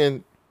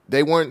saying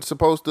they weren't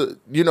supposed to,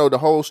 the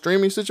whole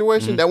streaming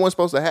situation, that wasn't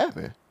supposed to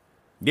happen.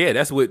 Yeah,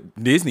 that's what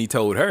Disney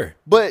told her.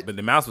 But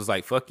the mouse was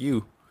like, fuck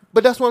you.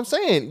 But that's what I'm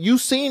saying. You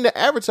seen the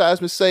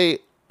advertisement say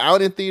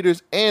out in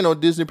theaters and on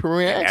Disney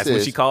Premier Access. That's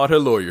what she called her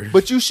lawyer.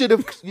 But you should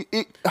have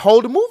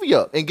hold the movie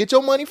up and get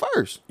your money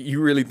first.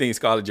 You really think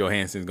Scarlett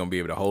Johansson is going to be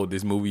able to hold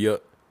this movie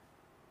up?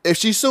 If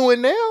she's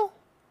suing now,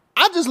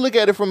 I just look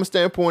at it from a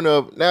standpoint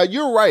of, now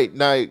you're right.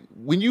 Now,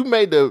 when you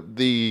made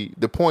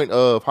the point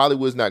of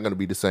Hollywood's not going to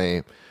be the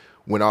same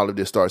when all of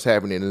this starts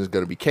happening and it's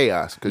going to be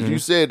chaos. Because you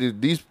said that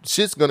these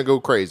shit's going to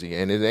go crazy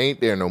and it ain't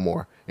there no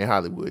more in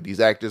Hollywood. These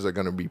actors are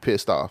going to be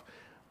pissed off.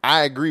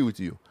 I agree with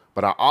you.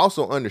 But I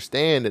also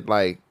understand that,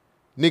 like,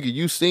 nigga,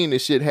 you seen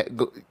this shit.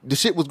 The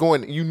shit was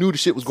going. You knew the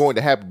shit was going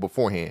to happen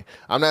beforehand.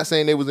 I'm not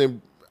saying they was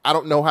in. I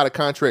don't know how the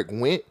contract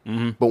went,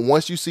 Mm-hmm. but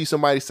once you see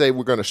somebody say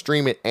we're going to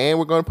stream it and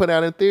we're going to put it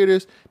out in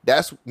theaters,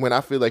 that's when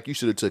I feel like you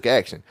should have took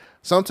action.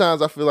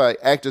 Sometimes I feel like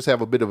actors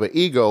have a bit of an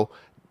ego.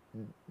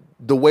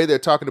 The way they're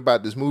talking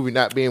about this movie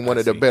not being one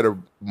of the better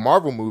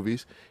Marvel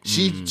movies,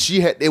 she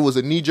had it was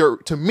a knee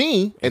jerk to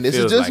me, and this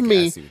is feels just like it.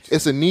 I me. see what you're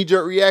It's a knee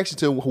jerk reaction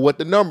to what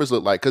the numbers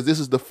look like because this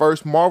is the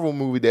first Marvel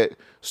movie that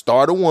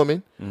starred a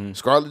woman.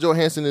 Scarlett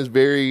Johansson is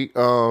very.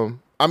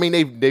 I mean,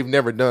 they've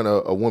never done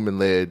a woman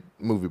led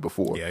movie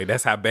before. Yeah,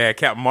 that's how bad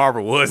Captain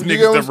Marvel was. You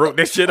Niggas know done wrote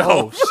that shit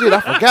Oh off. shit!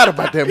 I forgot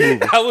about that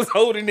movie. I was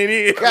holding it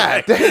in.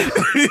 God damn.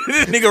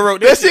 This nigga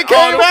wrote That shit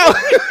came out.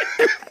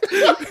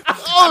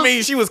 I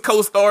mean, she was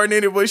co-starring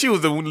in it, but she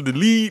was the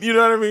lead. You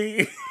know what I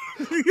mean?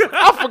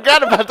 I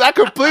forgot about that. I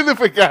completely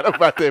forgot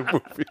about that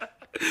movie.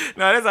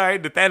 No, that's all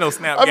right. The Thanos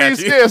snap I got mean,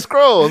 you. yeah,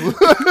 Scrolls.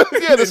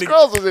 Yeah, the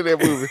Scrolls was in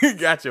that movie.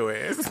 Got your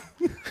ass.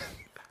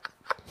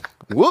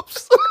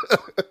 Whoops.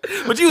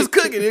 But you was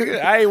cooking,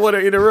 nigga. I ain't want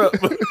to interrupt.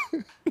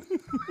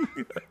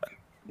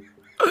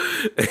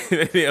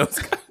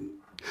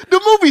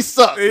 The movie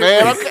sucked,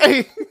 man.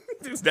 Okay.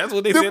 That's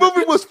what they The said.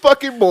 movie was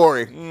fucking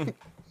boring.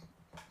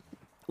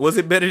 Was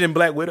it better than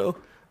Black Widow?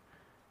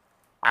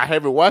 I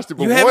haven't watched it,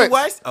 but You once. haven't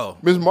watched? Oh.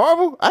 Miss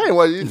Marvel? I ain't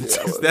watched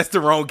it. That's the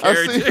wrong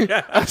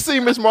character. I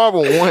seen Miss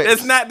Marvel once.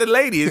 That's not the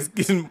lady. It's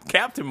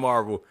Captain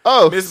Marvel.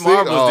 Oh, Miss see?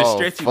 Marvel's the Oh,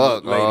 stretchy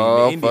fuck. lady, Oh,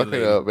 the Indian fuck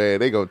lady. it up, man.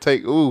 They gonna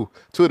take.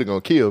 Twitter gonna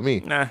kill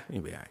me. Nah,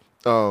 you be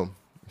all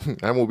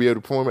right. I won't be able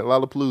to perform at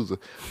Lollapalooza.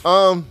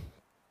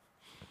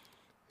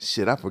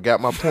 Shit, I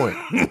forgot my point.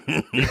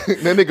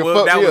 That nigga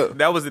fucked me up.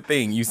 That was the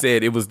thing. You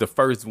said it was the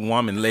first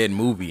woman-led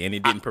movie, and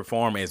it didn't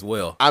perform as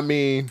well. I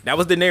mean, That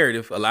was the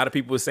narrative. A lot of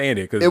people were saying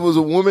it. it was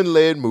a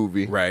woman-led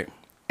movie, right.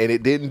 and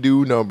it didn't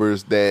do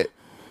numbers that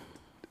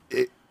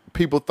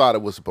people thought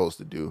it was supposed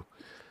to do.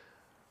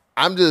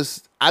 I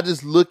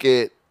just look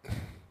at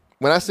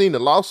when I seen the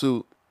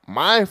lawsuit.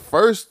 My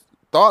first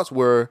thoughts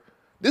were,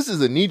 this is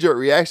a knee-jerk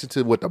reaction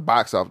to what the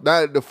box office.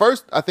 Now,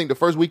 I think the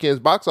first weekend's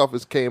box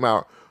office came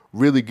out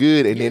really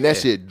good, and then that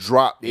shit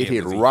dropped. It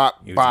hit rock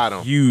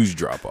bottom. Huge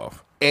drop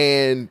off.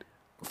 And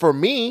for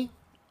me,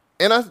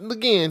 and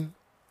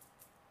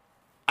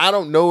I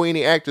don't know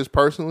any actors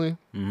personally.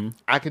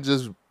 I can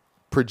just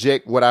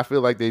project what I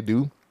feel like they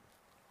do.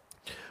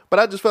 But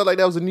I just felt like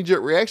that was a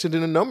knee-jerk reaction to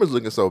the numbers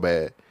looking so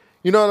bad.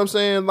 You know what I'm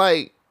saying?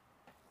 Like,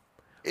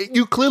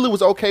 you clearly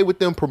was okay with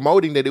them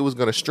promoting that it was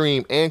going to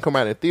stream and come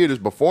out in theaters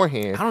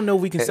beforehand. I don't know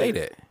if we can say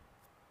that.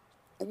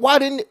 Why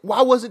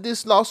wasn't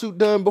this lawsuit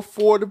done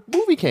before the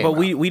movie came out? But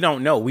we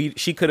don't know.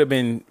 She could have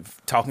been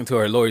talking to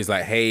her lawyers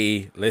like,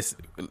 hey,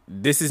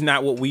 this is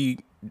not what we,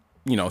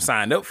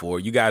 signed up for.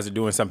 You guys are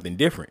doing something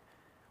different.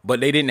 But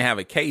they didn't have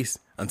a case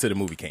until the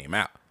movie came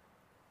out.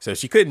 So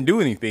she couldn't do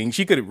anything.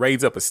 She could have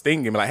raised up a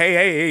sting and be like,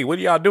 hey, what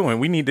are y'all doing?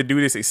 We need to do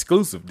this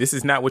exclusive. This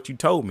is not what you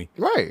told me.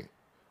 Right.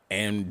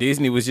 And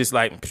Disney was just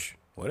like,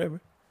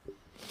 whatever.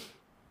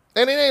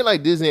 And it ain't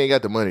like Disney ain't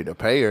got the money to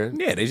pay her.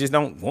 Yeah, they just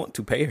don't want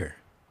to pay her.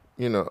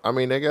 I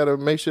mean, they gotta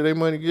make sure their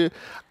money good.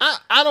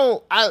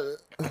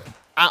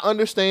 I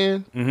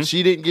understand.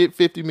 She didn't get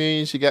 50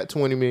 million. She got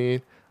 20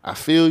 million. I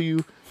feel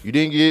you. You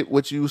didn't get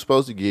what you were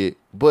supposed to get.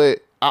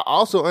 But I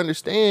also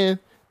understand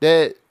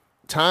that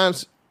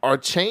times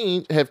have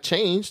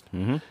changed.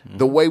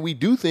 The way we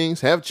do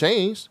things have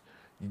changed.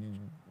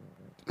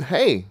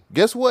 Hey,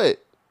 guess what?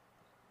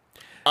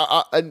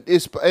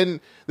 And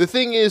the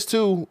thing is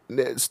too,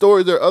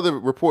 stories, there are other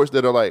reports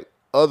that are like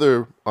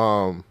other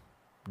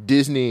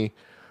Disney,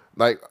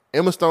 like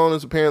Emma Stone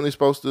is apparently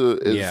supposed to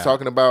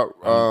talking about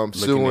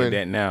suing at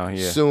that now.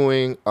 Yeah.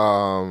 Suing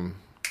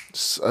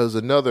as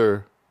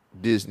another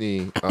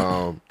Disney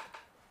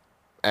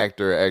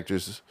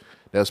actress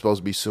that's supposed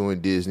to be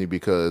suing Disney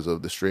because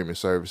of the streaming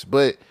service.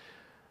 But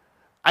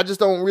I just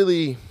don't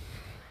really,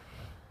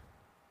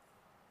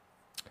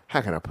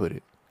 how can I put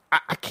it?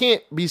 I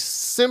can't be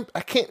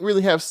I can't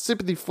really have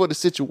sympathy for the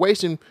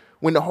situation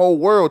when the whole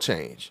world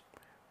changed.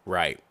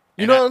 Right.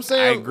 You know what I'm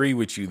saying? I agree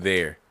with you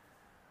there.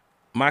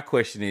 My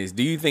question is,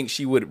 do you think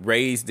she would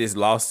raise this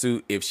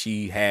lawsuit if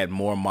she had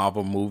more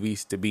Marvel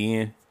movies to be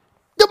in?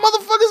 The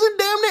motherfuckers in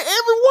damn near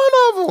every one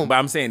of them. But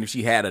I'm saying if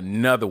she had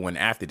another one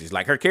after this,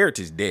 like her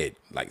character's dead.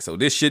 Like, so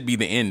this should be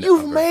the end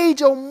You've of her. made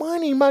your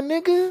money, my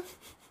nigga.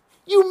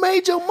 You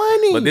made your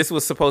money. But this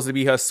was supposed to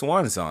be her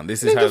swan song.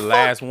 This is Nigga, her fuck-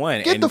 last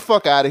one. Get And the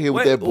fuck out of here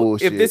with that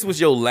bullshit. If this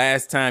was your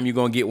last time you're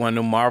going to get one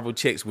of them Marvel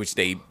checks, which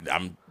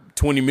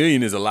 20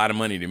 million is a lot of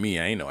money to me.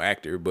 I ain't no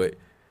actor, but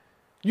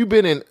You've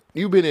been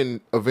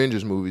in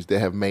Avengers movies that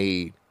have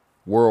made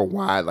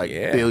worldwide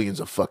billions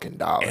of fucking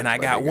dollars. and I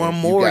my got nigga. one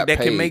You more got that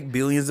paid. can make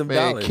billions of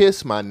Man, dollars.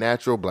 kiss my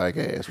natural black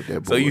ass with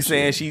that bullshit. So you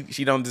saying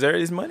she don't deserve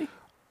this money?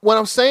 What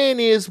I'm saying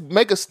is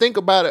make us think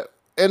about it.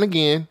 And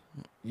again,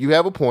 you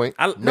have a point.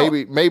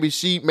 Maybe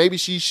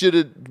she should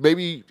have.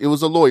 Maybe it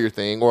was a lawyer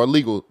thing or a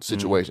legal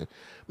situation.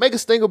 Make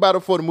us think about it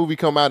before the movie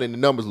come out and the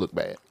numbers look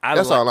bad.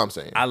 That's all I'm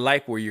saying. I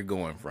like where you're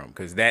going from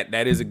because that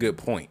is a good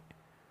point.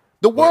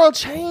 The world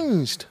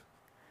changed.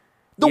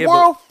 The Yeah,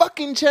 world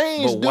fucking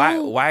changed, But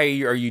dude. why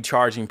are you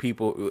charging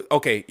people?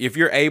 Okay, if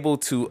you're able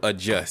to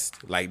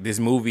adjust, like this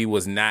movie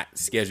was not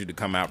scheduled to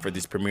come out for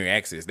this premiere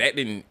access. That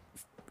didn't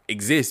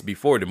exist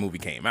before the movie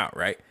came out,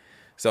 right?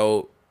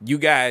 So you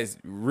guys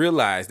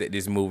realized that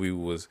this movie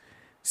was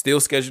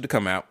still scheduled to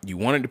come out. You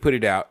wanted to put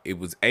it out. It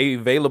was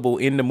available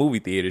in the movie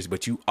theaters,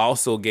 but you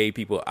also gave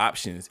people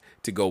options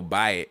to go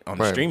buy it on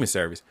the Right. streaming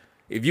service.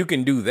 If you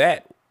can do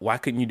that, why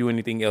couldn't you do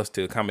anything else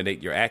to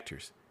accommodate your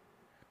actors?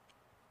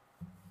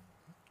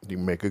 You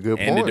make a good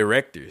And point. the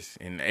directors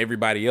and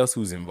everybody else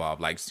who's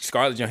involved. Like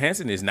Scarlett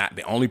Johansson is not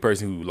the only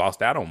person who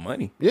lost out on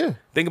money. Yeah.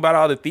 Think about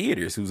all the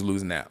theaters who's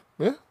losing out.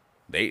 Yeah.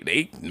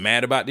 They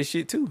mad about this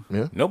shit too.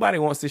 Yeah. Nobody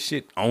wants this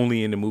shit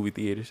only in the movie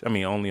theaters. I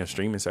mean, only on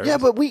streaming service. Yeah,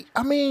 but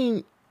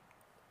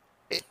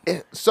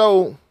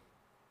so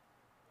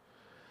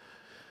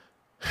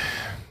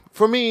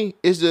for me,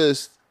 it's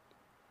just,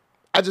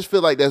 I just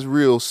feel like that's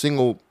real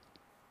single.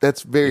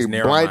 That's very It's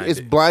blind. narrow-minded.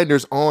 It's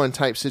blinders on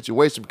type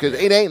situation because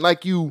it ain't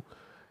like you.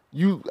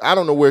 I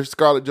don't know where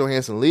Scarlett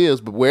Johansson lives,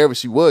 but wherever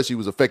she was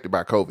affected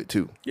by COVID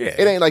too. Yeah.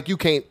 It ain't like you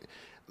can't.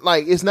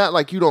 Like, it's not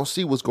like you don't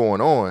see what's going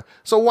on.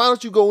 So why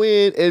don't you go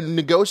in and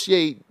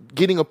negotiate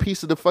getting a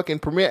piece of the fucking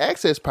Premier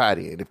Access pie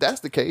then, if that's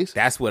the case?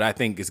 That's what I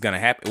think is going to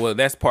happen. Well,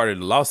 that's part of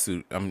the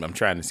lawsuit. I'm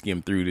trying to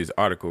skim through this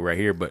article right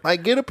here, but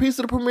Like, get a piece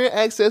of the Premier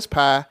Access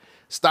pie,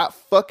 stop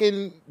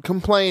fucking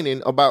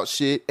complaining about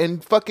shit,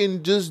 and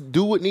fucking just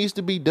do what needs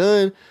to be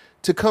done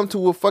to come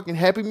to a fucking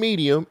happy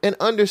medium and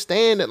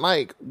understand that,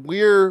 like,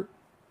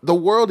 the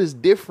world is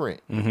different.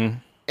 Mm-hmm.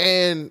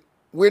 And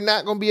we're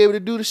not gonna be able to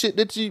do the shit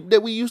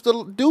that we used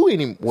to do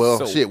anymore.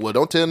 Well, So- Well,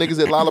 don't tell niggas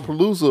at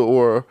Lollapalooza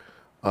or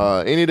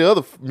any of the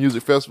other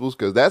music festivals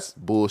because that's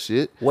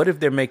bullshit. what if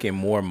they're making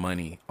more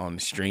money on the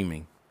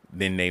streaming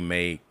than they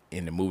made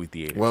in the movie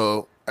theater?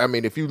 Well, I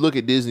mean, if you look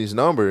at Disney's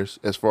numbers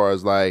as far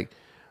as like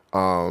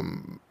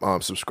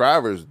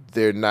subscribers,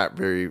 they're not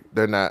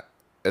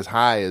as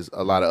high as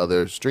a lot of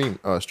other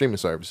streaming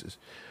services.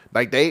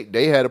 Like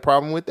they had a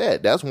problem with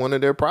that. That's one of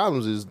their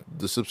problems is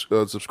the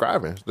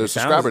subscribers, the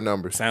subscriber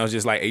numbers. Sounds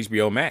just like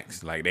HBO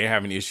Max. Like they're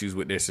having issues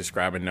with their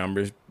subscriber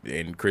numbers.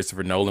 And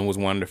Christopher Nolan was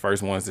one of the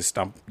first ones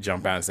to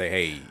jump out and say,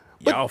 "Hey,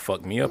 y'all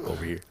fucked me up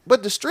over here."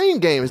 But the stream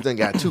game has done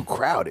got too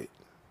crowded.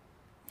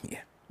 Yeah.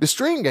 The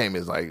stream game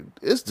is like,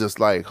 it's just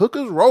like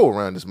hookers roll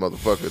around this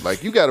motherfucker.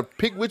 Like you got to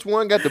pick which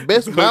one got the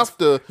best mouth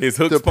to It's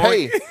Hook's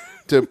pay point.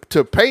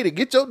 to pay to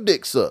get your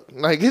dick sucked.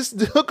 Like it's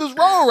the hookers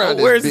roll around.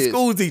 Oh, where's this the bitch.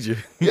 school teacher?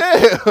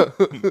 Yeah,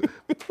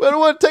 well, I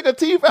want to take her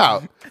teeth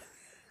out.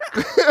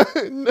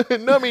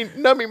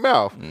 nummy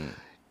mouth.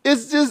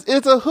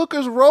 It's a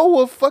hooker's row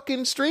of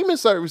fucking streaming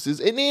services,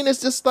 and then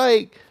it's just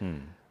like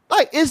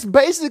it's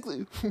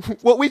basically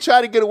what we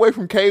try to get away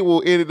from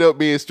cable ended up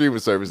being streaming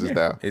services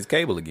now. It's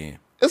cable again.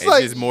 It's It's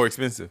like- just more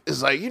expensive.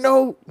 It's like,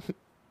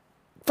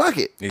 fuck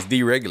it. It's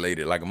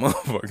deregulated like a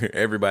motherfucker.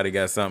 Everybody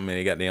got something and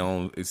they got their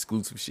own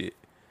exclusive shit.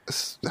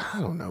 I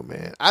don't know,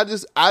 man. I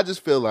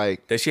just feel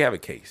like Does she have a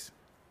case?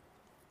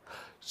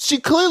 she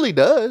clearly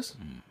does,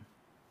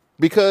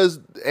 because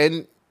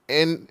and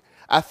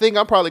I think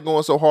I'm probably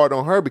going so hard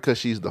on her because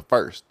she's the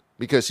first.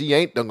 Because she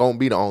ain't gonna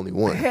be the only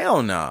one.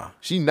 Hell nah.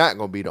 She not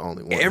gonna be the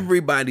only one.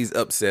 Everybody's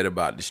upset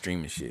about the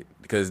streaming shit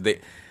because the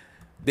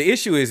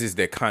issue is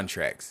their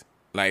contracts.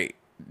 Like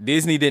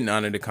Disney didn't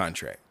honor the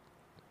contract.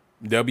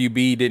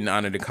 WB didn't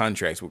honor the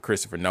contracts with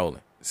Christopher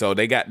Nolan. So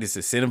they got this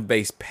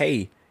incentive-based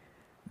pay.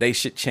 They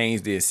should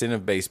change the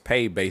incentive-based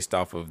pay based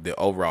off of the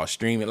overall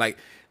streaming. Like,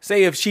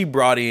 say if she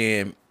brought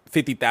in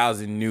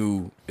 50,000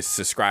 new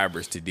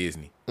subscribers to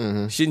Disney,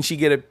 shouldn't she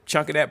get a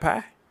chunk of that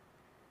pie?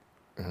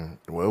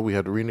 Well, we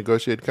have to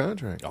renegotiate the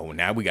contract. Oh,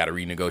 now we got to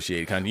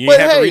renegotiate. You But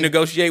ain't have hey, to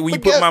renegotiate when you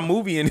but put guess- my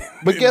movie in.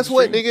 But in guess the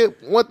what, stream.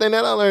 nigga? One thing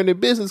that I learned in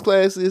business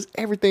class is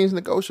everything's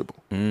negotiable.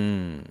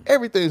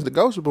 Everything's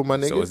negotiable, my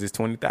nigga. So is this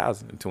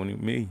 20,000, 20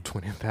 million?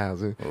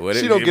 20,000. Well,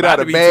 She it- don't it get about out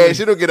to of be bed. 20.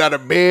 She don't get out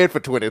of bed for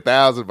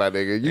 20,000, my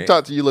nigga. You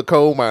talk to your little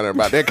coal miner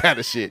about that kind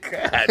of shit.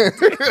 I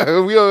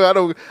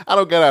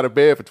don't get out of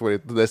bed for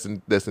 20 less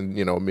than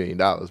 $1 million.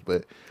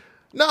 But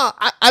no,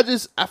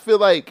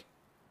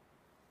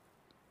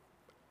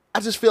 I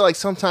feel like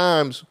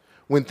sometimes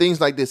when things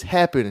like this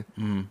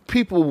happen,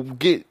 people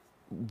get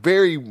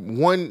very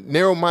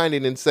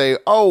narrow-minded and say,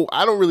 "Oh,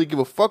 I don't really give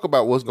a fuck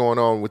about what's going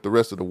on with the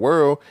rest of the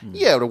world.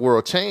 Yeah, the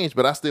world changed,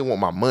 but I still want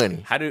my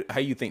money. How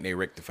you think they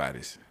rectify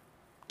this?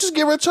 Just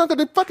give her a chunk of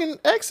the fucking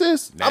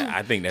access."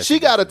 I think that's she the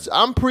got a.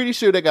 I'm pretty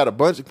sure they got a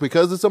bunch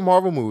because it's a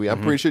Marvel movie.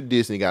 I'm pretty sure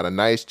Disney got a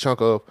nice chunk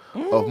of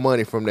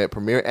money from that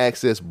Premier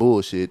Access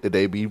bullshit that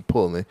they be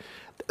pulling.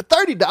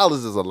 $30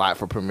 is a lot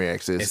for Premier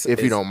Access,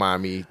 if you don't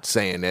mind me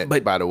saying that.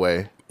 But- by the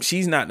way,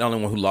 She's not the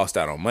only one who lost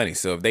out on money.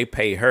 So if they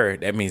pay her,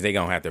 that means they're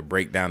going to have to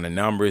break down the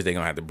numbers. They're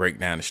going to have to break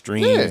down the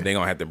streams. Yeah. They're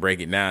going to have to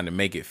break it down to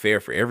make it fair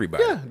for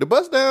everybody. yeah, the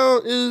bust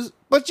down is.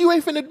 But you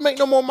ain't finna make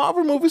no more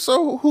Marvel movies,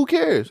 so who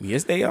cares?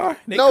 Yes, they are.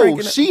 They No,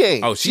 cranking up. she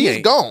ain't. Oh, she She's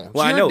ain't. gone.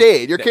 Well, I You're know.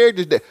 dead. Your That-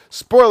 character's dead.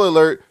 Spoiler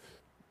alert.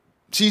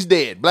 She's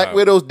dead. Black Oh.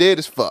 Widow's dead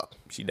as fuck.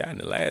 She died in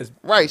the last.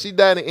 Right, she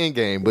died in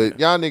Endgame, but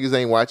y'all niggas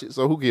ain't watch it,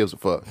 so who gives a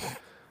fuck?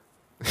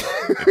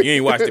 If you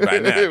ain't watched it by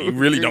now, you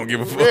really don't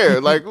give a fuck. Yeah,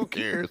 like who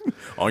cares?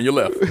 On your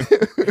left.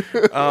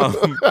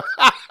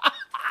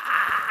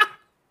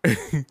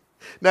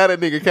 Now that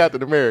nigga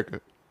Captain America.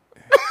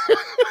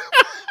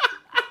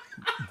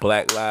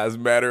 Black Lives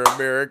Matter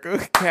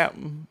America,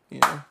 Captain.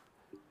 Yeah.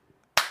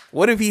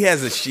 What if he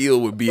has a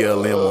shield with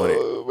BLM on it?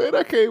 Oh, man,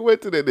 I can't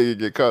wait till that nigga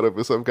get caught up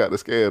in some kind of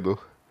scandal.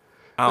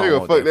 I They don't gonna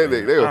want fuck that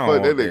nigga. They I gonna don't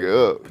fuck that want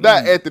nigga up.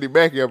 Not Anthony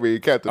Mackie, I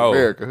mean Captain Oh,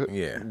 America.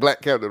 yeah.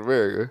 Black Captain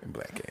America.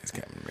 Black ass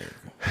Captain America.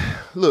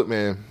 Look,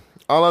 man,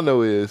 all I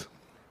know is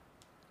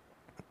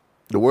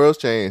the world's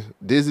changed.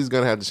 Disney's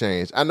gonna have to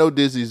change. I know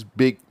Disney's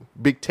big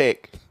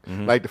tech,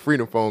 like the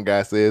Freedom Phone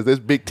guy says. That's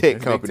big tech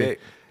That's company. big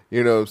tech.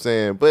 You know what I'm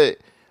saying? But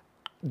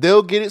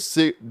they'll get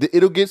it.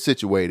 It'll get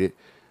situated.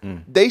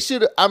 They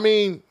should. I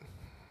mean,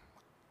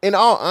 in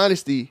all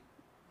honesty,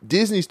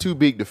 Disney's too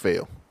big to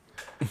fail.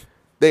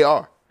 They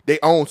are. They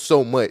own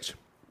so much.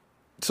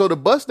 So the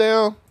bust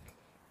down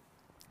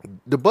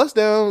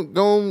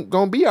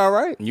gonna be all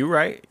right. You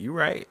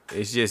right.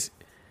 It's just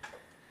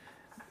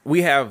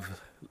we have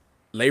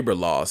labor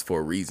laws for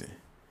a reason.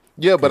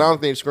 Yeah, but I don't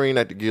think Screen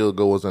Actor Guild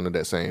goes under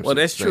that same. Well,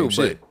 that's same true,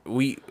 shit. but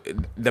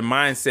the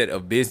mindset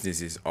of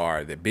businesses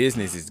are that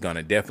business is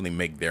gonna definitely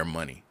make their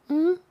money,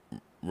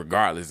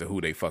 regardless of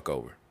who they fuck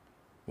over.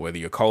 Whether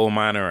you're a coal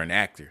miner or an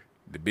actor,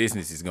 the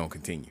business is gonna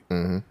continue.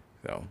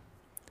 So,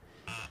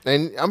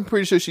 and I'm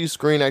pretty sure she's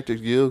Screen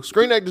Actors Guild.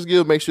 Screen Actors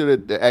Guild makes sure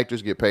that the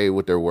actors get paid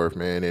what they're worth,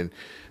 man, and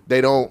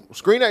they don't.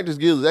 Screen Actors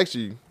Guild is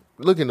actually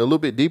looking a little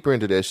bit deeper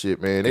into that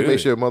shit, man. They make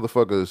Good. sure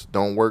motherfuckers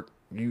don't work.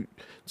 You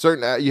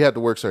have to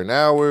work certain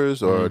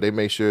hours, or they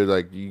make sure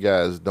like you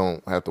guys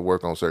don't have to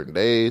work on certain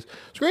days.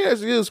 Screen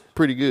Actors Guild is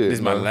pretty good. this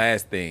is my man.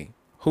 last thing.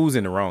 Who's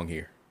in the wrong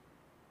here?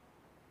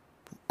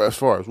 As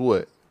far as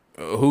what?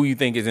 Who you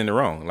think is in the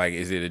wrong? Like,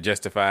 is it a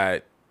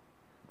justified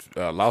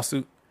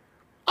lawsuit?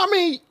 I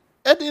mean,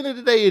 at the end of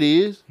the day, it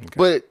is.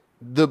 But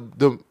the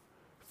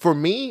for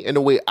me and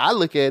the way I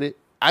look at it,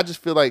 I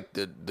just feel like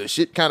the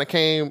shit kind of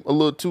came a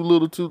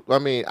little too. I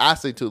mean, I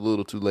say too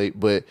little, too late.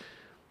 But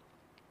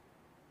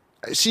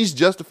she's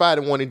justified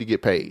in wanting to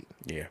get paid.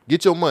 Yeah.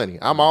 Get your money.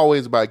 I'm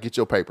always about get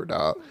your paper,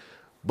 dog.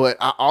 But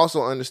I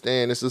also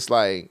understand it's just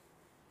like,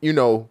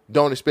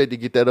 don't expect to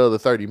get that other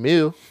 30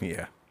 mil.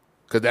 Yeah.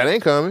 Because that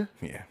ain't coming.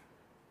 Yeah.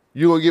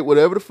 You gonna get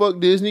whatever the fuck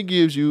Disney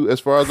gives you as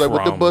far as like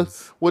with the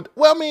bus. Well,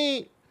 I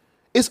mean,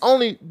 it's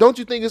only. Don't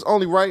you think it's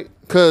only right?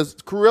 Because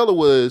Cruella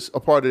was a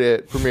part of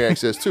that Premiere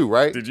Access too,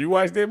 right? Did you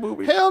watch that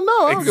movie? Hell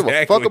no, I don't give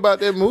a fuck about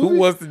that movie. Who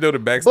wants to know the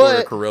backstory But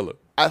of Cruella?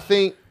 I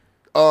think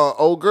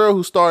old girl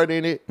who starred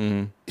in it,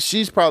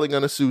 she's probably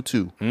gonna sue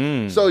too.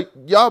 So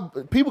y'all,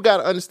 people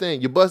gotta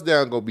understand your bust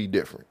down gonna be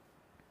different.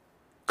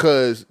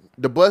 Cause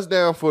the bust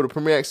down for the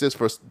Premiere Access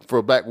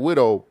for Black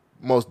Widow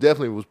most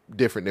definitely was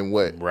different than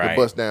what the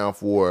bust down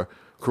for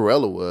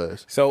Cruella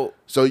was. So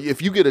if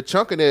you get a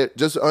chunk of that,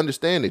 just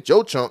understand that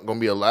your chunk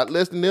gonna be a lot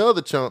less than the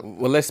other chunk.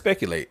 Well, let's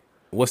speculate.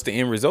 What's the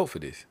end result for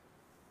this?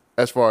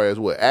 As far as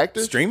what,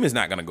 actors? Streaming's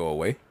not gonna go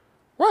away.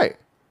 Right.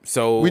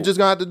 So we just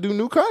gonna have to do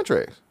new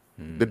contracts.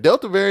 The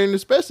Delta variant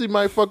especially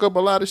might fuck up a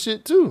lot of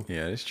shit too.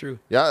 Yeah, that's true.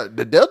 Yeah,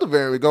 the Delta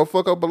variant gonna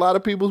fuck up a lot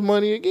of people's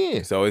money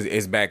again. So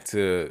it's back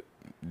to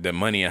the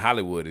money in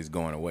Hollywood is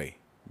going away,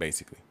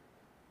 basically.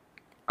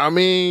 I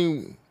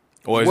mean,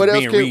 or it's what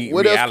being else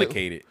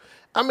reallocated.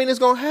 I mean, it's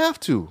gonna have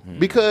to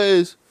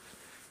because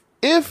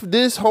if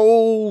this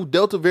whole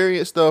Delta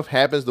variant stuff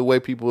happens the way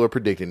people are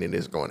predicting it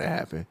is going to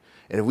happen,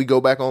 and if we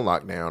go back on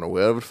lockdown or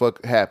whatever the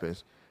fuck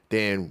happens,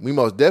 then we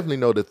most definitely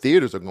know the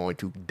theaters are going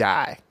to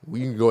die.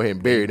 We can go ahead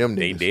and bury them.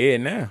 They niggas.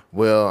 dead now.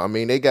 Well, I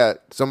mean, they got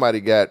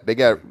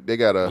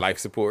a life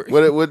support.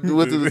 What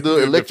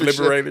the electric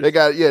Defibrillators.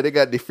 they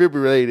got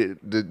defibrillated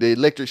the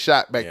electric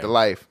shot back to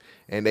life,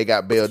 and they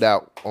got bailed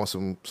out on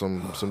some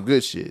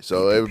good shit.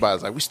 So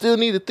everybody's like, we still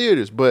need the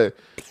theaters, but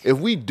if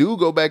we do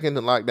go back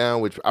into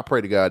lockdown, which I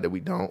pray to God that we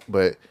don't,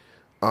 but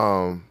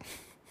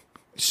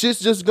shit's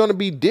just gonna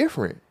be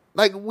different.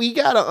 Like, we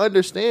gotta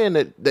understand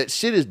that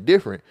shit is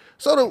different.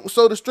 So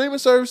the streaming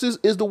services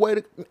is the way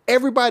to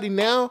everybody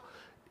now.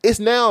 It's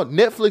now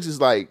Netflix is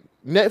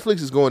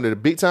going to the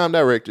big time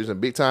directors and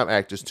big time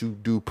actors to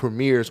do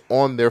premieres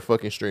on their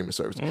fucking streaming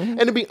service. And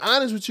to be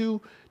honest with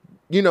you,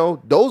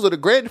 those are the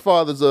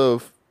grandfathers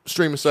of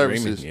streaming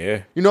services.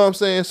 Yeah, you know what I'm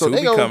saying. So Tubi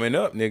they coming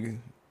up, nigga.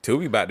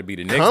 Tubi about to be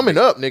the next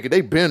up, nigga. They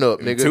been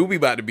up, nigga. Tubi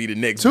about to be the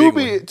next big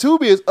one.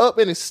 Tubi is up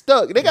and it's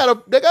stuck. They got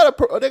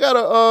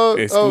a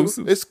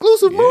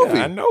exclusive movie.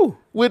 I know.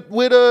 With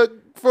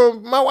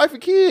from My Wife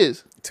and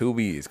Kids.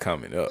 Tubi is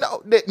coming up.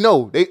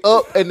 No, they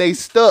up and they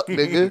stuck,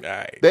 nigga.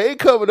 Right. They ain't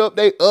coming up,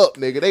 they up,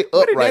 nigga. They up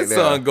Where did right that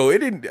now. song go? It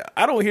didn't.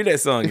 I don't hear that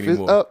song If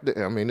anymore. it's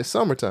up, I mean, it's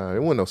summertime. It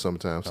wasn't no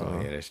summertime song.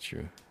 Oh yeah, that's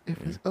true.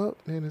 If it's up,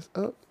 then it's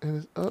up, and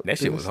it's up. That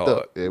shit then was it's hard.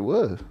 stuck. It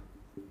was.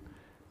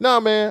 No,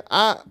 man.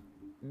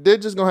 They're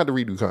just gonna have to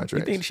redo contracts.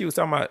 You think she was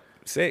talking about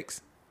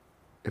sex?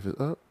 If it's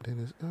up, then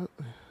it's up.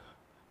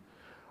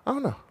 I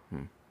don't know.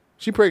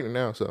 She pregnant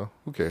now, so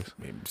who cares?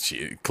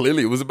 Shit,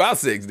 clearly it was about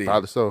sex then.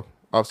 Probably so.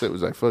 Offset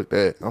was like, fuck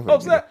that. I'm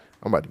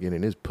about to get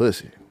in this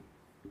pussy.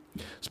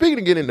 Speaking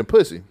of getting into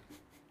pussy,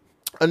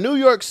 a New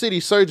York City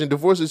surgeon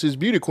divorces his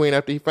beauty queen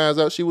after he finds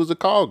out she was a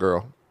call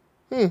girl.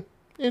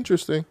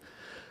 Interesting.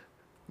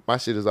 My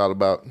shit is all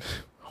about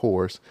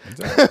whores.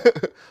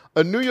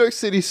 A New York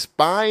City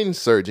spine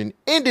surgeon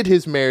ended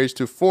his marriage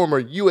to former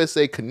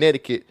USA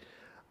Connecticut,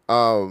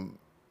 to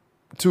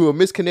a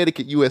Miss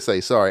Connecticut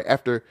USA,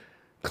 after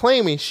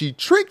claiming she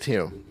tricked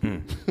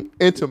him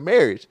into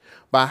marriage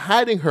by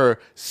hiding her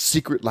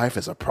secret life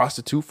as a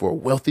prostitute for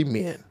wealthy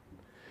men.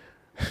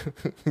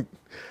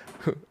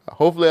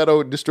 Hopefully I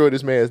don't destroy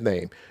this man's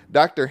name.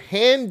 Dr.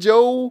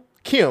 Hanjo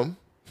Kim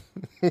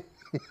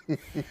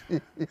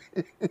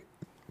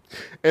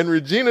and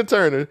Regina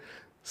Turner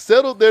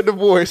settled their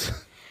divorce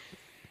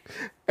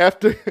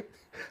after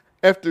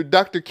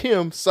Dr.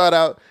 Kim sought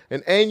out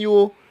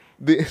to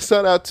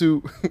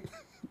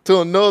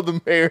annul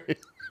the marriage.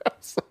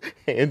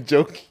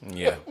 Hanjo Kim.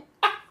 Yeah.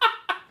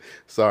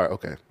 Sorry,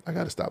 okay. I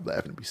gotta stop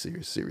laughing and be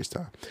serious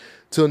time.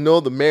 To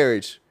annul the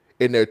marriage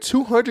in their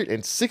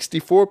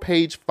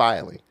 264-page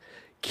filing,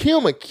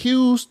 Kim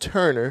accused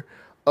Turner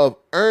of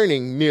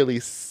earning nearly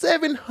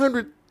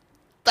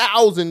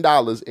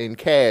 $700,000 in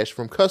cash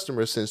from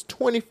customers since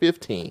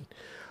 2015.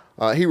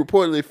 He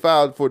reportedly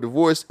filed for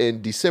divorce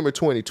in December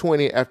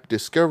 2020 after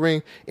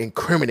discovering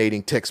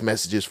incriminating text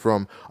messages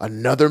from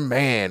another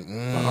man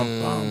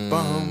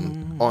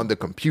on the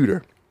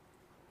computer.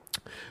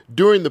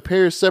 During the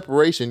pair's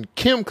separation,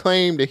 Kim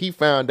claimed that he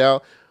found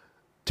out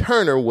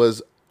Turner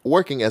was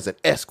working as an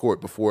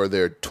escort before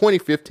their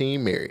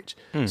 2015 marriage.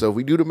 So if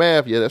we do the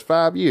math, that's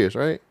 5 years,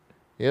 right?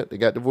 Yep, they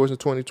got divorced in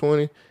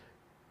 2020.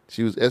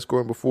 She was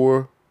escorting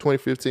before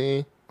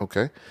 2015.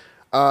 Okay.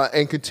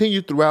 And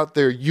continued throughout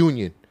their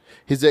union.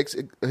 His ex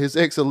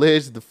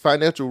alleged the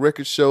financial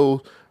records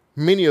show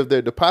many of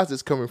their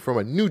deposits coming from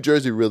a New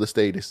Jersey real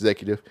estate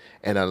executive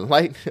and a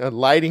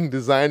lighting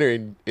designer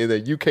in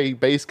a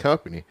UK-based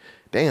company.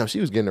 Damn, she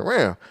was getting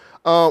around.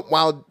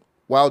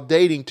 While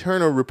dating,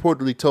 Turner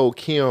reportedly told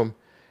Kim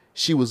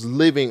she was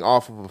living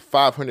off of a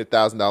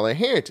 $500,000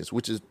 inheritance,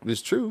 which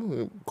is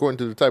true, according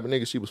to the type of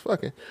nigga she was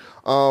fucking,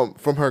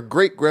 from her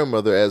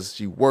great-grandmother as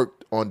she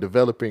worked on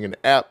developing an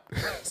app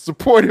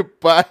supported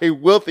by a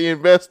wealthy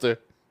investor.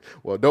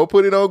 Well, don't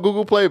put it on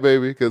Google Play,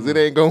 baby, because it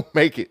ain't going to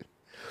make it.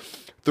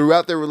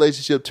 Throughout their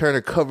relationship,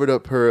 Turner covered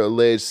up her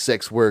alleged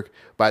sex work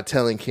by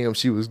telling Kim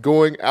she was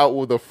going out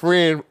with a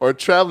friend or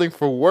traveling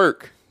for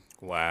work.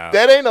 Wow.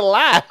 That ain't a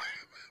lie.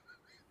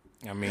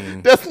 I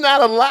mean, that's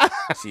not a lie.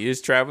 She is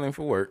traveling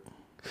for work.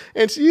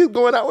 And she is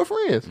going out with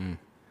friends.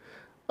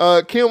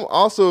 Kim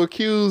also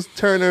accused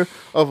Turner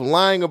of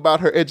lying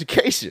about her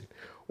education.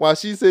 While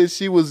she said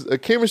she was a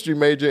chemistry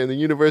major in the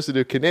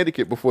University of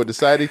Connecticut before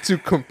deciding to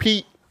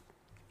compete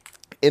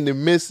in the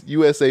Miss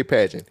USA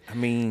pageant. I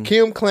mean,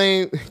 Kim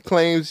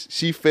claims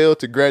she failed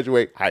to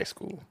graduate high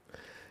school.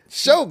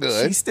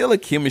 Shogun. She's still a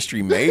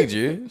chemistry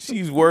major.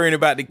 She's worrying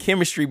about the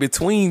chemistry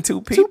between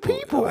two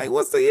people. Like,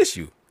 what's the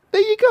issue?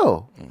 There you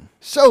go.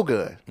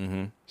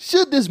 Shogun.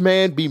 Should this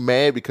man be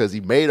mad because he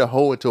made a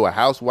hoe into a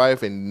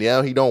housewife and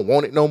now he don't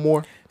want it no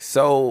more?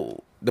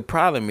 So the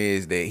problem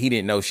is that he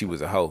didn't know she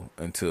was a hoe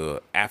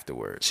until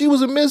afterwards. She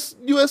was a Miss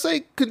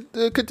USA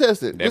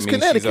contestant. That Miss means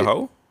Connecticut. she's a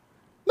hoe?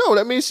 No,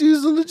 that means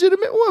she's a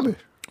legitimate woman.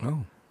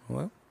 Oh,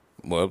 well.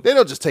 They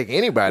don't just take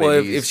anybody.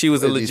 Well, if she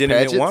was a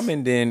legitimate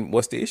woman, then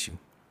what's the issue?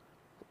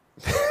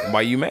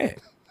 Why you mad?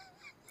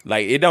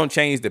 Like, it don't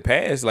change the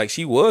past. Like,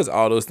 she was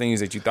all those things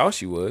that you thought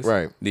she was.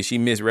 Right. Did she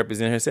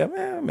misrepresent herself?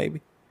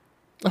 Maybe.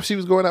 Oh, she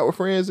was going out with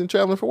friends and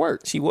traveling for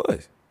work. She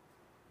was.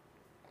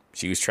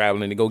 She was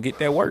traveling to go get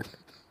that work.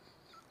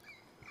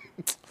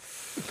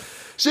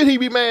 Should he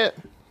be mad?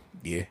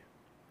 Yeah.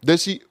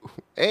 Does she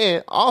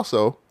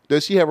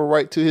have a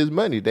right to his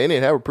money? They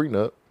didn't have a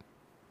prenup.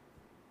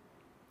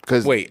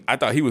 Wait, I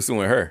thought he was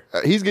suing her.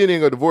 He's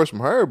getting a divorce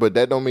from her, but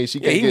that don't mean she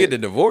can't. He can get the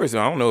divorce.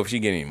 I don't know if she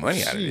getting any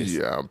money out of this.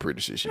 Yeah, I'm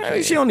pretty sure she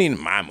can. She don't need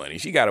my money.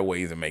 She got a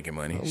ways of making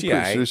money. I'm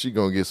pretty sure she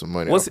gonna get some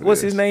money.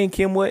 What's his name?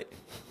 Kim what?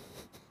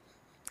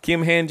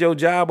 Kim hand your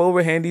job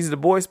over, hand these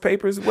divorce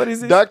papers. What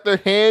is it? Dr.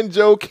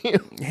 Hanjo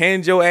Kim.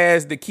 Hand your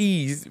ass the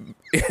keys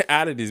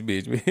out of this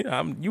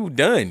bitch. You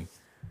done.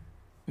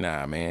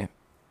 Nah, man.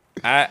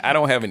 I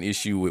don't have an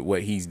issue with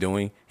what he's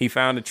doing. He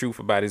found the truth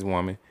about his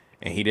woman,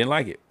 and he didn't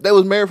like it. They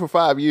was married for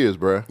 5 years,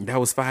 bro. That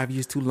was 5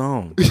 years too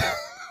long.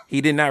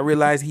 He did not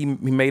realize he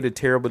made a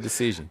terrible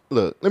decision.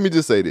 Look, let me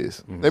just say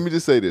this. Let me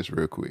just say this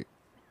real quick.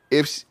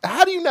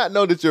 How do you not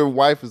know that your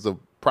wife is a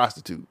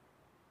prostitute?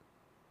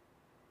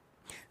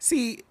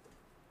 See,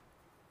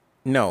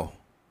 no.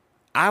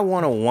 I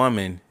want a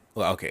woman.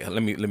 Well, okay,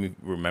 let me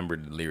remember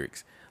the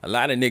lyrics. A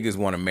lot of niggas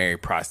want to marry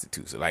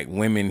prostitutes, like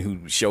women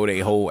who show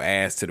their whole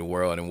ass to the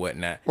world and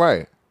whatnot.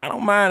 Right. I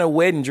don't mind a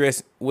wedding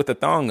dress with a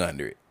thong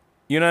under it.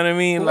 You know what I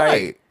mean?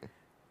 Right. Like,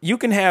 you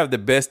can have the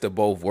best of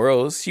both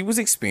worlds. She was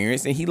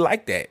experienced, and he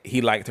liked that. He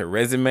liked her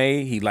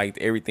resume. He liked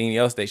everything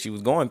else that she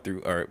was going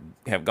through or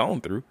have gone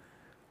through.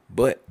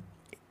 But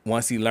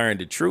once he learned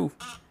the truth,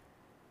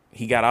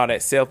 he got all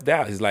that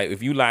self-doubt. He's like,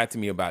 if you lied to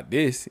me about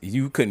this,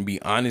 you couldn't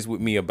be honest with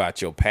me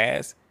about your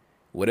past,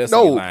 What else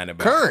are you lying No,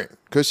 about? current.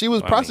 Because she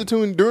was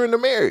prostituting during the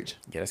marriage.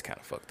 Yeah, that's kind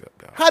of fucked up,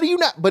 though. How do you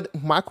not? But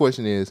my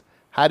question is,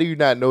 how do you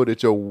not know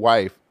that your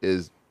wife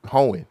is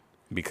hoeing?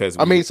 Because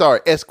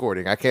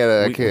escorting. I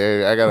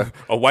gotta.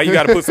 Oh, why you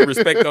gotta put some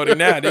respect on it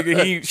now,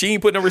 nigga? She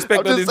ain't put no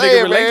respect I'm on this just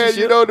saying, nigga relationship.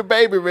 man. You know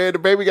the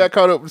baby got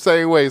caught up the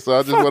same way. So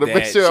I just want to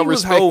make sure I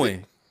respect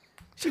it.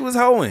 She was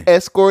hoeing.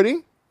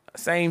 Escorting.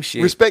 Same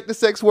shit. Respect the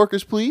sex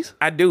workers, please.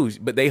 I do,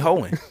 but they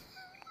hoeing.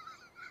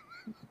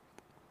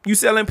 You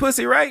selling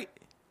pussy, right?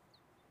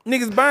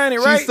 Niggas buying it,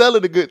 right? She's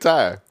selling a good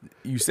time.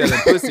 You selling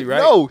pussy, right?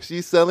 No,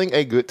 she's selling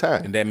a good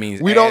time. And that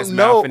means we don't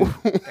know.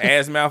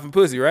 Ass, mouth, and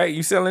pussy, right?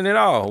 You selling it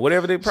all,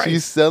 whatever the price.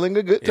 She's selling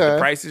a good time. The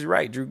price is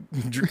right, Drew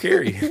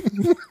Carey.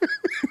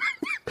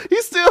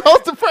 He still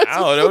holds the price. I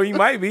don't know. He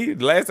might be.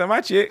 The last time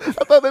I checked, I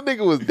thought that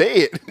nigga was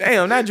dead.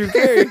 Damn, not Drew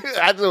Carey.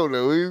 I don't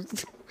know.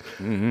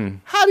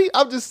 How do you?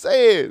 I'm just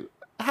saying.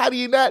 How do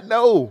you not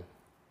know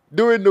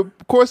during the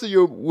course of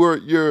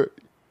your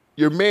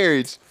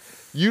marriage?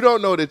 You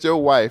don't know that your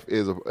wife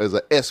is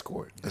an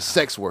escort, a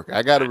sex worker.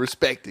 I gotta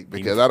respect it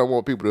because I don't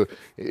want people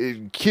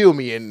to kill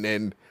me,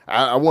 and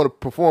I want to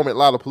perform at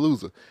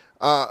Lollapalooza.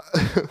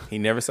 He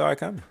never saw it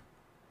coming.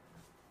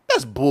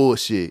 That's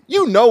bullshit.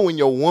 You know when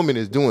your woman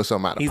is doing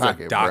something out of pocket.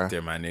 He's a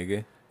doctor, my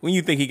nigga. When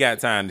you think he got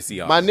time to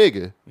see all my this?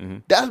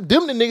 nigga, that's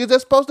them the niggas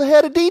that's supposed to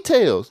have the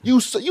details. You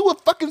a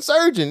fucking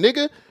surgeon,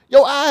 nigga.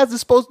 Your eyes are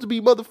supposed to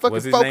be motherfucking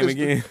What's his focused.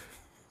 name again?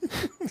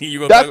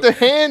 Dr.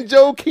 Han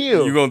Joe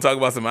Kim. You gonna talk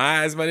about some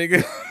eyes, my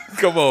nigga?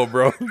 Come on,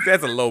 bro.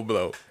 That's a low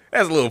blow.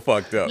 That's a little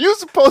fucked up. You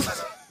supposed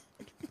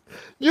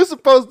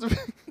to be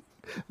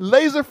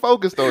laser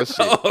focused on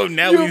shit. Oh,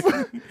 now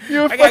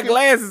I got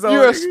glasses on.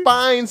 You're a nigga.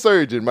 spine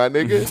surgeon, my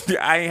nigga.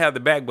 I ain't have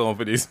the backbone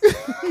for this.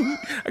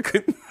 I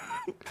couldn't.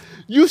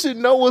 You should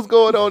know what's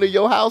going on in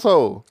your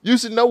household. You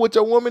should know what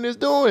your woman is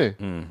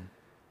doing.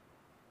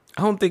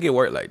 I don't think it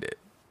worked like that.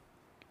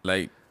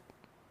 Like,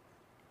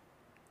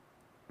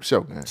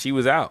 Shogun. she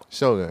was out.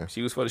 Shogun.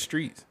 She was for the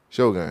streets.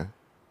 Shogun.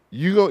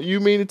 You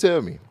mean to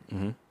tell me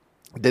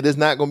that it's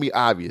not going to be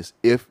obvious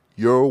if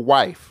your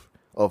wife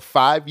of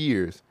 5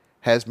 years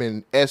has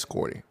been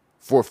escorting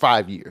for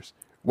 5 years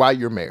while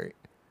you're married?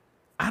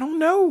 I don't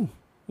know.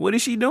 What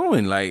is she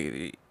doing?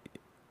 Like,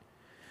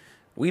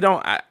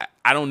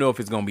 I don't know if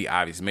it's going to be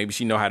obvious. Maybe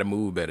she know how to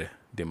move better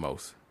than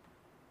most.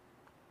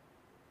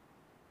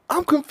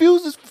 I'm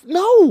confused.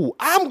 No,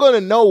 I'm going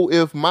to know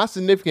if my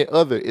significant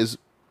other is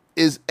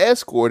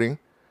escorting.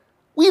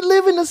 We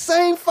live in the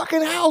same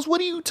fucking house.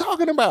 What are you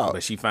talking about?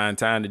 But she find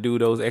time to do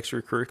those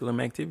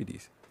extracurricular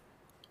activities.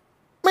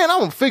 Man, I'm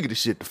gonna figure this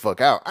shit the fuck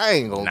out. I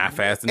ain't gonna. Not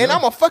fast enough. And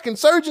I'm a fucking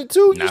surgeon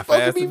too. Not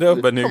fast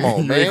enough, but nigga, come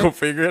on, you man. ain't gonna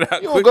figure it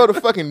out. You don't go to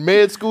fucking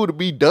med school to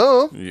be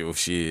dumb. Yo,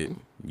 shit.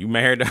 You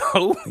married the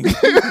hoe?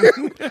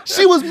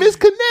 She was Miss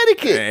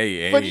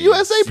Connecticut for the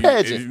USA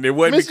pageant. It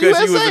wasn't Miss because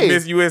she was USA. a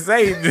Miss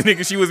USA. The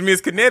nigga, she was Miss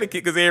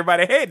Connecticut because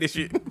everybody had this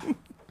shit.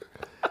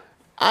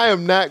 I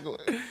am not going.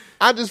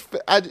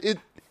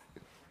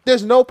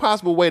 There's no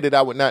possible way that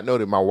I would not know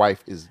that my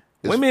wife is.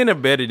 Women are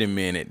better than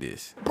men at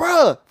this.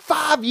 Bruh,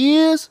 5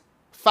 years?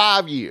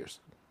 5 years.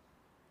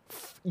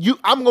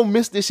 I'm gonna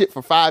miss this shit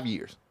for 5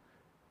 years.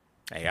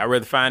 Hey, I'd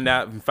rather find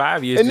out in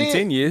 5 years And than then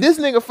 10 years. This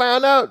nigga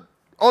found out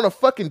on a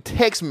fucking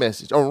text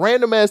message, on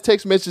random ass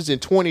text message in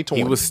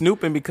 2020. He was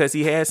snooping because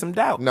he had some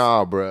doubt.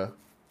 Nah, bruh.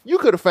 You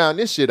could have found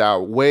this shit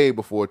out way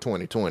before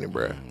 2020,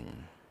 bruh.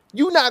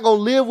 You not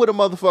gonna live with a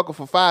motherfucker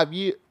for 5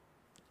 years.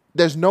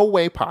 There's no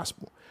way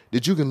possible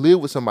that you can live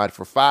with somebody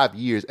for 5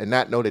 years and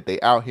not know that they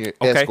out here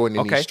escorting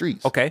in these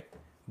streets. Okay.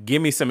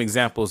 Give me some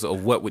examples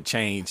of what would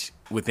change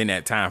within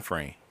that time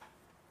frame.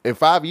 In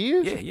 5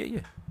 years? Yeah.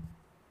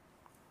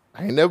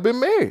 I ain't never been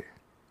married.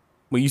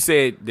 Well, you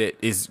said that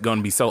it's going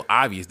to be so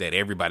obvious that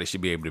everybody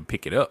should be able to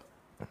pick it up.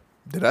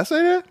 Did I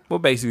say that? Well,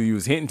 basically, you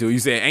was hinting to it. You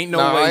said, ain't no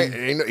Nah,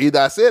 way.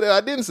 Either I said it or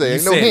I didn't say it.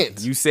 Ain't no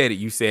hints. You said it.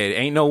 You said,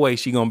 ain't no way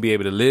she going to be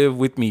able to live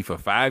with me for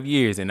 5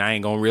 years and I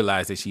ain't going to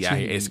realize that she out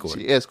here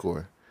escorting. She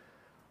escorting.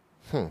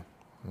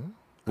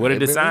 What are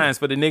the signs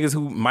for the niggas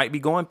who might be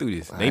going through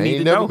this? They need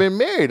to never know. been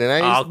married and I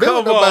ain't Oh, been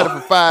with come nobody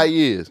on. for 5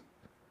 years.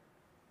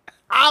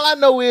 All I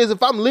know is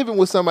if I'm living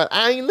with somebody,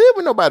 I ain't living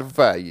with nobody for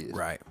 5 years.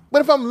 Right.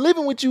 But if I'm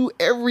living with you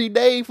every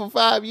day for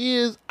 5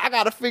 years, I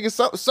gotta figure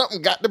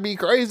something got to be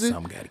crazy.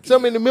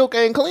 Something in the milk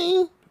ain't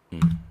clean.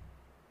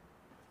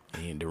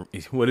 And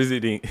what is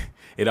it?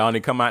 It only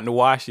come out in the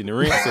wash and the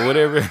rinse or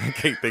whatever. I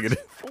can't think of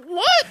it.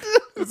 What?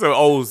 It's an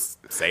old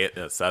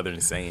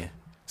Southern saying.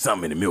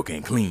 Something in the milk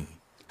ain't clean.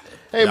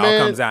 Hey, It all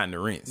man, comes out in the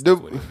rinse.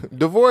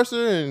 Divorce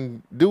her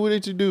and do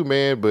what you do,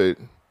 man. But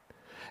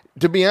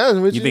to be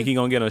honest with you, You think he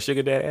gonna get on a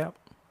sugar dad app?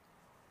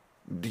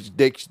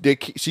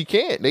 she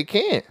can't. They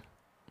can't.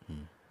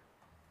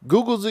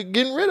 Google's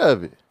getting rid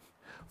of it.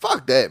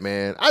 Fuck that,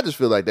 man. I just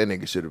feel like that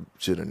nigga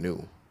should have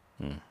knew.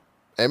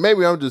 And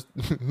maybe I'm just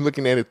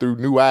looking at it through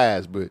new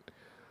eyes, but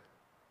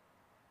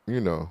you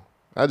know,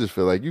 I just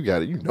feel like you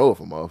got it. You know, if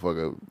a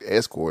motherfucker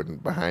escorting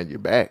behind your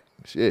back,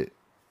 shit,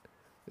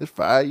 it's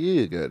 5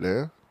 years,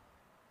 goddamn.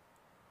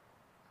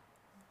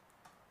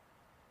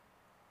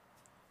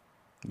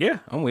 Yeah,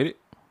 I'm with it.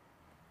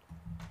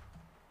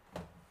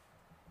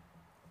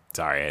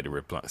 Sorry, I had to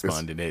respond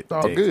to that. It's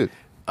all text. good.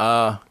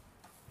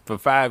 For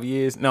 5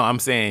 years. No, I'm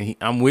saying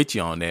I'm with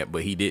you on that,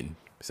 but he didn't.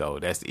 So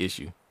that's the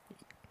issue.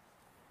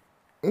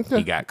 Okay.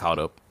 He got caught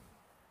up.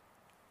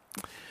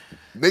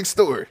 Next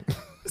story.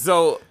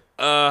 So,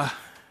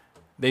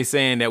 they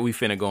saying that we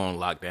finna go on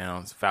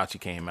lockdowns. Fauci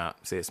came out,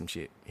 said some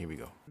shit. Here we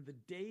go.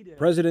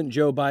 President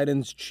Joe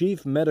Biden's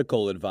chief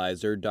medical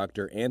advisor,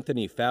 Dr.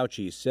 Anthony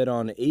Fauci, said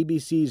on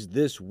ABC's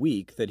This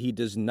Week that he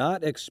does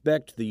not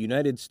expect the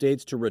United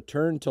States to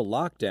return to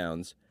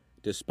lockdowns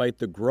despite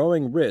the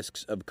growing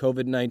risks of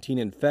COVID-19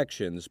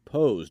 infections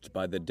posed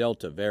by the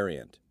Delta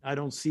variant. I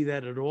don't see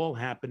that at all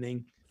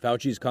happening.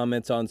 Fauci's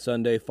comments on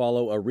Sunday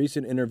follow a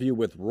recent interview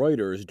with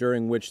Reuters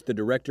during which the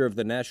director of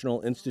the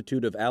National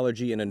Institute of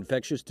Allergy and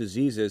Infectious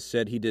Diseases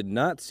said he did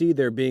not see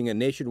there being a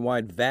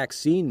nationwide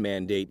vaccine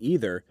mandate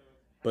either,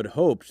 but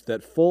hoped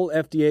that full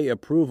FDA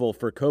approval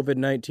for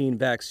COVID-19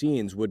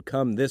 vaccines would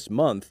come this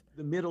month,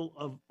 The middle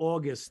of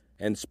August.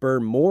 and spur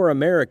more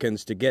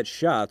Americans to get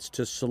shots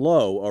to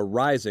slow a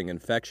rising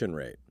infection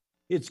rate.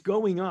 It's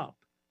going up.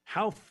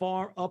 How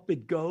far up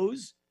it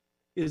goes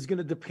is going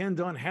to depend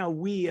on how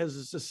we as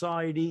a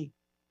society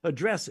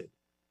address it.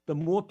 The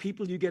more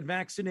people you get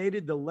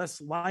vaccinated, the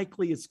less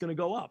likely it's going to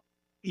go up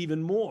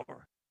even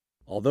more.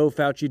 Although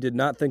Fauci did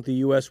not think the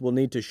U.S. will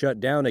need to shut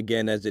down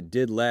again as it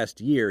did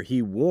last year,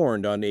 he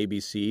warned on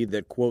ABC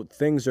that, quote,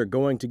 things are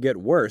going to get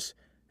worse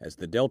as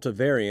the Delta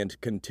variant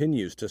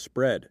continues to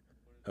spread.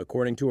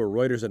 According to a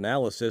Reuters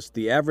analysis,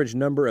 the average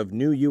number of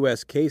new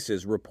U.S.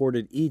 cases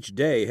reported each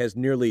day has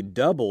nearly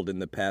doubled in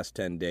the past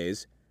 10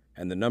 days,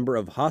 and the number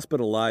of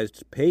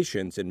hospitalized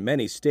patients in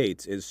many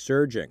states is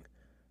surging.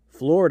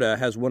 Florida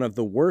has one of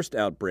the worst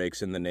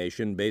outbreaks in the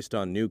nation based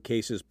on new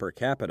cases per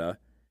capita.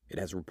 It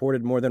has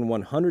reported more than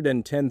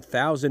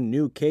 110,000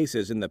 new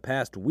cases in the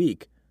past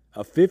week,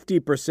 a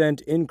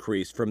 50%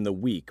 increase from the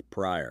week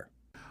prior.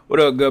 What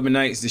up, Government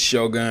Knights? This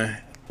Shogun.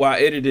 While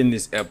editing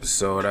this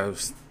episode, I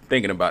was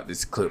thinking about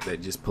this clip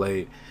that just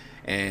played,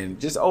 and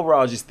just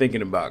overall just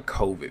thinking about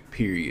COVID,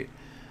 period.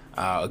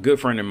 A good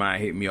friend of mine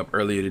hit me up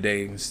earlier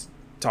today, was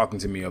talking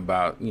to me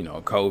about,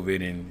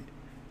 COVID and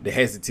the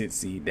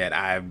hesitancy that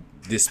I've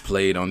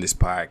displayed on this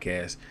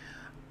podcast.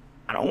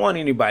 I don't want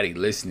anybody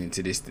listening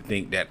to this to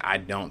think that I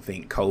don't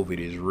think COVID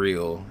is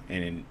real,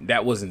 and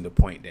that wasn't the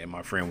point that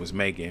my friend was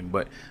making,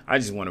 but I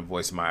just want to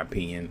voice my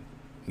opinion,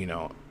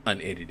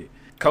 unedited.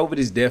 COVID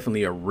is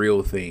definitely a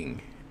real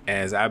thing.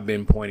 As I've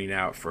been pointing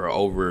out for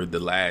over the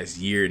last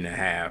year and a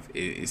half,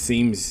 it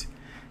seems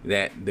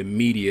that the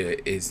media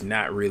is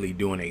not really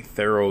doing a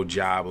thorough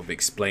job of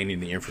explaining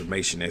the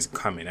information that's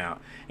coming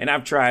out. And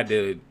I've tried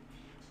to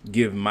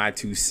give my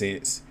 2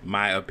 cents,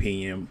 my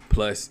opinion,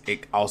 plus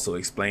it also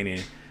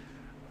explaining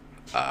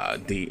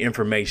the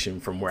information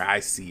from where I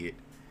see it.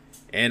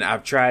 And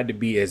I've tried to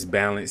be as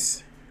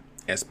balanced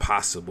as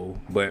possible,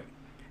 but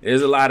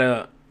there's a lot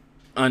of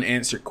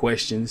unanswered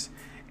questions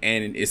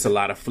and it's a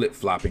lot of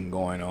flip-flopping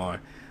going on.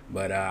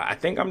 But I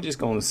think I'm just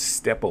going to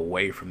step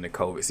away from the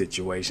COVID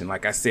situation.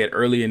 Like I said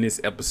earlier in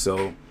this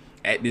episode,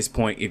 at this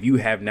point, if you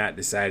have not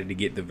decided to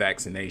get the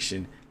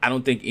vaccination, I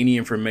don't think any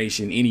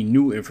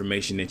new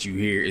information that you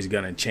hear is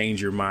going to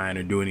change your mind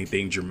or do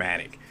anything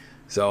dramatic.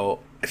 So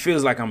it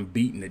feels like I'm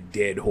beating a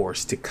dead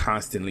horse to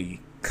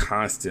constantly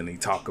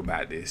talk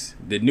about this.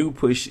 The new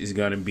push is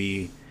going to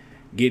be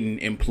getting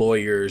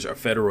employers or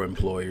federal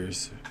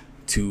employers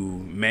to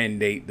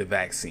mandate the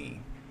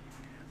vaccine.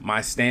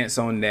 My stance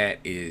on that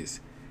is,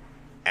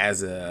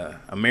 as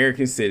a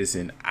American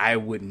citizen, I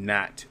would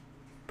not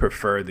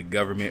prefer the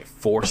government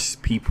force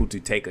people to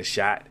take a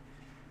shot,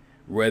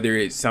 whether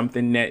it's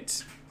something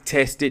that's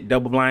tested,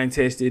 double-blind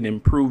tested,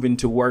 and proven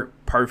to work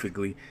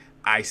perfectly.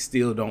 I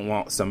still don't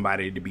want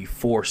somebody to be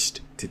forced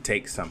to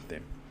take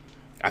something.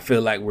 I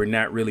feel like we're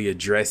not really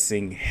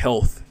addressing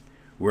health.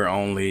 We're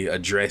only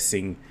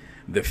addressing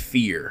the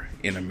fear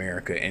in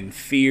America. And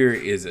fear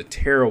is a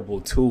terrible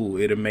tool.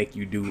 It'll make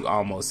you do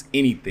almost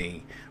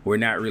anything. We're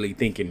not really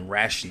thinking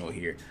rational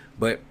here.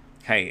 But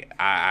hey,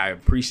 I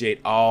appreciate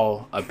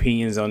all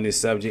opinions on this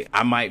subject.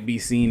 I might be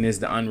seen as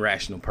the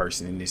unrational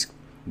person in this,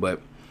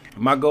 but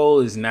my goal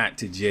is not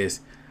to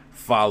just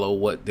follow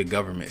what the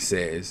government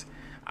says.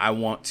 I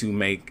want to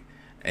make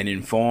an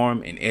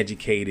informed and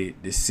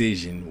educated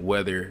decision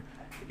whether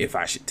if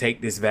I should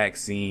take this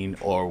vaccine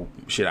or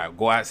should I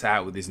go outside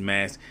with this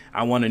mask.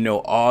 I want to know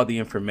all the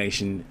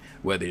information,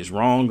 whether it's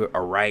wrong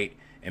or right,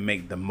 and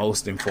make the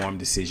most informed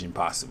decision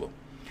possible.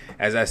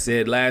 As I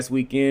said last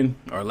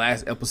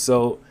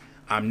episode,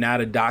 I'm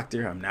not a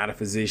doctor. I'm not a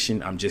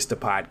physician. I'm just a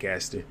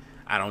podcaster.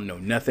 I don't know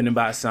nothing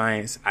about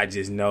science. I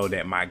just know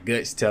that my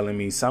gut's telling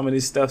me some of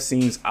this stuff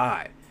seems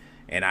odd,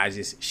 and I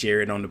just share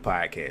it on the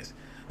podcast.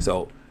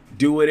 So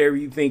do whatever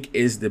you think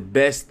is the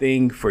best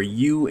thing for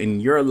you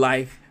in your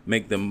life.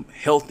 Make the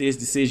healthiest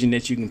decision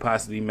that you can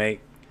possibly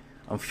make.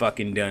 I'm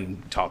fucking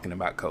done talking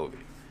about COVID.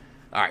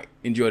 All right,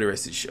 enjoy the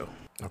rest of the show.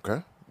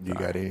 Okay. You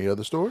got any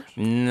other stories?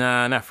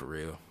 Nah, not for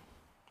real.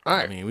 All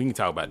right. I mean, we can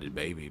talk about this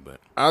baby,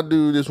 but I'll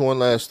do this one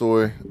last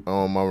story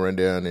on my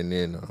rundown, and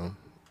then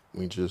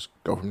we just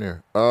go from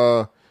there.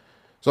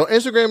 So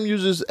Instagram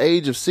users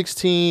age of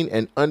 16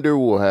 and under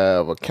will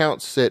have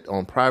accounts set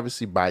on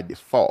privacy by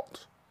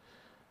default.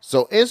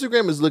 So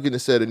Instagram is looking to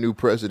set a new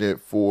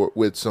precedent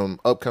with some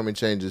upcoming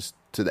changes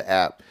to the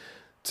app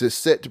to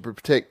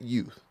protect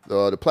youth.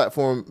 The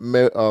platform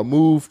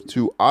moved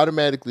to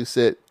automatically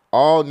set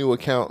all new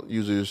account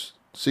users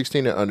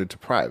 16 and under to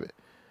private.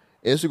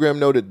 Instagram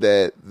noted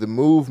that the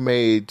move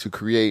made to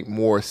create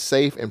more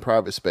safe and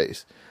private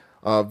space.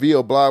 Via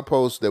a blog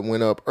post that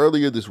went up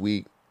earlier this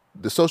week,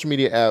 the social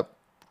media app,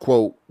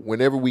 quote,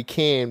 "Whenever we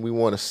can, we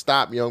want to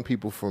stop young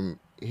people from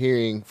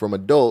hearing from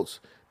adults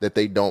that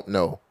they don't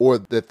know or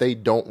that they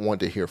don't want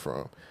to hear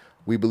from.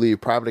 We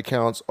believe private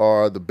accounts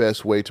are the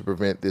best way to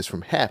prevent this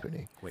from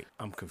happening." Wait,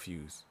 I'm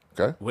confused.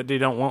 Okay. What they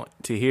don't want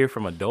to hear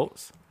from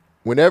adults?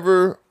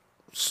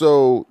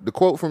 So the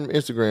quote from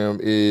Instagram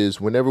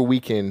is, whenever we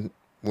can,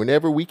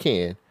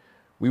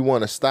 we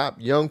want to stop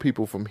young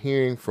people from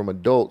hearing from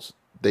adults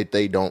that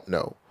they don't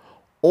know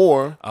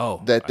or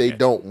that they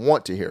don't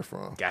want to hear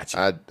from.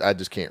 Gotcha. I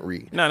just can't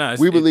read. No.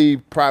 We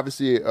believe private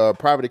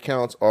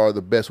accounts are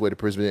the best way to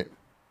prevent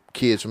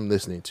kids from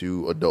listening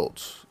to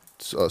adults,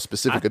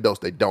 specific adults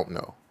they don't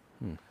know.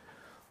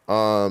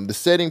 The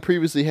setting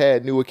previously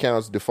had new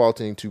accounts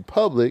defaulting to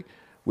public,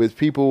 with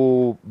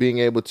people being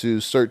able to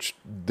search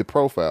the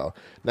profile.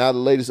 Now the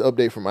latest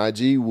update from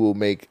IG will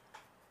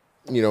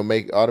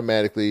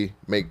automatically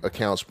make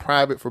accounts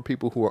private for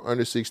people who are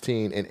under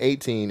 16 and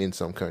 18 in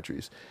some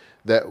countries.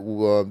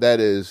 That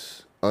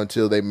is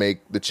until they make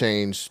the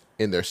change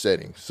in their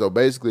settings. So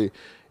basically,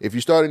 if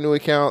you start a new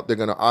account, they're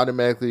going to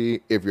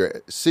automatically, if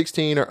you're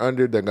 16 or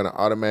under, they're going to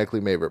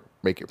automatically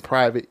make it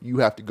private. You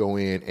have to go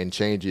in and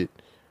change it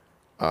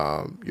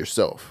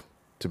yourself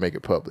to make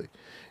it public.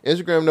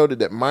 Instagram noted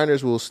that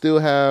minors will still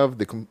have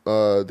the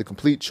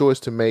complete choice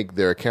to make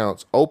their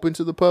accounts open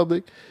to the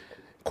public.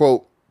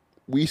 Quote,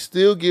 "We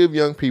still give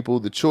young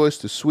people the choice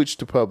to switch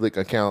to public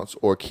accounts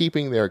or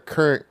keeping their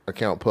current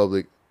account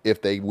public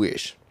if they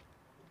wish."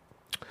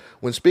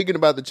 When speaking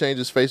about the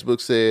changes,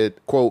 Facebook said,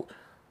 quote,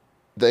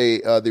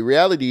 the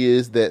reality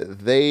is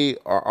that they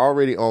are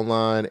already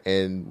online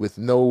and with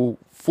no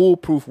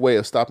foolproof way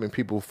of stopping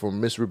people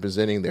from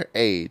misrepresenting their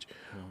age.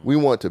 We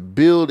want to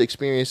build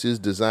experiences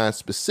designed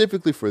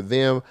specifically for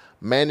them,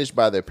 managed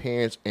by their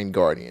parents and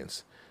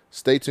guardians.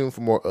 Stay tuned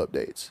for more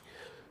updates.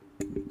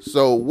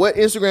 So what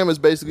Instagram is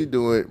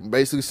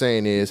basically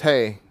saying is,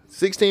 hey,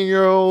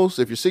 16-year-olds,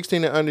 if you're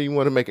 16 and under, you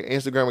want to make an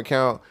Instagram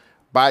account,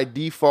 by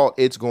default,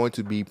 it's going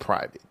to be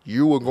private.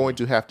 You are going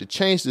to have to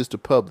change this to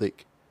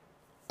public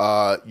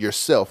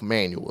yourself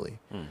manually.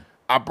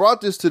 I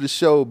brought this to the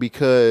show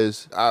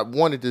because I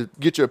wanted to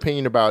get your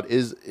opinion about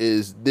is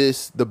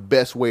this the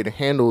best way to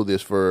handle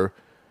this for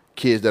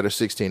kids that are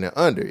 16 and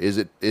under? Is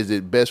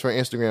it best for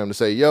Instagram to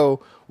say, yo,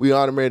 we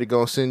automatically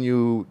gonna send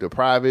you the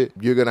private.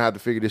 You're gonna have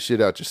to figure this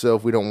shit out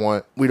yourself. We don't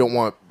want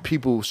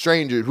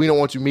strangers. We don't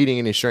want you meeting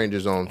any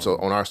strangers on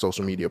our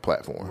social media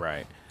platform.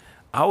 Right.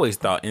 I always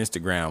thought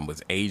Instagram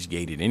was age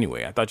gated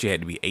anyway. I thought you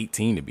had to be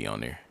 18 to be on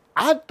there.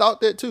 I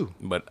thought that too.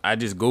 But I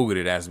just Googled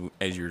it as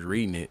you were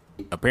reading it.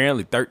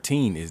 Apparently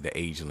 13 is the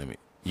age limit.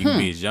 You can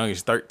be as young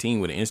as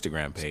 13 with an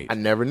Instagram page. I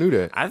never knew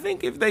that. I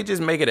think if they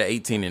just make it an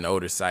 18 and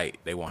older site,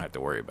 they won't have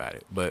to worry about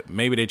it. But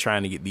maybe they're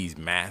trying to get these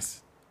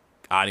mass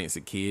audience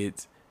of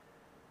kids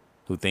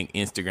who think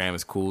Instagram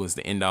is cool, is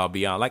the end all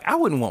be all. Like, I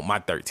wouldn't want my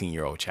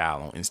 13-year-old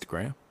child on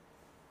Instagram.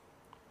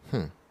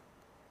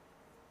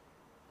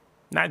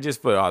 Not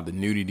just for all the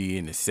nudity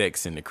and the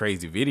sex and the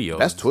crazy videos.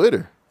 That's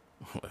Twitter.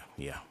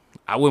 Yeah.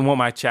 I wouldn't want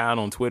my child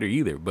on Twitter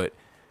either, but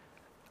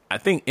I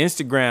think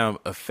Instagram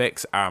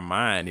affects our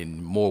mind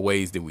in more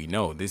ways than we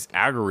know. This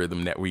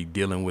algorithm that we're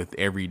dealing with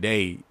every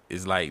day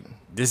is like,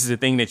 this is the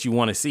thing that you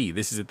want to see.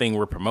 This is the thing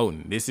we're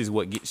promoting. This is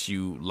what gets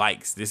you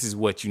likes. This is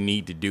what you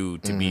need to do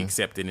to be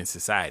accepted in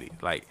society.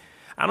 Like,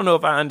 I don't know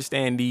if I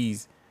understand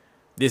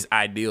this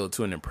ideal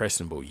to an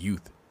impressionable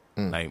youth.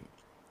 Like,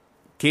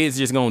 kids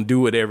just gonna do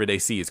whatever they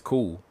see is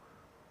cool,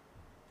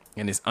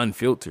 and it's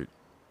unfiltered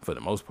for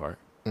the most part.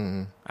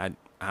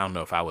 I don't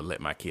know if I would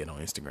let my kid on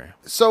Instagram.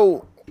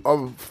 So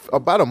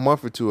about a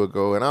month or two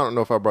ago, and I don't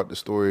know if I brought the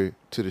story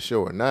to the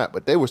show or not,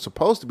 but they were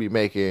supposed to be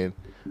making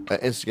an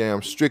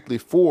Instagram strictly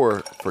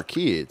for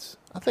kids.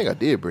 I think I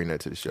did bring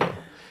that to the show.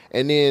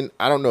 And then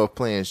I don't know if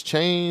plans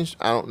changed.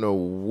 I don't know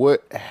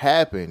what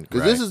happened.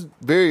 Because this is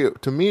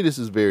this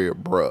is very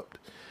abrupt.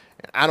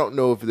 I don't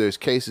know if there's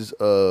cases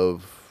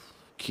of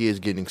kids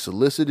getting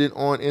solicited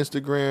on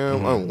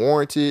Instagram,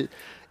 unwarranted.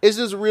 It's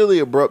just really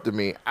abrupt to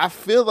me. I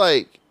feel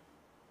like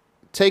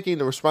taking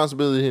the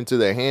responsibility into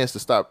their hands to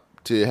stop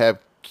to have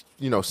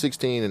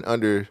 16 and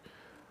under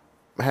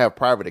have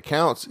private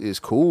accounts is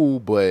cool,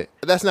 but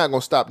that's not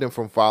gonna stop them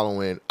from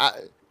following.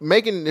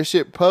 Making this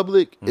shit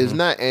public is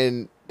not,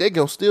 and they're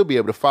gonna still be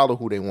able to follow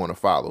who they want to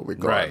follow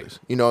regardless.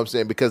 You know what I'm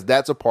saying? Because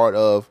that's a part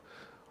of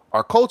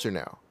our culture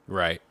now.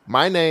 Right.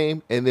 My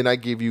name, and then I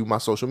give you my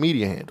social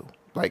media handle.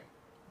 Like,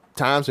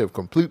 times have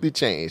completely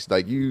changed.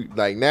 Like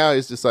now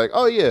it's just like,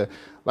 oh yeah,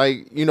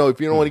 like, you know,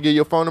 if you don't want to give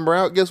your phone number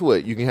out, guess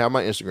what? You can have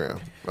my Instagram,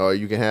 or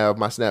you can have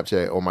my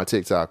Snapchat or my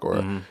TikTok, or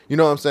you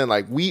know what I'm saying?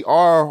 Like, we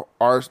are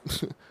our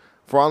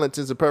for all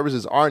intents and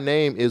purposes, our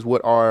name is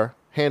what our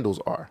handles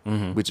are,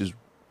 which is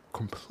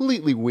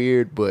completely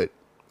weird, but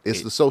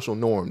it's the social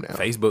norm now.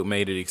 Facebook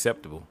made it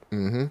acceptable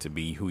to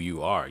be who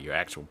you are, your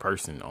actual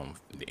person on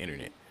the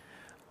internet.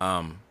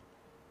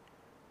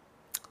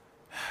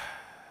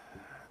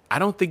 I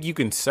don't think you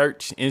can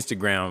search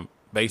Instagram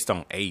based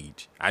on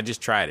age. I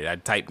just tried it. I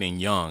typed in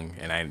young,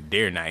 and I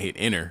dare not hit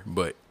enter,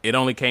 but it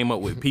only came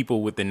up with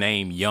people with the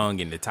name young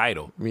in the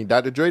title. You mean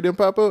Dr. Dre didn't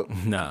pop up?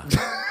 Nah.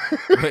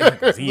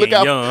 Look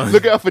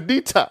out for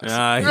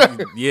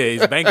Detox. Yeah,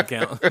 his bank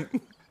account.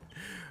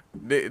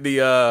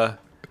 The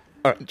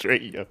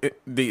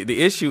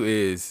issue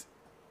is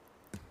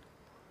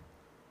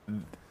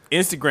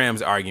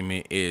Instagram's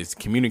argument is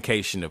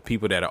communication of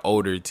people that are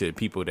older to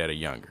people that are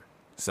younger.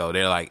 So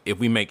they're like, if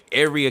we make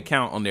every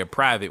account on their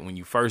private when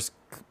you first,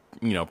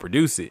 you know,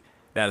 produce it,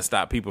 that'll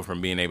stop people from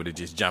being able to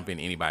just jump in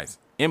anybody's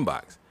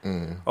inbox.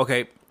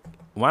 Okay,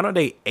 why don't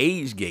they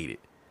age gate it?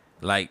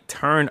 Like,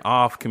 turn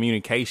off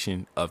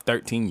communication of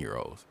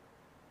 13-year-olds.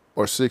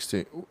 Or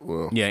 16.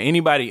 Well, yeah,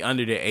 anybody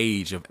under the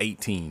age of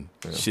 18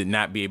 should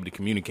not be able to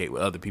communicate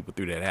with other people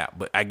through that app.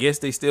 But I guess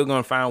they still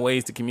going to find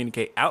ways to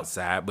communicate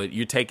outside, but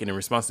you're taking the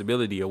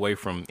responsibility away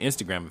from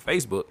Instagram and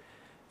Facebook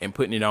and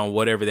putting it on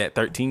whatever that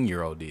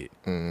 13-year-old did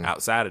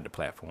outside of the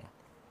platform.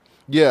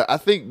 Yeah, I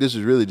think this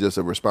is really just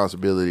a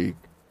responsibility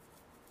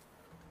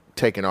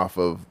taken off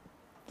of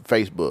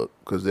Facebook,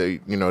 because they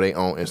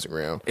own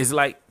Instagram. It's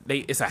like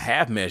it's a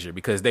half measure,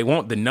 because they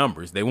want the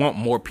numbers. They want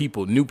more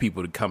people, new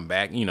people to come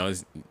back. You know,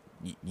 it's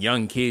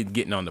young kids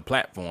getting on the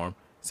platform,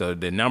 so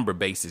the number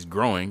base is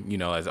growing. You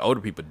know, as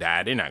older people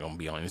die, they're not going to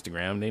be on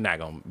Instagram. They're not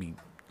going to be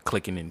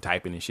clicking and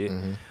typing and shit.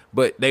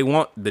 But they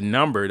want the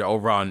number, the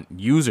overall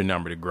user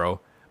number, to grow.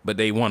 But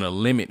they want to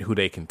limit who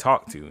they can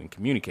talk to and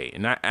communicate.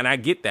 And I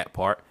get that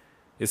part.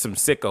 There's some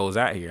sickos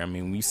out here. I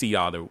mean, we see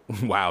all the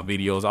wild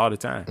videos all the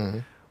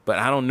time. But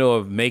I don't know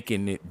if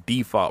making it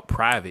default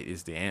private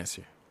is the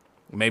answer.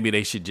 Maybe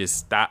they should just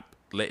stop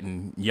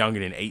letting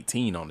younger than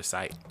 18 on the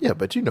site. Yeah,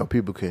 but you know,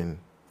 people can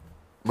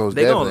most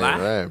they definitely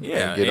gonna lie. right,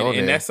 Yeah, get on and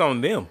there. that's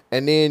on them.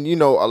 And then, you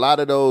know, a lot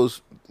of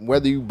those,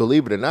 whether you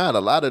believe it or not, a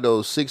lot of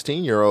those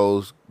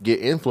 16-year-olds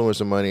get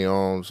influencer money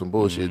on some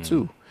bullshit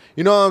too.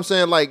 You know what I'm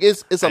saying? Like,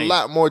 it's a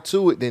lot more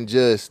to it than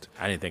just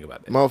I didn't think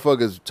about that.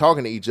 motherfuckers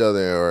talking to each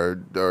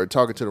other or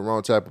talking to the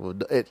wrong type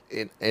of.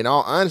 In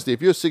all honesty,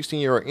 if you're a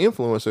 16-year-old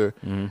influencer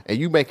and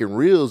you making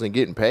reels and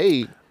getting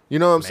paid, you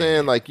know what I'm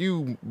saying? Like,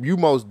 you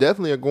most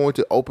definitely are going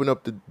to open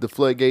up the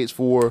floodgates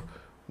for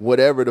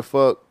whatever the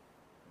fuck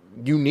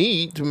you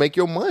need to make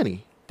your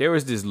money. There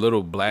was this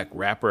little black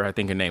rapper, I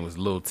think her name was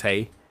Lil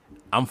Tay.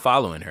 I'm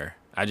following her.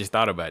 I just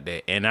thought about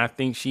that. And I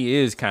think she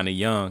is kind of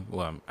young.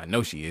 Well, I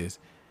know she is.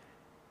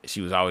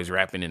 She was always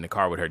rapping in the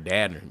car with her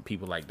dad and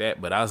people like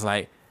that. But I was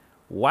like,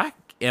 why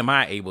am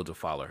I able to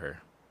follow her?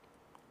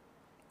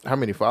 How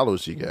many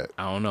followers she got?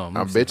 I don't know.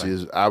 I bet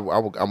you.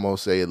 I'm gonna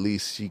say at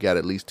least she got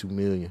at least 2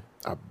 million.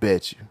 I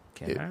bet you.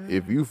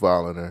 If you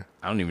following her,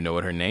 I don't even know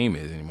what her name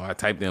is anymore. I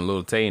typed in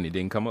Lil Tay and it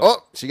didn't come up.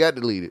 Oh, she got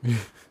deleted.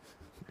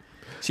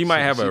 She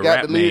might have a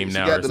rap name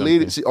now. She got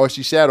deleted, or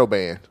she shadow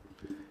banned.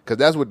 Because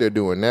that's what they're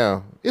doing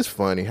now. It's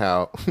funny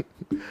how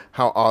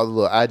all the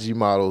little IG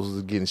models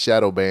is getting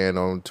shadow banned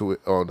on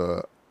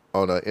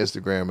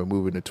Instagram and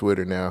moving to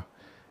Twitter now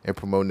and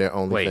promoting their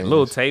own. Wait,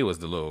 Lil Tay was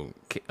the little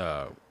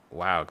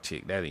wild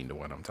chick. That ain't the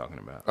one I'm talking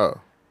about.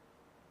 Oh,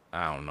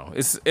 I don't know.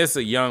 It's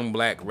a young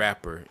black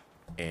rapper,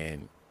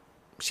 and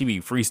she be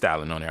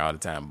freestyling on there all the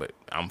time. But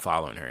I'm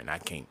following her, and I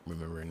can't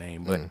remember her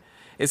name. But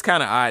it's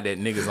kind of odd that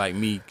niggas like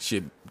me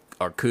should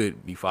or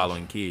could be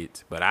following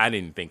kids, but I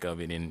didn't think of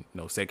it in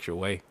no sexual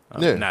way.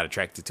 I'm not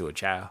attracted to a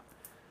child.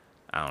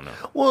 I don't know.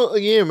 Well,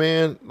 again,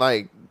 man,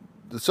 like,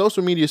 the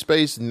social media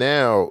space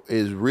now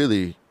is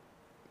really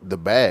the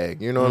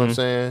bag. You know what I'm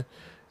saying?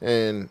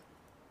 And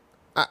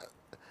I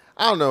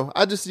don't know.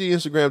 I just see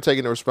Instagram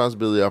taking the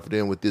responsibility off of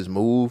them with this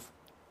move,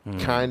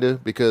 kind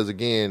of, because,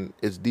 again,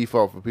 it's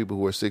default for people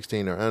who are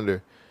 16 or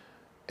under.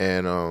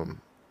 And,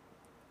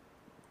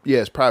 yeah,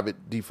 it's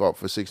private default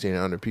for 16 and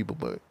under people,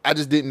 but I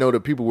just didn't know that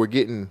people were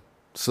getting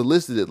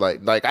solicited.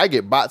 Like I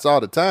get bots all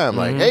the time.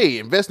 Like, hey,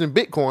 invest in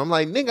Bitcoin. I'm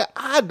like, nigga,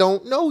 I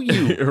don't know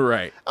you.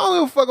 Right. I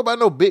don't give a fuck about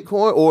no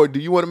Bitcoin. Or do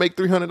you want to make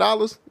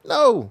 $300?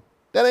 No,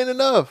 that ain't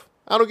enough.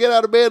 I don't get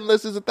out of bed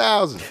unless it's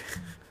 $1,000.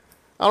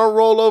 I don't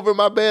roll over in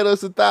my bed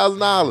unless it's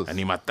 $1,000. I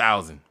need my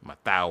 1,000, my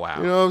thou wow.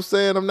 You know what I'm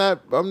saying? I'm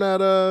not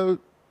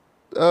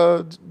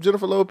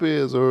Jennifer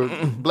Lopez or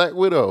Black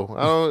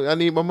Widow. I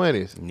need my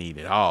money. Need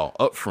it all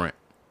up front.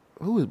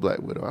 Who is Black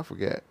Widow? I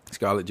forgot.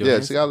 Scarlett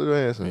Johansson. Yeah, Scarlett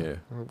Johansson. Yeah.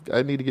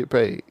 I need to get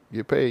paid.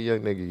 Get paid,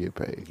 young nigga, get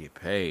paid. Get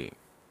paid.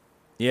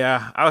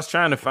 Yeah, I was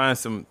trying to find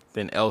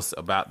something else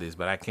about this,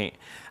 but I can't.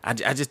 I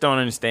just don't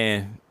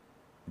understand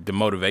the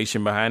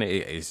motivation behind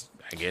it.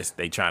 I guess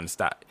they trying to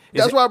stop.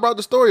 That's why I brought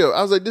the story up.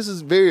 I was like, this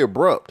is very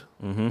abrupt.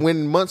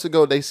 When months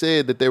ago they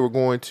said that they were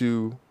going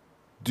to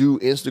do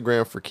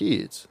Instagram for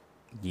kids.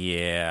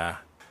 Yeah.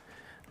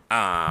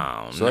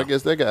 So I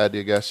guess that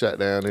idea got shot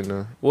down in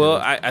the. Well,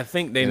 I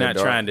think they're not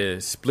trying to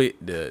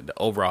split the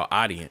overall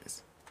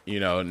audience. You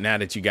know, now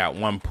that you got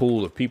one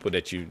pool of people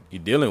that you're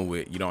dealing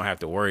with, you don't have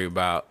to worry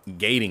about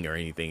gating or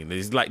anything.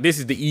 It's like this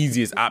is the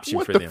easiest option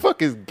for them. What the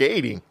fuck is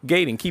gating?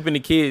 Gating, keeping the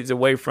kids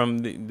away from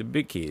the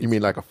big kids. You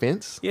mean like a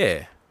fence?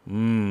 Yeah.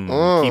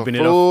 Keeping it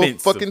full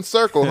offensive. fucking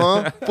circle,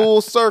 huh?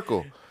 Full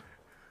circle.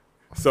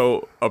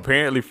 So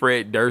apparently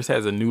Fred Durst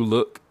has a new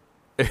look.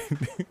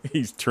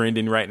 He's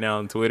trending right now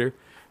on Twitter.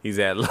 He's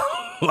at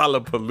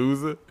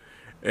Lollapalooza,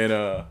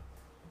 and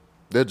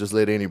they'll just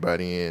let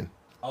anybody in.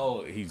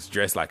 Oh, he's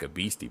dressed like a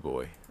Beastie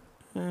Boy.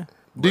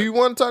 Do you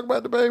want to talk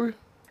about the baby?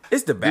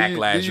 It's the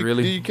backlash,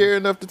 really. Do you care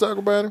enough to talk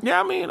about it? Yeah,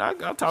 I mean, I'll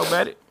talk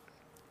about it.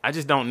 I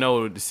just don't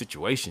know the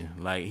situation.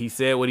 Like, he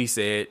said what he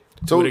said.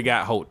 So, Twitter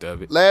got hold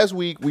of it. Last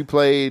week, we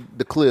played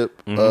the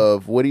clip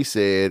of what he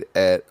said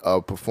at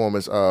a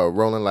performance,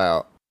 Rolling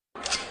Loud.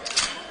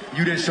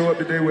 You didn't show up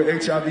today with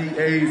HIV,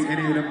 AIDS,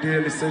 any of them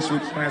deadly sexually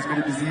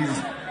transmitted diseases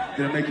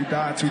that'll make you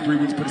die in 2-3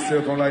 weeks. Put a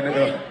cell phone light in the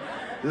air.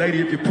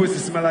 Lady, if your pussy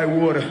smell like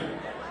water,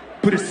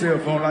 put a cell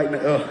phone light in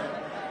the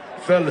air.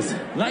 Fellas.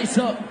 Lights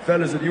up.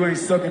 Fellas, if you ain't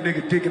sucking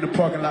nigga dick in the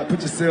parking lot,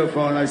 put your cell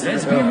phone lights in the air.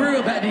 Let's be real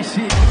about this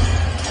shit.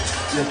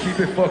 Yeah, keep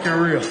it fucking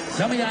real.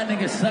 Some of y'all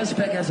niggas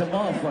suspect as a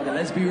motherfucker.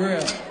 Let's be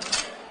real.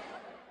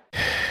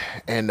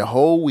 And the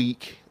whole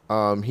week,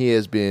 he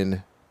has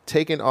been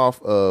taken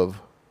off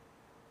of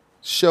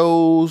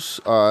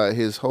shows.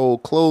 His whole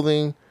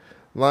clothing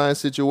line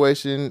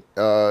situation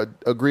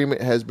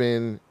agreement has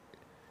been,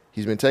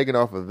 he's been taken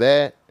off of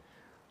that.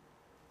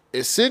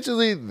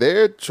 Essentially,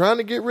 they're trying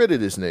to get rid of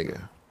this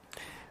nigga.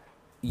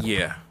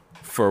 Yeah,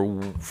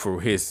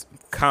 for his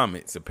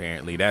comments,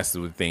 apparently. That's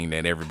the thing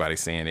that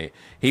everybody's saying. That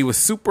he was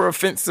super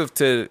offensive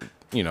to,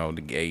 you know,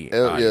 the gay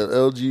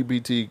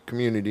LGBT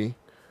community.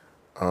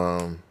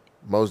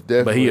 Most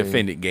definitely. But he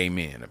offended gay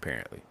men,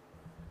 apparently.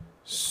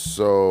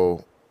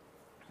 So,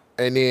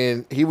 and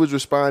then he was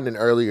responding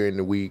earlier in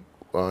the week.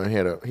 He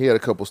had a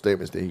couple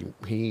statements that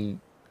he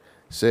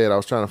said. I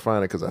was trying to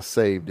find it because I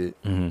saved it.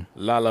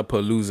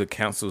 Lollapalooza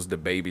cancels the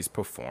baby's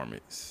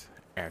performance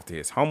after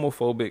his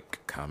homophobic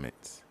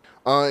comments.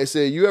 It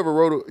said you ever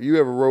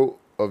wrote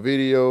a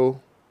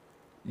video,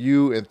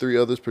 you and 3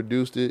 others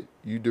produced it.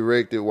 You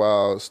directed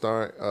while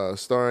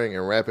starring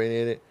and rapping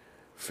in it.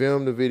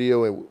 Filmed the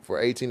video for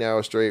 18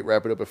 hours straight.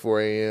 Wrap it up at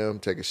 4 a.m.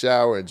 Take a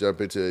shower and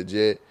jump into a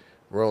jet.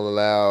 Rolling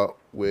Loud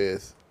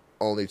with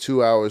only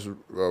 2 hours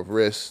of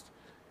rest.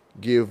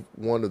 Give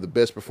one of the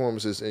best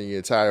performances in the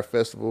entire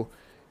festival,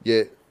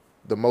 yet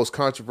the most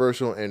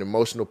controversial and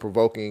emotional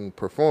provoking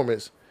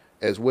performance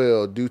as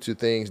well due to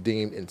things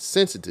deemed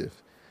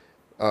insensitive,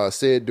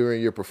 said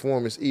during your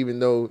performance, even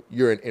though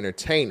you're an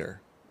entertainer.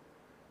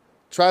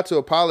 Try to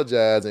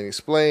apologize and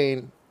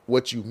explain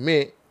what you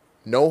meant,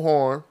 no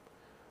harm,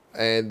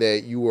 and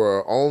that you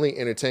are only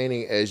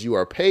entertaining as you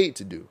are paid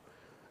to do,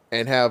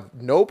 and have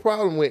no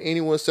problem with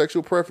anyone's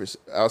sexual preference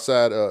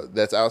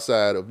that's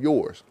outside of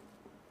yours.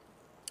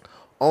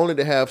 Only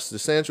to have a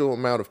substantial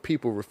amount of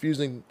people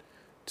refusing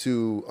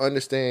to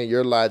understand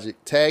your logic,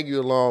 tag you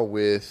along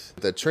with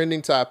the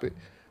trending topic,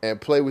 and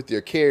play with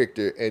your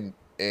character,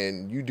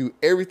 and you do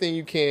everything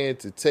you can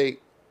to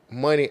take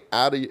money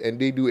out of, and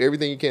they do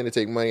everything you can to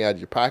take money out of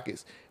your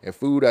pockets and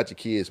food out your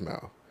kids'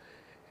 mouth.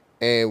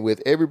 And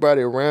with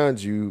everybody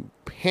around you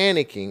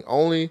panicking,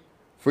 only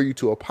for you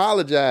to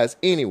apologize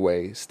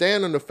anyway,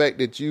 stand on the fact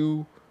that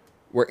you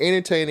were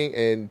entertaining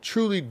and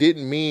truly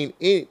didn't mean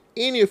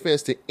any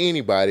offense to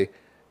anybody.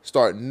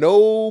 Start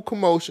no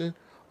commotion,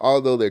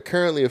 although they're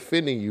currently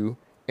offending you.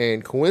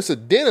 And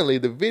coincidentally,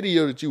 the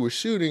video that you were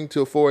shooting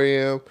till 4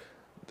 a.m.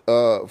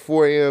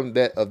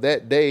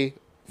 That day,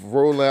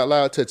 Rolling Out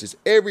Loud touches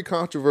every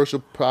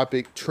controversial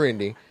topic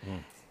trending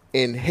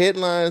in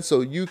headlines, so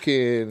you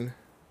can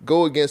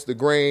go against the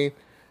grain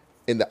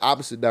in the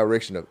opposite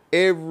direction of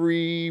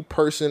every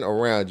person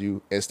around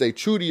you and stay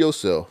true to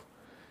yourself.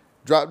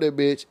 Drop that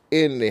bitch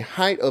in the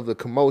height of the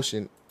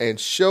commotion and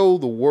show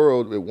the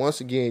world that once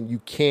again you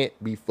can't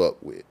be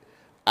fucked with.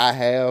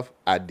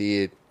 I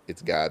did.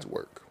 It's God's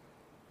work.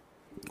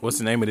 What's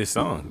the name of this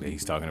song that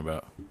he's talking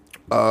about?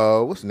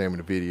 What's the name of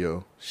the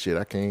video? Shit,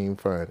 I can't even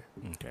find it.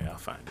 Okay, I'll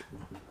find it.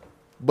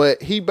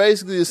 But he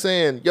basically is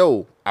saying,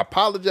 yo, I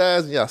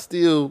apologize, and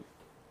y'all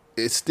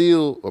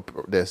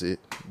that's it.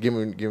 Give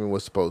me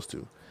what's supposed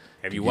to.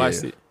 Have you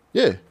watched it?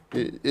 Yeah.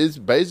 It's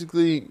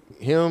basically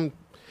him.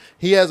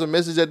 He has a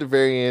message at the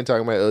very end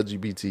talking about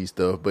LGBT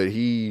stuff, but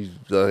he's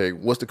like,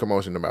 what's the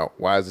commotion about?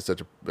 Why is it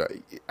such a...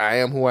 I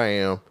am who I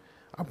am.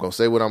 I'm going to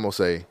say what I'm going to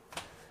say.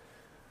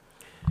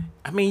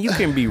 I mean, you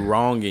can be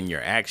wrong in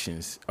your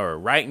actions, or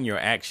right in your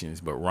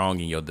actions, but wrong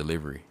in your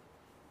delivery.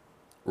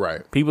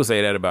 Right. People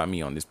say that about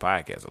me on this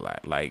podcast a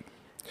lot. Like,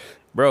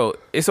 bro,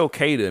 it's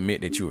okay to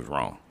admit that you was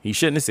wrong. He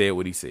shouldn't have said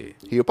what he said.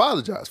 He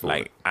apologized for it.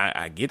 Like,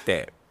 I get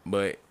that,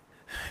 but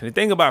The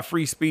thing about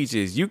free speech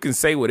is you can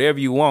say whatever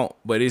you want,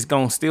 but it's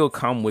gonna still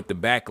come with the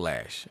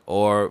backlash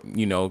or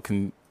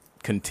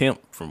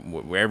contempt from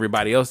where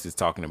everybody else is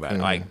talking about.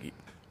 Like,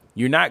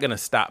 you're not gonna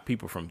stop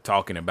people from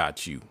talking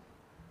about you.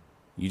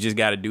 You just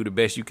got to do the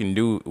best you can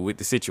do with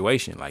the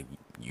situation. Like,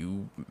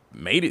 you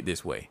made it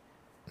this way.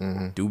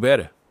 Do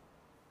better.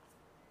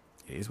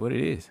 It is what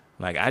it is.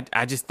 Like,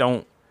 I just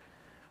don't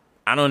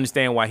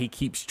understand why he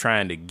keeps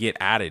trying to get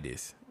out of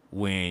this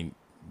when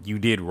you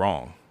did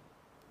wrong.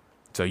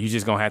 So you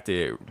just gonna have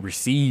to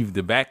receive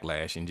the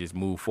backlash and just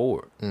move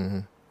forward.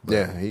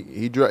 Yeah,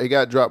 he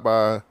got dropped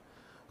by a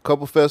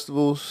couple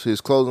festivals.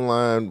 His clothing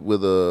line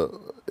with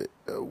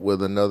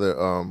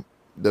another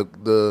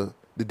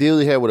the deal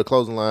he had with a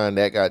clothing line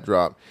that got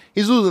dropped.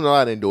 He's losing a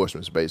lot of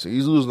endorsements. Basically,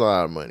 he's losing a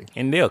lot of money,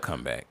 and they'll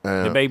come back.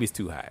 The baby's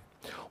too hot.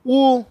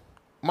 Well,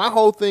 my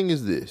whole thing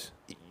is this: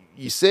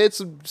 you said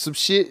some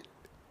shit,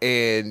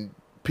 and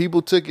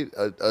people took it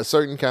a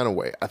certain kind of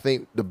way. I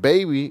think the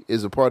baby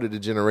is a part of the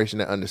generation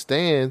that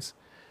understands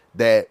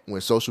that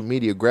when social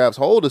media grabs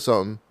hold of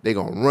something, they're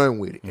going to run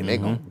with it, and they're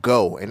going to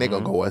go, and they're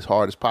going to go as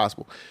hard as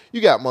possible.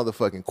 You got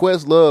motherfucking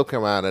Questlove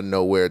come out of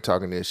nowhere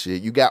talking this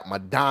shit. You got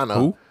Madonna.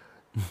 Who?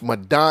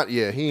 Madonna,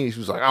 yeah, she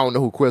was like, I don't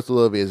know who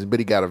Questlove is, but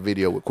he got a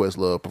video with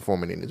Questlove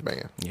performing in his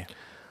band. Yeah.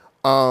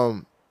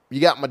 You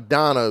got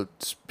Madonna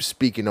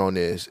speaking on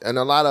this, and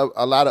a lot of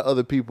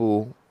other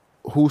people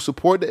who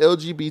support the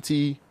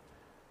LGBT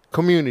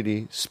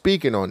community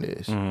speaking on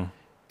this.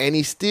 And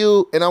he's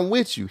still, and I'm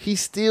with you, he's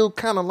still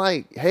kind of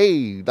like,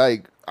 hey,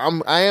 like,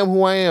 I am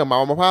who I am,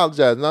 I'm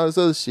apologizing, and all this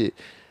other shit.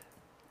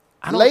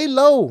 Lay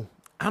low.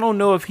 I don't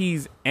know if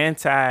he's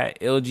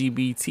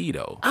anti-LGBT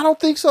though. I don't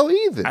think so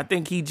either. I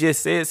think he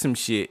just said some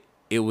shit,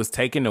 it was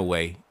taken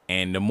away,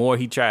 and the more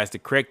he tries to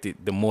correct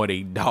it, the more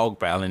they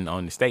dogpiling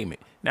on the statement.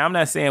 Now, I'm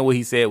not saying what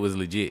he said was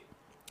legit,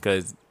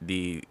 because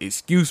the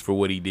excuse for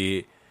what he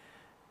did,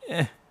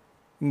 you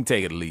can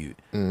take it or leave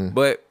it.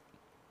 But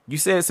you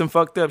said some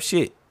fucked up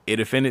shit. It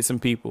offended some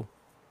people.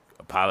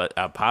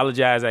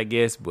 Apologize, I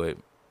guess, but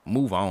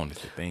move on is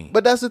the thing.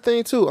 But that's the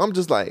thing, too. I'm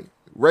just like,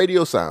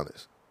 radio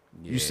silence.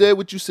 Yeah. You said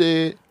what you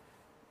said.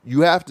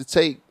 You have to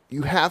take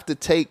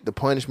the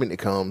punishment that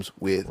comes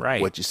with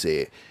what you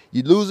said.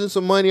 You're losing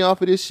some money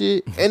off of this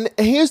shit. And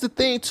here's the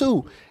thing,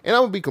 too. And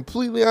I'm going to be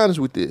completely honest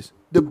with this.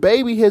 The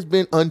baby has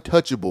been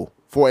untouchable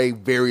for a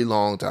very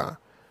long time.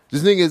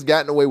 This nigga has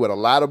gotten away with a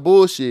lot of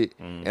bullshit,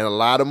 and a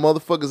lot of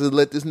motherfuckers has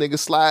let this nigga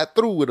slide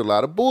through with a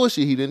lot of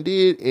bullshit he done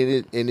did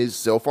in his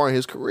so far in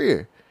his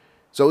career.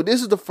 So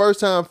this is the first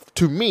time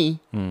to me,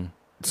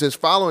 since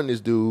following this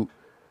dude,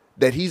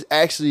 that he's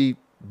actually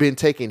been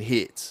taking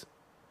hits.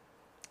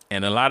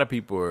 And a lot of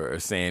people are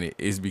saying it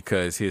is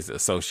because his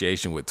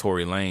association with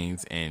Tory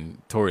Lanez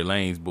and Tory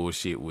Lanez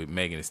bullshit with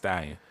Megan Thee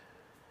Stallion.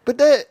 But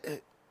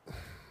that,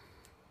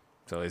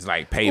 so it's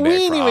like payback.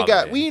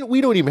 We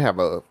don't even have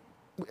a.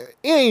 It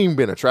ain't even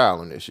been a trial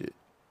on this shit.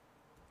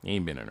 He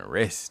ain't been an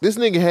arrest. This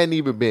nigga hadn't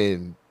even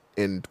been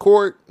in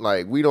court.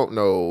 Like, we don't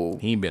know.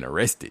 He ain't been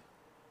arrested.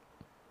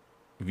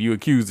 If you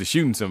accused of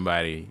shooting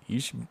somebody, you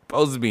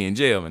supposed to be in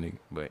jail, my nigga.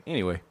 But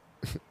anyway.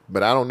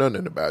 But I don't know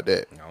nothing about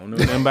that. I don't know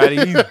nothing about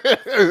it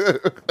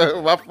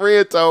either. My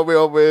friend told me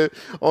over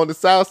on the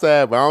south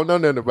side, but I don't know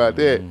nothing about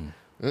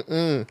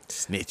that.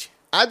 Snitch.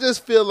 I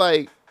just feel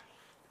like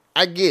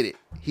I get it.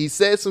 He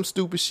said some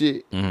stupid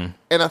shit. And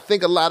I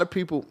think a lot of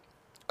people...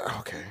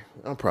 Okay,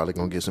 I'm probably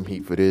going to get some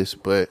heat for this,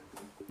 but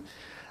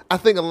I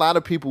think a lot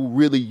of people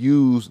really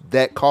use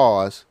that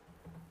cause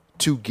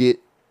to get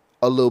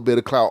a little bit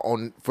of clout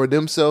for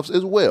themselves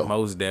as well.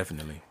 Most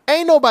definitely.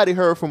 Ain't nobody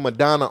heard from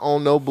Madonna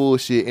on no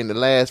bullshit in the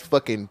last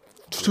fucking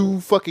 2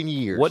 fucking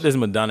years. What does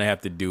Madonna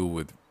have to do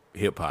with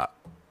hip hop?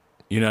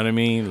 You know what I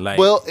mean? Like,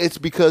 well, it's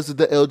because of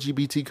the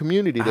LGBT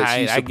community that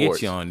she supports. I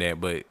get you on that,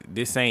 but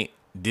this ain't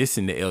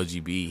dissing the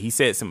LGBT. He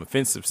said some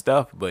offensive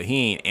stuff, but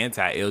he ain't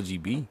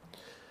anti-LGBT.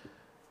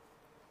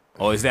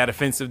 Oh, is that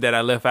offensive that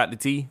I left out the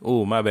T?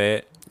 Oh, my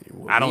bad.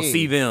 I don't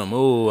see them.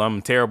 Oh, I'm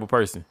a terrible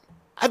person.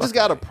 I just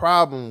got a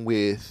problem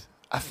with,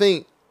 I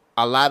think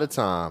a lot of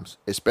times,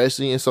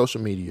 especially in social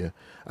media,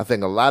 I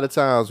think a lot of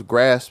times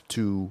grasp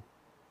to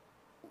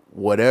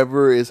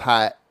whatever is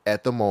hot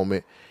at the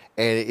moment,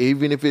 and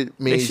even if it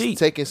means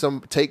taking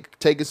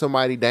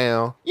somebody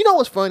down. You know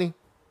what's funny?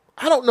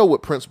 I don't know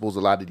what principles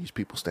a lot of these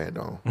people stand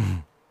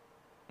on.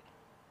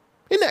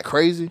 Isn't that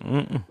crazy?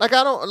 Like,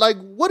 I don't, like,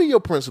 what are your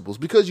principles?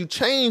 Because you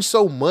change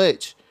so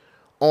much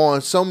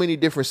on so many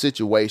different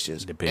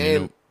situations.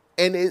 And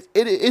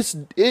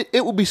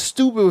it would be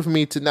stupid of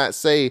me to not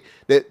say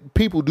that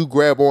people do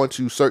grab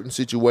onto certain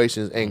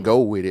situations and go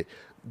with it.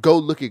 Go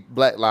look at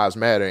Black Lives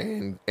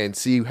Matter and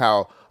see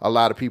how a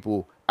lot of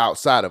people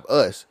outside of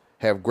us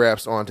have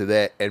grasped onto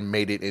that and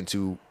made it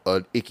into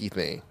an icky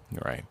thing.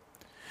 Right.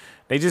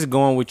 They just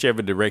going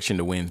whichever direction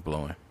the wind's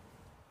blowing.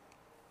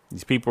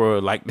 These people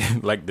are like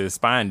the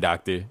spine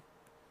doctor.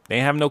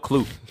 They have no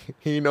clue.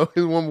 You know,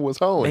 his woman was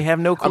home. They have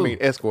no clue. I mean,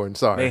 escorting,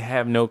 sorry. They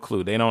have no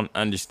clue. They don't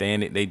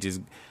understand it.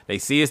 They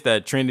see it's the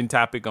trending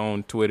topic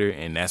on Twitter,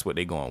 and that's what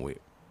they're going with.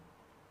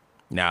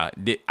 Now,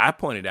 I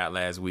pointed out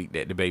last week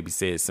that the baby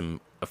said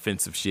some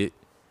offensive shit.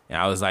 And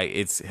I was like,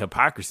 it's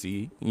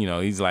hypocrisy. You know,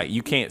 he's like,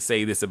 you can't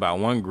say this about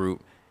one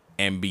group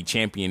and be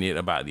championing it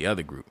about the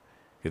other group.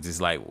 Because it's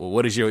like, well,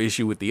 what is your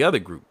issue with the other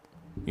group?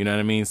 You know what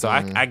I mean? So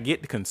I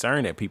get the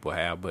concern that people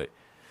have, but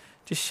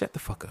just shut the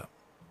fuck up.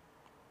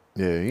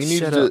 Yeah,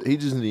 he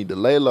just need to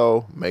lay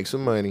low, make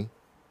some money,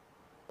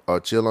 or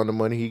chill on the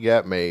money he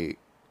got made,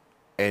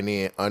 and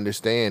then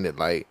understand that,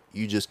 like,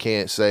 you just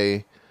can't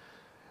say.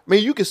 I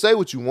mean, you can say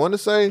what you want to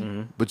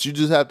say, but you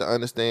just have to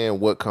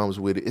understand what comes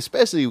with it.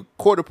 Especially the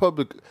court of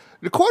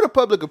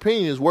public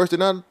opinion is worse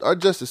than our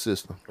justice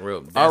system.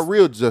 Our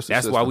real justice system.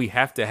 That's why we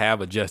have to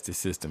have a justice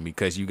system,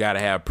 because you got to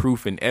have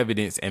proof and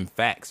evidence and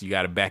facts. You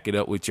got to back it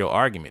up with your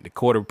argument. The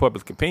court of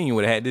public opinion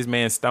would have had this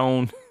man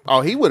stoned. Oh,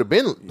 he would have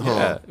been hung.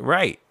 Yeah,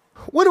 right.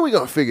 When are we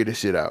going to figure this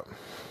shit out?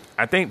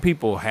 I think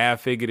people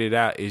have figured it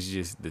out. It's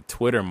just the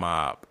Twitter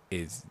mob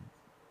is...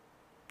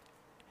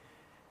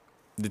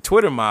 The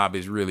Twitter mob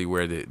is really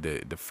where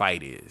the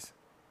fight is.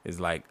 It's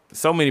like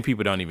so many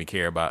people don't even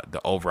care about the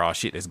overall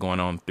shit that's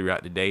going on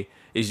throughout the day.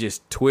 It's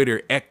just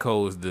Twitter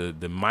echoes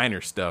the minor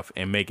stuff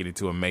and make it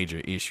into a major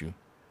issue.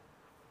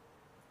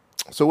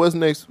 So what's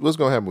next? What's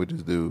going to happen with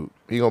this dude?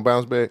 He going to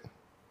bounce back?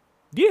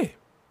 Yeah.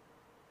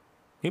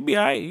 He'll be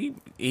all right.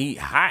 He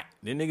hot.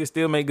 That nigga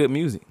still make good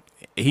music.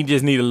 He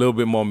just need a little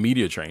bit more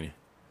media training.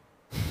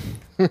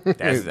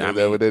 Is that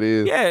what that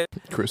is? Yeah.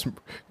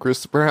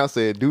 Chris Brown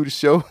said, do the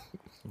show.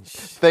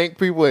 Thank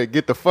people and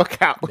get the fuck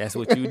out. That's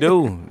what you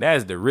do.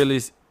 That's the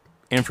realest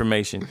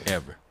information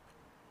ever.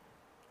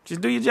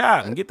 Just do your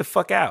job and get the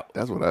fuck out.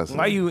 That's what I said.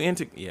 Why you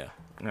Yeah.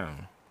 No.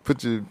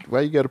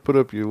 Why you got to put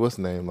up your what's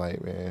the name,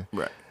 like, man?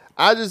 Right.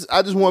 I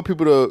just want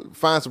people to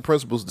find some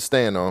principles to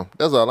stand on.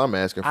 That's all I'm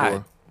asking for.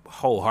 I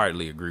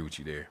wholeheartedly agree with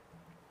you there.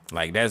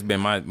 Like, that's been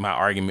my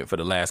argument for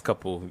the last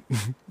couple,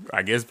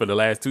 I guess for the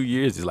last 2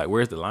 years, is like,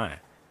 where's the line?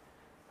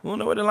 We don't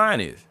know where the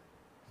line is.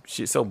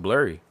 Shit's so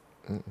blurry.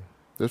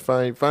 Just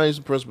find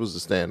some principles to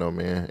stand on,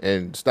 man,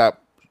 and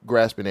stop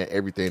grasping at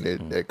everything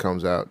that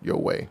comes out your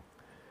way.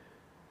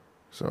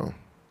 So,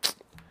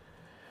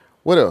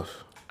 what else?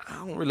 I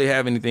don't really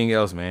have anything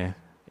else, man.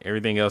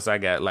 Everything else I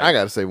got. Like,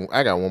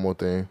 I got one more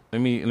thing.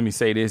 Let me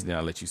say this, then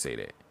I'll let you say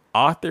that.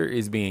 Author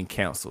is being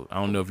canceled. I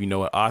don't know if you know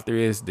what Author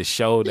is. The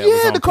show that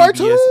was on the PBS.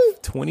 cartoon.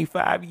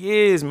 25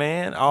 years,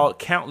 man. All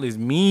countless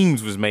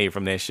memes was made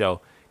from that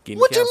show.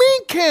 What you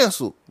mean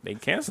canceled? They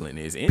canceling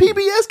this.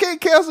 PBS can't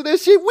cancel that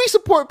shit. We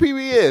support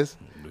PBS.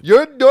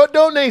 Your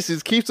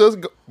donations keeps us.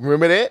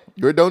 Remember that?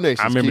 Your donations.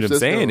 I remember keeps them us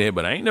saying going. that,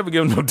 but I ain't never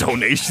given no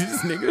donations,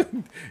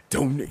 nigga.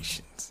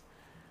 Donations.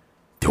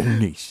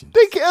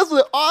 They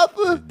canceled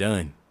Arthur.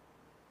 Done.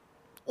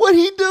 What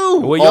he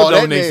do? Where your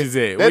donations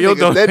at?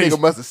 That nigga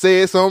must have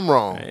said something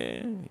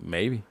wrong.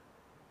 Maybe.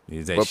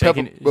 Is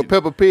that but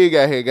Peppa Pig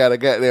out here got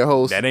their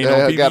whole. That ain't no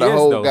PBS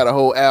got a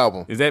whole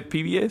album. Is that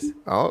PBS?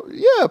 Oh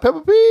yeah,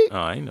 Peppa Pig.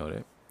 Oh, I didn't know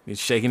that. It's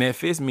shaking that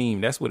fist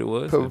meme. That's what it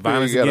was. Peppa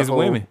Violence Pig got against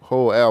women.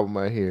 Whole album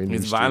out here.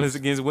 It's violence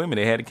against women.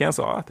 They had to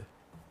cancel Arthur.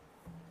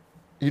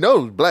 You know,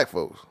 it was black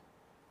folks.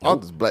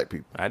 Arthur's black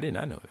people. I did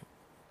not know that.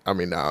 I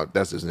mean, no,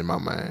 that's just in my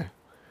mind.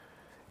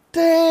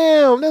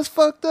 Damn, that's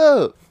fucked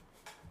up.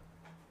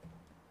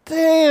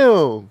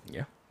 Damn.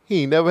 Yeah.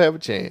 He ain't never have a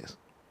chance.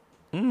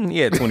 He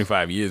had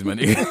 25 years, my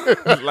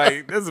nigga.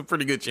 Like, that's a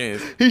pretty good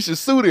chance. He should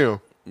sue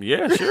them.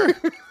 Yeah, sure.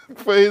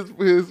 For his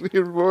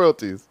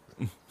royalties.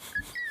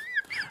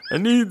 I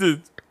need this.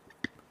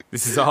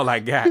 This is all I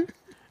got.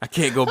 I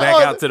can't go back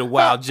out to the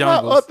wild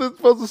jungles. How Arthur's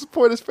supposed to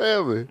support his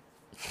family?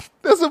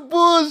 That's some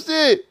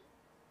bullshit.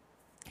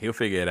 He'll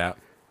figure it out.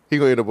 He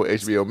gonna end up on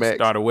HBO Max.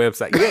 Start a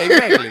website. Yeah,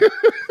 exactly.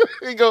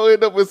 He gonna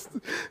end up with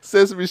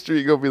Sesame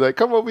Street. Gonna be like,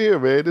 come over here,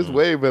 man. This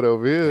way better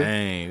over here.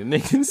 Dang, the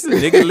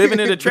nigga living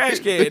in a trash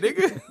can,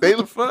 nigga. They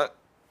the fuck.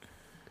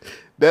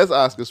 That's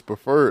Oscar's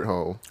preferred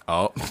home.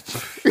 Oh,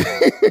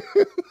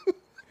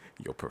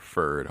 your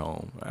preferred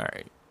home. All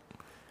right.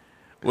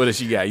 What does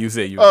she got? You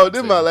said you. Oh,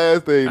 this is my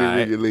last thing. Then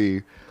right. we can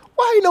leave.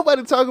 Why ain't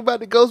nobody talking about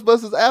the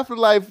Ghostbusters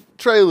Afterlife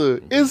trailer?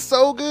 It's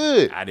so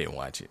good. I didn't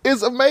watch it.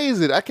 It's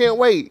amazing. I can't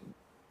wait.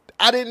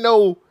 I didn't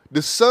know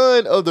the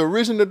son of the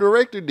original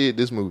director did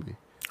this movie.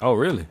 Oh,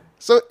 really?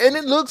 So, and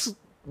it looks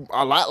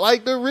a lot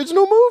like the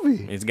original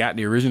movie. It's got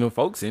the original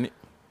folks in it.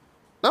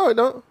 No, it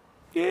don't.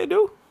 Yeah, it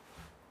do.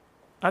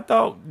 I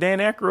thought Dan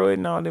Aykroyd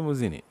and all them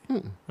was in it.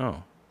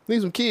 Oh,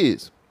 need some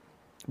kids,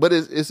 but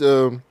it's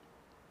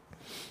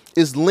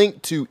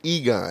linked to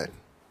Egon,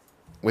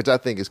 which I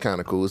think is kind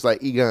of cool. It's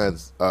like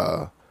Egon's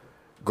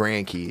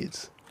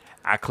grandkids.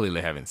 I clearly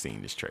haven't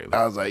seen this trailer.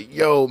 I was like,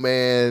 yo,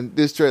 man,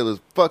 this trailer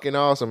is fucking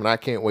awesome, and I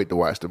can't wait to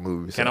watch the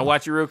movie. Can I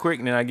watch it real quick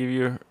and then I give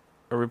you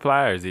a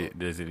reply, or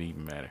does it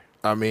even matter?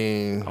 I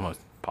mean, I'm going to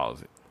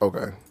pause it.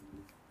 Okay.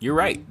 You're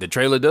right. The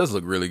trailer does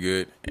look really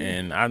good,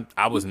 and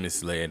I was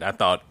misled. I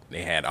thought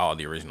they had all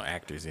the original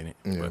actors in it,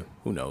 but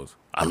who knows?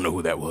 I don't know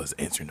who that was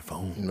answering the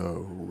phone.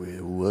 No,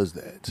 who was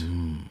that?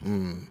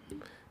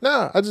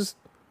 Nah, I just,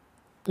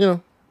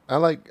 I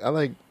like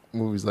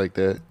movies like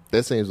that.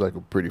 That seems like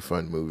a pretty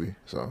fun movie.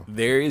 So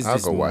There is I'll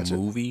this go watch it.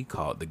 movie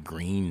called The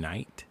Green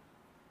Knight,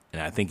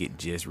 and I think it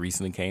just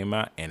recently came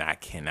out, and I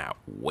cannot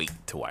wait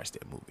to watch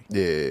that movie.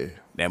 Yeah,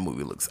 that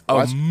movie looks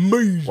Watch-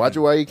 amazing. Watch it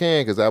while you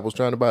can, because Apple's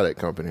trying to buy that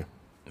company.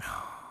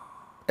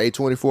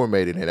 A24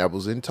 made it, and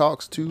Apple's in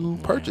talks to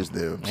purchase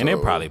them. And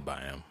they'll probably buy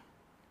them.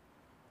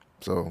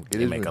 So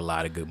They make a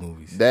lot of good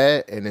movies.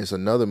 That, and it's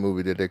another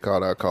movie that they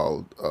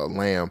called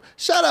Lamb.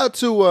 Shout out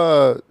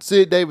to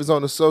Sid Davis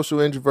on The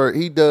Social Introvert.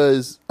 He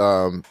does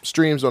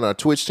streams on our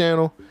Twitch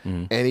channel,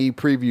 and he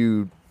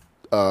previewed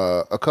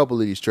a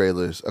couple of these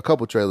trailers, a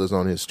couple trailers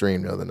on his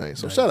stream the other night.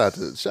 So shout out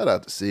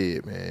to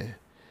Sid, man.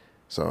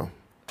 So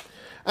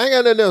I ain't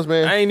got nothing else,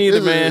 man. I ain't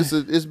either, man.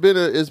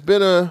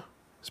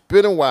 It's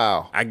been a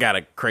while. I got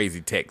a crazy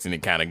text, and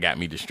it kind of got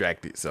me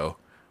distracted, so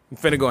I'm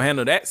finna go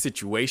handle that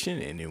situation,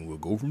 and then we'll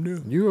go from there.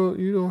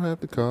 You don't have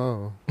to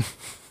call.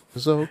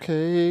 It's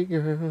okay,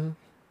 girl.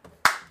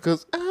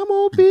 Cause I'm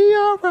gonna be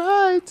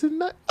alright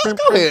tonight. Go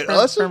ahead,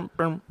 Usher.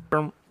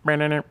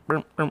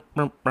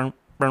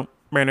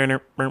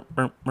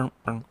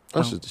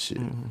 Usher's the shit.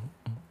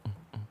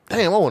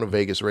 Damn, I want a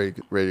Vegas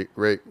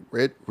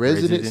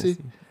residency.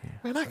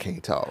 Man, I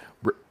can't talk.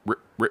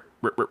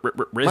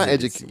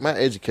 My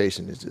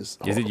education is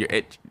just. Is it your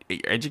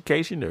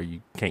education, or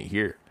you can't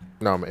hear?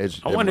 No, I'm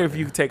educated. I wonder if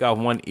you could take off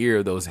one ear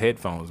of those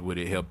headphones, would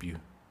it help you?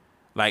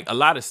 Like a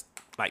lot of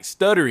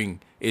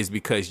stuttering is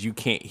because you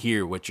can't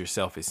hear what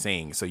yourself is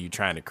saying, so you're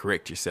trying to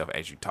correct yourself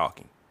as you're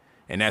talking,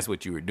 and that's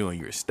what you were doing.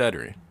 You were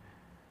stuttering.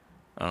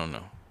 I don't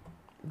know.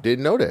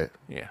 Didn't know that.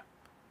 Yeah.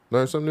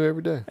 Learn something new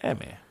every day. Yeah,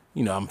 man.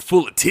 You know, I'm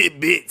full of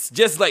tidbits,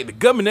 just like the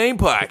Government Name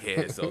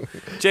Podcast. So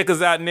check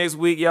us out next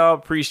week, y'all.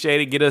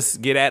 Appreciate it.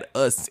 Get at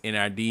us in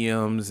our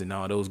DMs and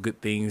all those good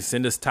things.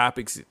 Send us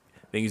topics,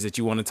 things that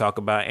you want to talk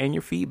about, and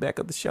your feedback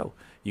of the show.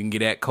 You can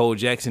get at Cole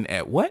Jackson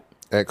at what?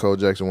 At Cole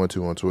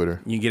Jackson12 on Twitter.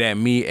 You can get at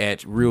me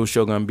at Real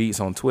Shogun Beats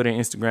on Twitter,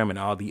 Instagram, and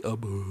all the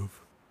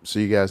above.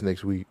 See you guys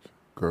next week.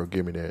 Girl,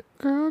 give me that.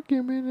 Girl,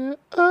 give me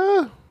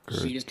that.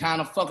 She is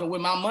kind of fucking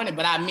with my money,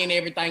 but I meant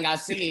everything I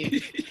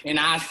said, and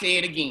I say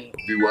it again.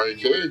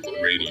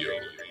 BYK Radio.